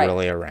think they're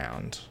really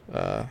around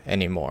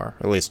anymore,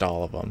 at least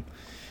all of them.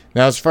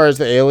 Now, as far as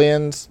the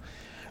aliens,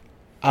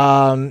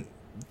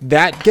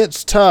 that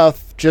gets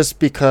tough just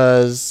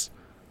because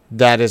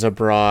that is a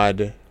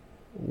broad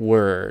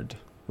word,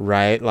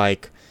 right?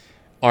 Like,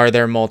 are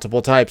there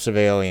multiple types of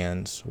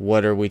aliens?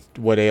 What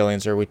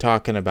aliens are we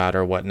talking about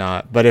or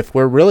whatnot? But if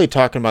we're really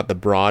talking about the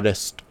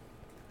broadest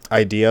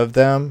idea of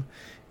them,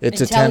 it's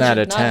a 10 out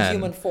of 10.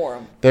 Non-human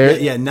form.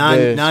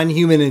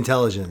 Non-human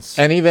intelligence.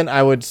 And even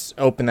I would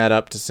open that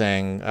up to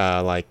saying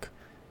like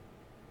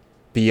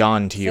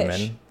beyond human.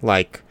 Fish.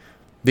 Like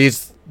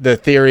the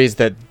theories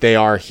that they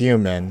are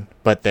human,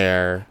 but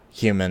they're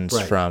humans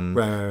from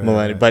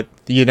millennia. But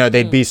you know,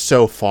 they'd be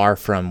so far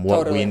from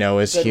what we know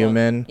as Good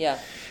human. One. Yeah.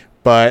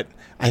 But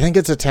I think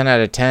it's a 10 out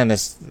of 10.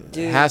 It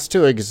has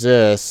to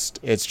exist.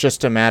 It's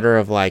just a matter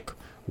of like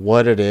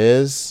what it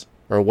is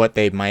or what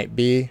they might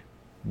be.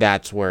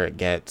 That's where it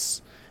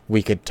gets.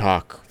 We could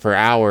talk for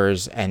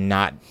hours and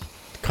not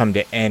come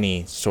to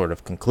any sort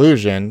of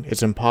conclusion.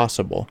 It's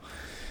impossible.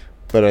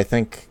 But I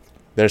think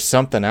there's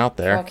something out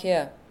there. Fuck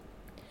yeah.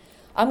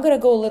 I'm going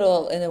to go a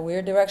little in a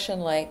weird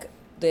direction, like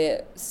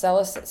the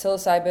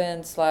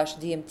psilocybin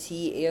 /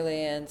 DMT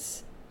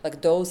aliens,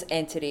 like those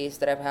entities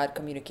that I've had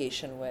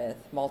communication with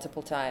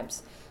multiple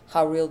times,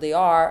 how real they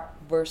are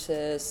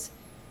versus,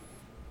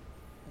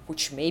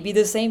 which may be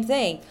the same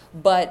thing,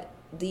 but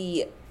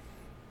the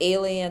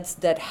aliens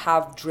that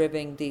have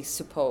driven these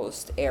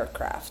supposed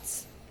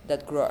aircrafts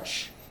that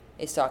Grush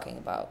is talking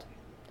about.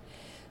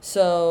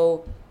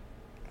 So,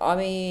 I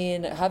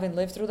mean, having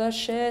lived through that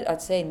shit,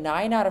 I'd say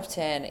 9 out of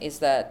 10 is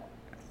that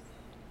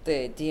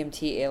the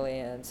DMT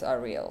aliens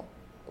are real.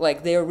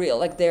 Like, they're real.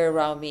 Like, they're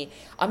around me.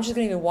 I'm just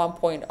going to give 1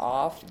 point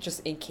off just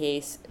in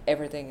case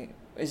everything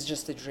is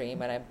just a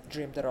dream and I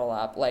dreamed it all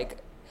up. Like,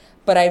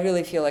 but I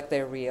really feel like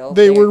they're real.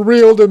 They were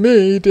real to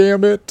me,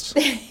 damn it.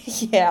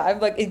 Yeah, I'm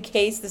like, in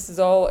case this is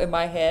all in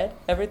my head,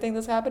 everything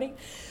that's happening.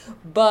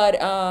 But,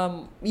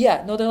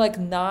 yeah, no, they're like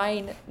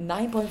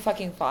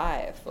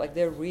 9.5. Like,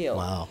 they're real.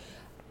 Wow.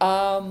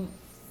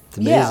 It's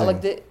amazing. Yeah,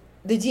 like the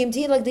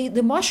DMT, like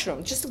the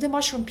mushroom, just the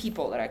mushroom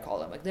people that I call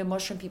them. Like, the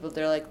mushroom people,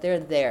 they're like, they're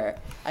there.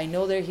 I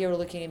know they're here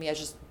looking at me. I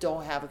just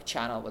don't have a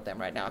channel with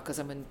them right now because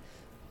I'm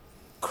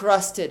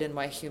encrusted in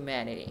my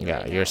humanity.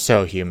 Yeah, you're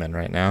so human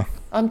right now.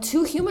 I'm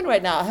too human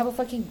right now. I have a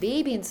fucking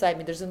baby inside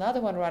me. There's another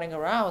one running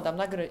around. I'm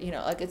not gonna,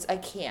 like, I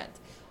can't.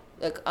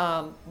 Like,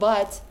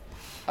 but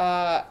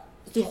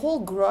the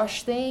whole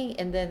Grush thing,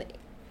 and then,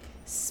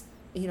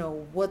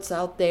 what's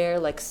out there,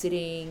 like,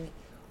 sitting,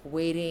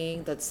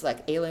 waiting, that's like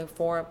alien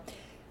form.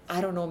 I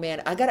don't know,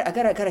 man. I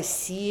gotta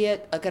see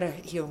it. I gotta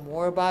hear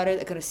more about it.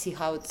 I gotta see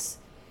how it's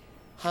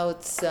how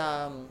it's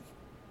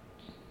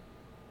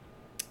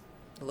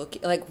look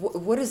like.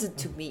 What is it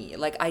to me?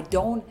 Like I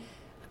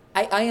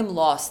am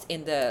lost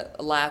in the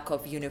lack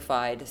of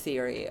unified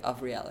theory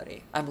of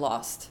reality. I'm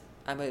lost.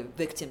 I'm a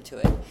victim to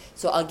it.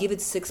 So I'll give it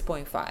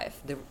 6.5.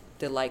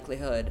 The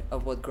likelihood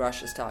of what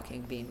Grush is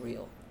talking being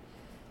real.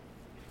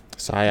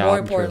 More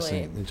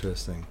importantly,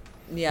 interesting.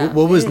 Yeah.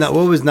 What was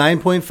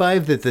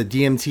 9.5? That the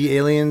DMT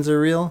aliens are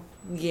real?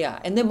 Yeah,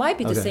 and they might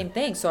be the same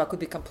thing, so I could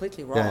be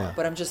completely wrong. Yeah.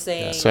 But I'm just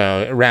saying.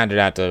 So it rounded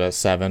out to a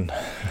 7.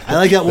 I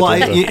like that. Well,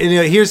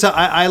 here's how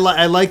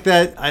I like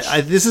that.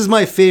 This is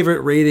my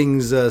favorite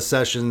ratings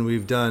session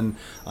we've done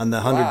on the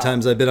 100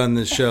 times I've been on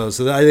this show.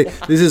 So I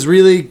think this is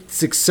really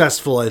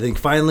successful. I think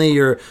finally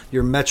your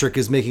metric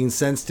is making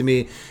sense to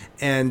me.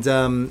 And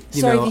sorry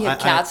if you have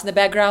cats in the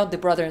background. The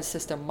brother and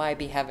sister might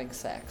be having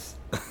sex.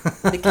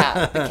 The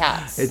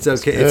cats. It's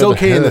okay. It's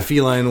okay in the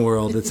feline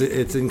world.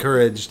 It's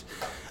encouraged.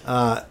 You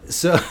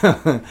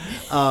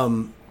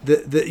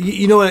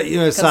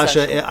know,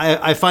 Sasha,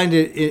 I find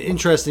it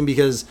interesting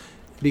because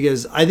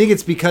I think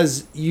it's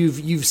because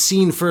you've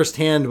seen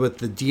firsthand what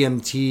the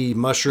DMT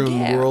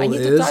mushroom world is.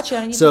 I need to touch it.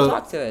 I need to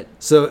talk to it.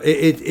 So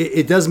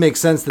it does make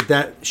sense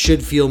that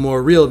should feel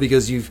more real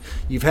because you've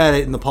had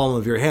it in the palm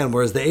of your hand,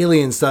 whereas the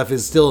alien stuff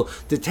is still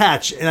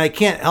detached. And I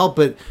can't help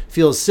but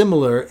feel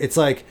similar. It's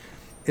like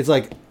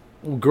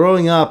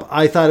growing up,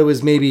 I thought it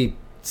was maybe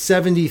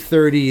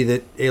 70-30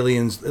 that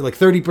aliens, like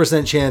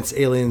 30% chance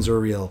aliens are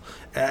real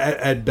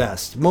at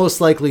best. Most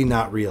likely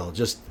not real.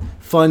 Just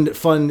fun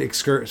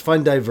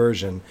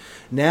diversion.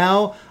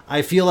 Now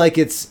I feel like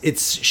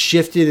it's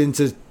shifted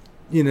into,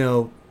 you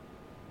know,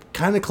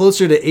 kind of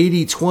closer to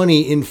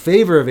 80-20 in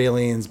favor of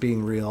aliens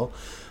being real.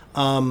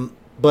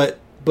 But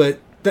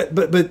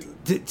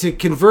to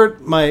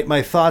convert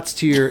my thoughts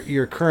to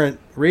your current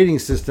rating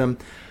system,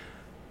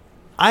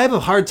 I have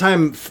a hard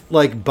time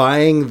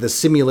buying the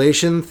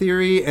simulation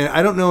theory, and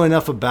I don't know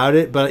enough about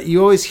it, but you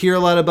always hear a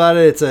lot about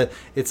it.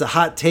 It's a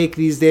hot take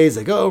these days,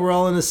 like, oh, we're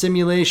all in a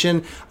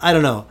simulation. I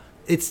don't know.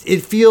 It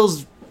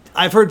feels,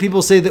 I've heard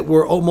people say that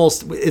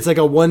it's like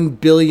a 1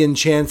 billion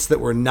chance that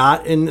we're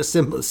not in a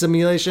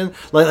simulation.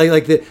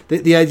 Like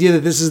the idea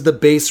that this is the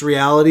base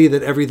reality,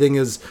 that everything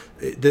is,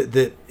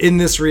 that in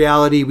this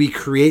reality we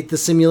create the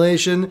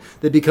simulation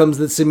that becomes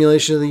the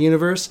simulation of the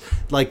universe.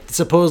 Like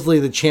supposedly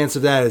the chance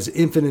of that is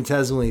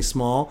infinitesimally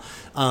small,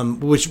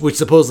 which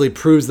supposedly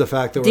proves the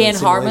fact that we're in a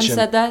simulation. Dan Harmon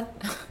said that?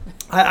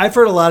 I've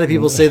heard a lot of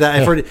people say that.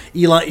 I've heard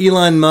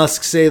Elon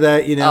Musk say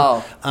that. You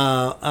know,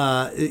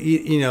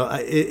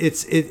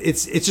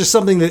 it's just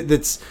something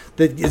that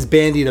is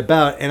bandied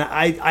about, and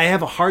I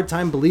have a hard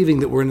time believing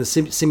that we're in a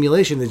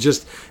simulation.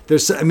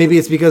 Maybe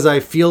it's because I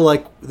feel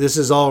like this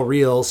is all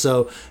real.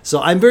 So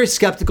I'm very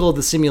skeptical of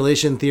the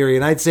simulation theory,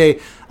 and I'd say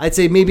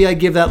maybe I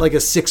give that like a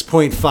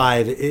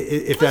 6.5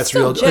 if that's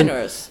real.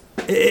 Generous.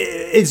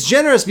 It's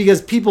generous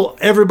because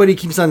everybody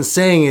keeps on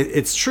saying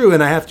it's true,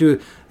 and I have to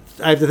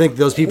think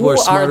those people are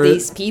smarter. Who are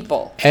these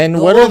people? And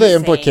what are the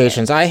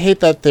implications? I hate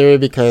that theory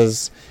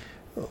because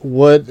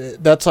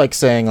that's like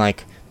saying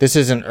like this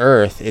isn't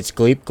Earth, it's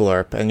Gleep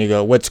Glorp, and you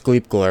go, what's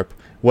Gleep Glorp?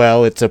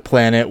 Well, it's a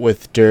planet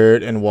with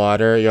dirt and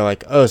water. You're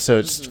like, oh, so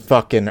it's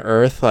fucking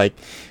Earth. Like,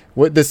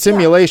 what the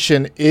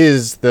simulation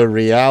is the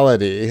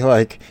reality.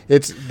 Like,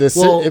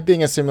 it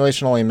being a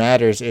simulation only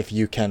matters if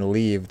you can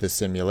leave the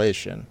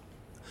simulation.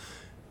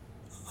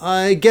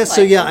 I guess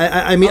so. Yeah.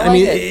 I mean,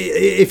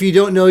 if you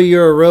don't know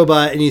you're a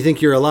robot and you think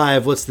you're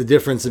alive, what's the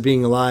difference of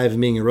being alive and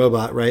being a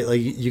robot, right?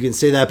 Like you can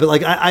say that, but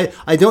like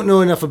I don't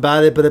know enough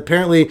about it. But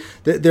apparently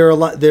there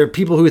are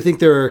people who think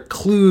there are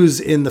clues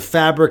in the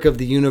fabric of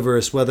the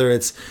universe, whether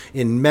it's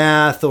in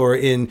math or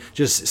in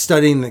just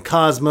studying the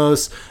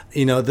cosmos.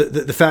 You know,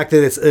 the fact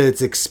that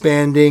it's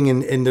expanding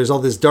and there's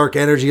all this dark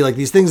energy, like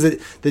these things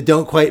that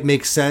don't quite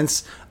make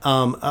sense,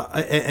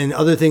 and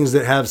other things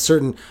that have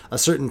a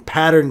certain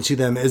pattern to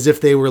them, as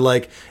if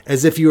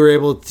you were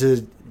able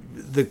to,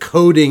 the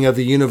coding of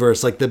the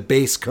universe, like the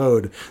base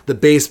code, the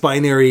base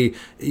binary,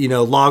 you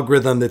know,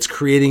 logarithm that's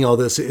creating all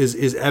this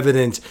is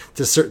evident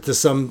to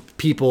some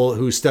people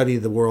who study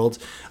the world.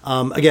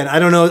 Again, I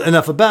don't know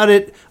enough about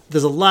it.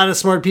 There's a lot of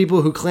smart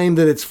people who claim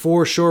that it's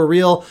for sure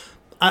real.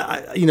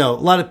 A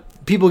lot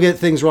of people get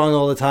things wrong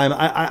all the time.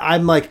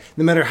 I'm like,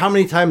 no matter how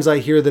many times I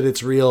hear that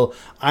it's real,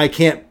 I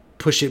can't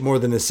push it more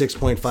than a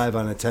 6.5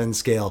 on a 10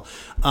 scale.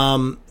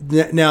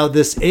 Now,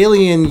 this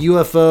alien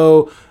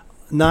UFO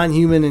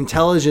non-human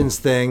intelligence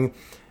thing,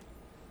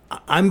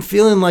 I'm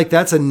feeling like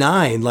that's a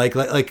 9.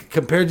 Like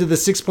compared to the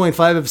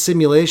 6.5 of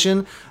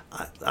simulation,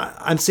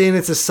 I'm saying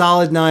it's a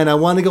solid 9. I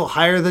want to go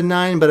higher than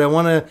 9, but I don't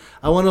want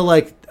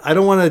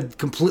to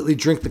completely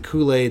drink the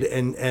Kool-Aid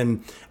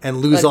and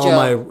lose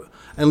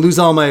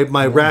all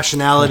my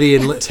rationality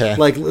and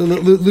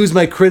lose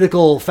my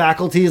critical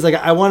faculties. Like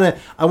I want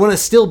to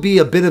still be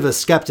a bit of a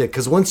skeptic,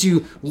 because once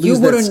you lose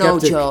that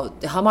skeptic, know,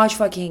 Joe, how much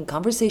fucking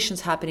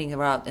conversations happening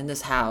around in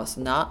this house,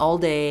 not all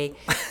day.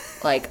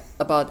 like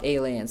about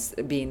aliens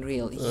being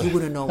real, you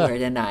wouldn't know we're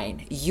at a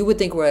 9. You would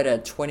think we're at a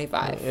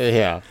 25.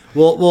 Yeah.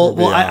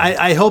 Well.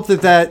 I hope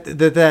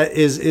that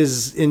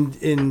is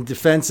in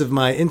defense of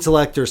my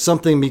intellect or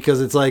something,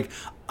 because it's like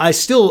I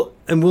still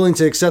am willing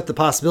to accept the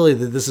possibility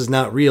that this is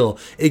not real.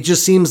 It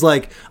just seems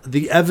like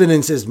the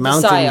evidence is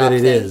mounting that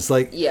it is.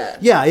 Like, yeah.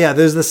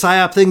 There's the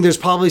PSYOP thing. There's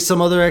probably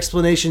some other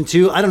explanation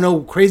too. I don't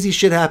know. Crazy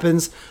shit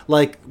happens.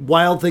 Like,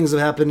 wild things have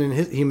happened in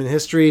human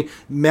history.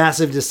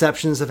 Massive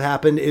deceptions have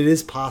happened. It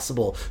is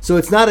possible. So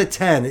it's not a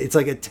 10. It's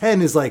like a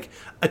 10 is like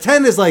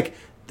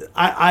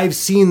I've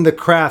seen the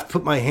craft,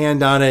 put my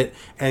hand on it,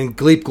 and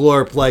Gleep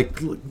Glorp, like,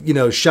 you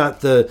know, shot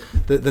the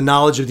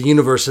knowledge of the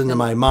universe into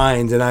my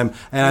mind, and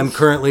I'm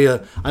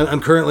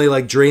currently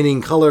like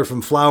draining color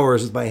from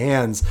flowers with my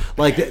hands.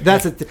 Like,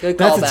 that's a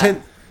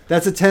 10.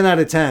 That's a 10 out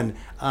of 10.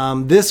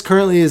 This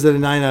currently is at a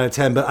 9 out of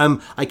 10, but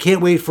I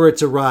can't wait for it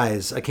to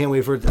rise. I can't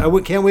wait for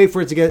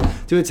it to get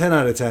to a 10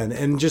 out of 10.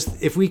 And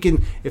just if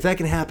that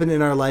can happen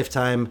in our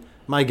lifetime,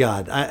 my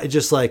God, I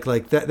just like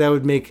that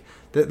would make.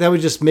 That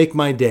would just make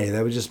my day.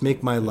 That would just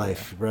make my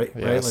life, right?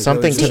 Yeah, right? Like,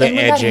 something to the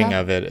edging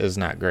of it is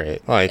not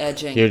great. Like,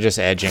 edging. You're just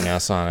edging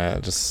us on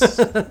it. Just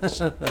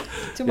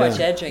too much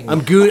edging.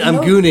 I'm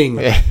gooning.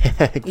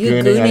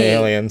 Gooning on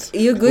aliens.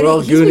 You're gooning. We're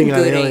all gooning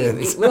on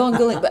aliens. We're all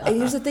gooning. But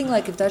here's the thing: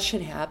 like, if that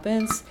shit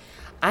happens,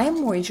 I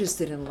am more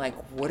interested in, like,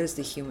 what is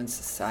the human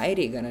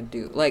society gonna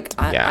do? Like,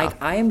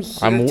 I am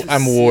here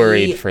I'm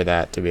worried for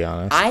that, to be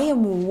honest. I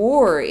am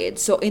worried.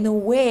 So in a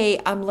way,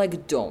 I'm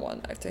like, don't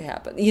want that to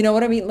happen. You know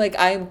what I mean? Like,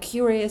 I am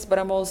curious, but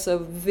I'm also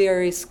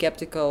very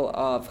skeptical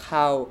of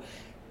how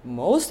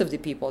most of the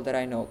people that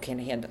I know can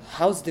handle.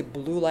 How's the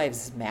Blue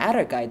Lives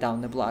Matter guy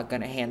down the block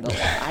gonna handle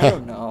that? I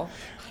don't know.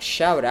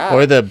 Shout out.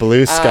 Or the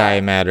Blue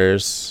Sky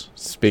Matters.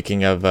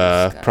 Speaking of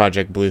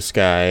Project Blue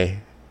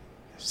Sky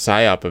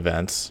PSYOP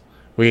events.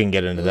 We can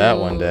get into that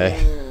one day.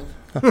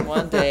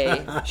 One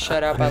day.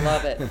 Shut up. I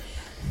love it.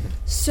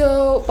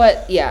 So,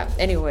 but yeah,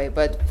 anyway,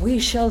 but we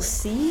shall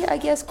see, I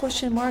guess,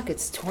 question mark.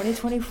 It's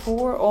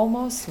 2024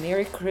 almost.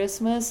 Merry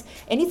Christmas.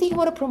 Anything you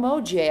want to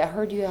promote, Jay? I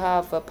heard you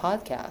have a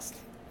podcast.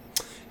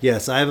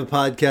 Yes, I have a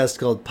podcast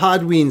called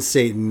Podween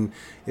Satan.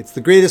 It's the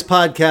greatest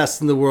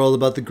podcast in the world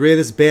about the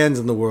greatest bands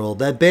in the world.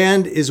 That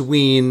band is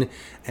Ween,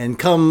 and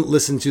come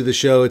listen to the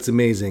show. It's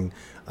amazing.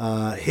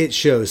 Hit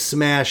shows,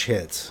 smash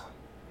hits.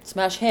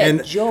 Smash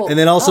hit, and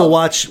then also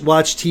watch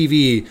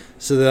TV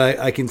so that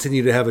I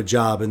continue to have a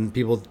job, and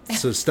people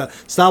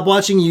stop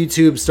watching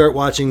YouTube, start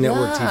watching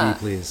network TV,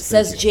 please.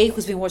 Says Jake,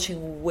 who's been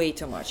watching way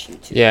too much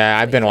YouTube. Yeah,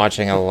 I've been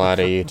watching a lot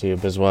of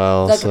YouTube as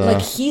well.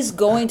 Like he's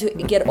going to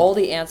get all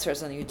the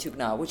answers on YouTube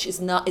now, which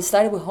is not. It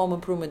started with home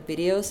improvement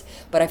videos,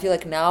 but I feel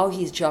like now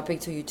he's jumping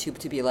to YouTube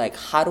to be like,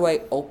 how do I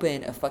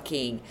open a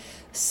fucking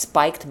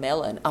spiked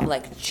melon? I'm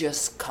like,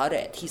 just cut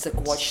it. He's like,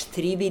 watch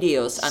 3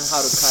 videos on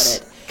how to cut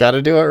it.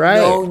 Gotta do it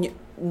right.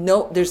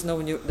 No, there's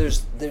no new.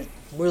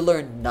 We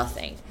learned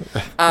nothing.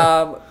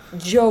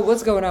 Joe,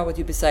 what's going on with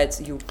you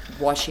besides you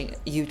watching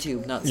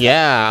YouTube?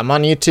 Yeah, I'm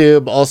on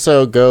YouTube.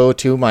 Also, go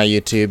to my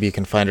YouTube. You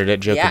can find it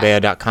at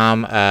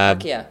joecabello.com.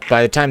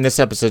 By the time this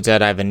episode's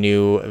out, I have a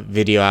new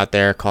video out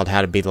there called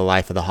How to Be the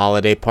Life of the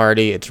Holiday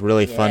Party. It's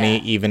really funny,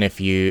 even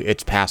if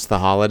it's past the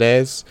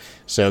holidays.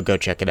 So go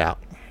check it out.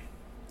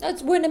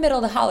 We're in the middle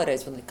of the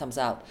holidays when it comes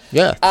out.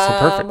 Yeah, so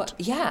perfect.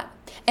 Yeah.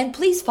 And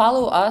please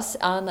follow us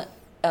on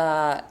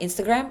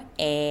Instagram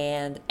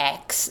and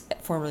X,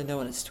 formerly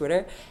known as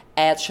Twitter,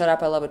 at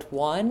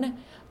ShutUpILoveIt1.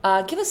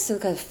 Give us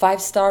like a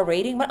 5-star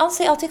rating, but I'll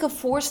take a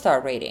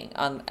 4-star rating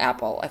on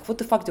Apple. Like, what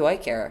the fuck do I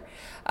care?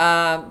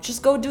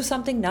 Just go do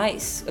something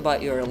nice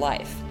about your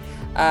life.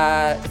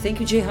 Thank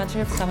you, Jay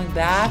Hunter, for coming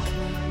back.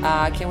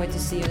 Can't wait to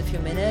see you in a few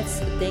minutes.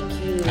 Thank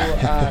you,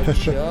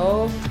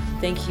 Joe.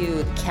 Thank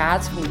you,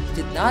 Cats, who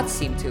did not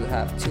seem to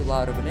have too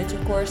loud of an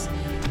intercourse.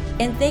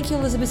 And thank you,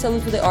 Elizabeth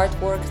Salud, for the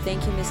artwork.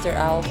 Thank you, Mr.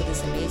 Owl, for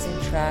this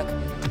amazing track.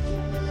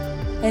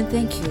 And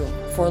thank you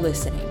for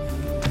listening.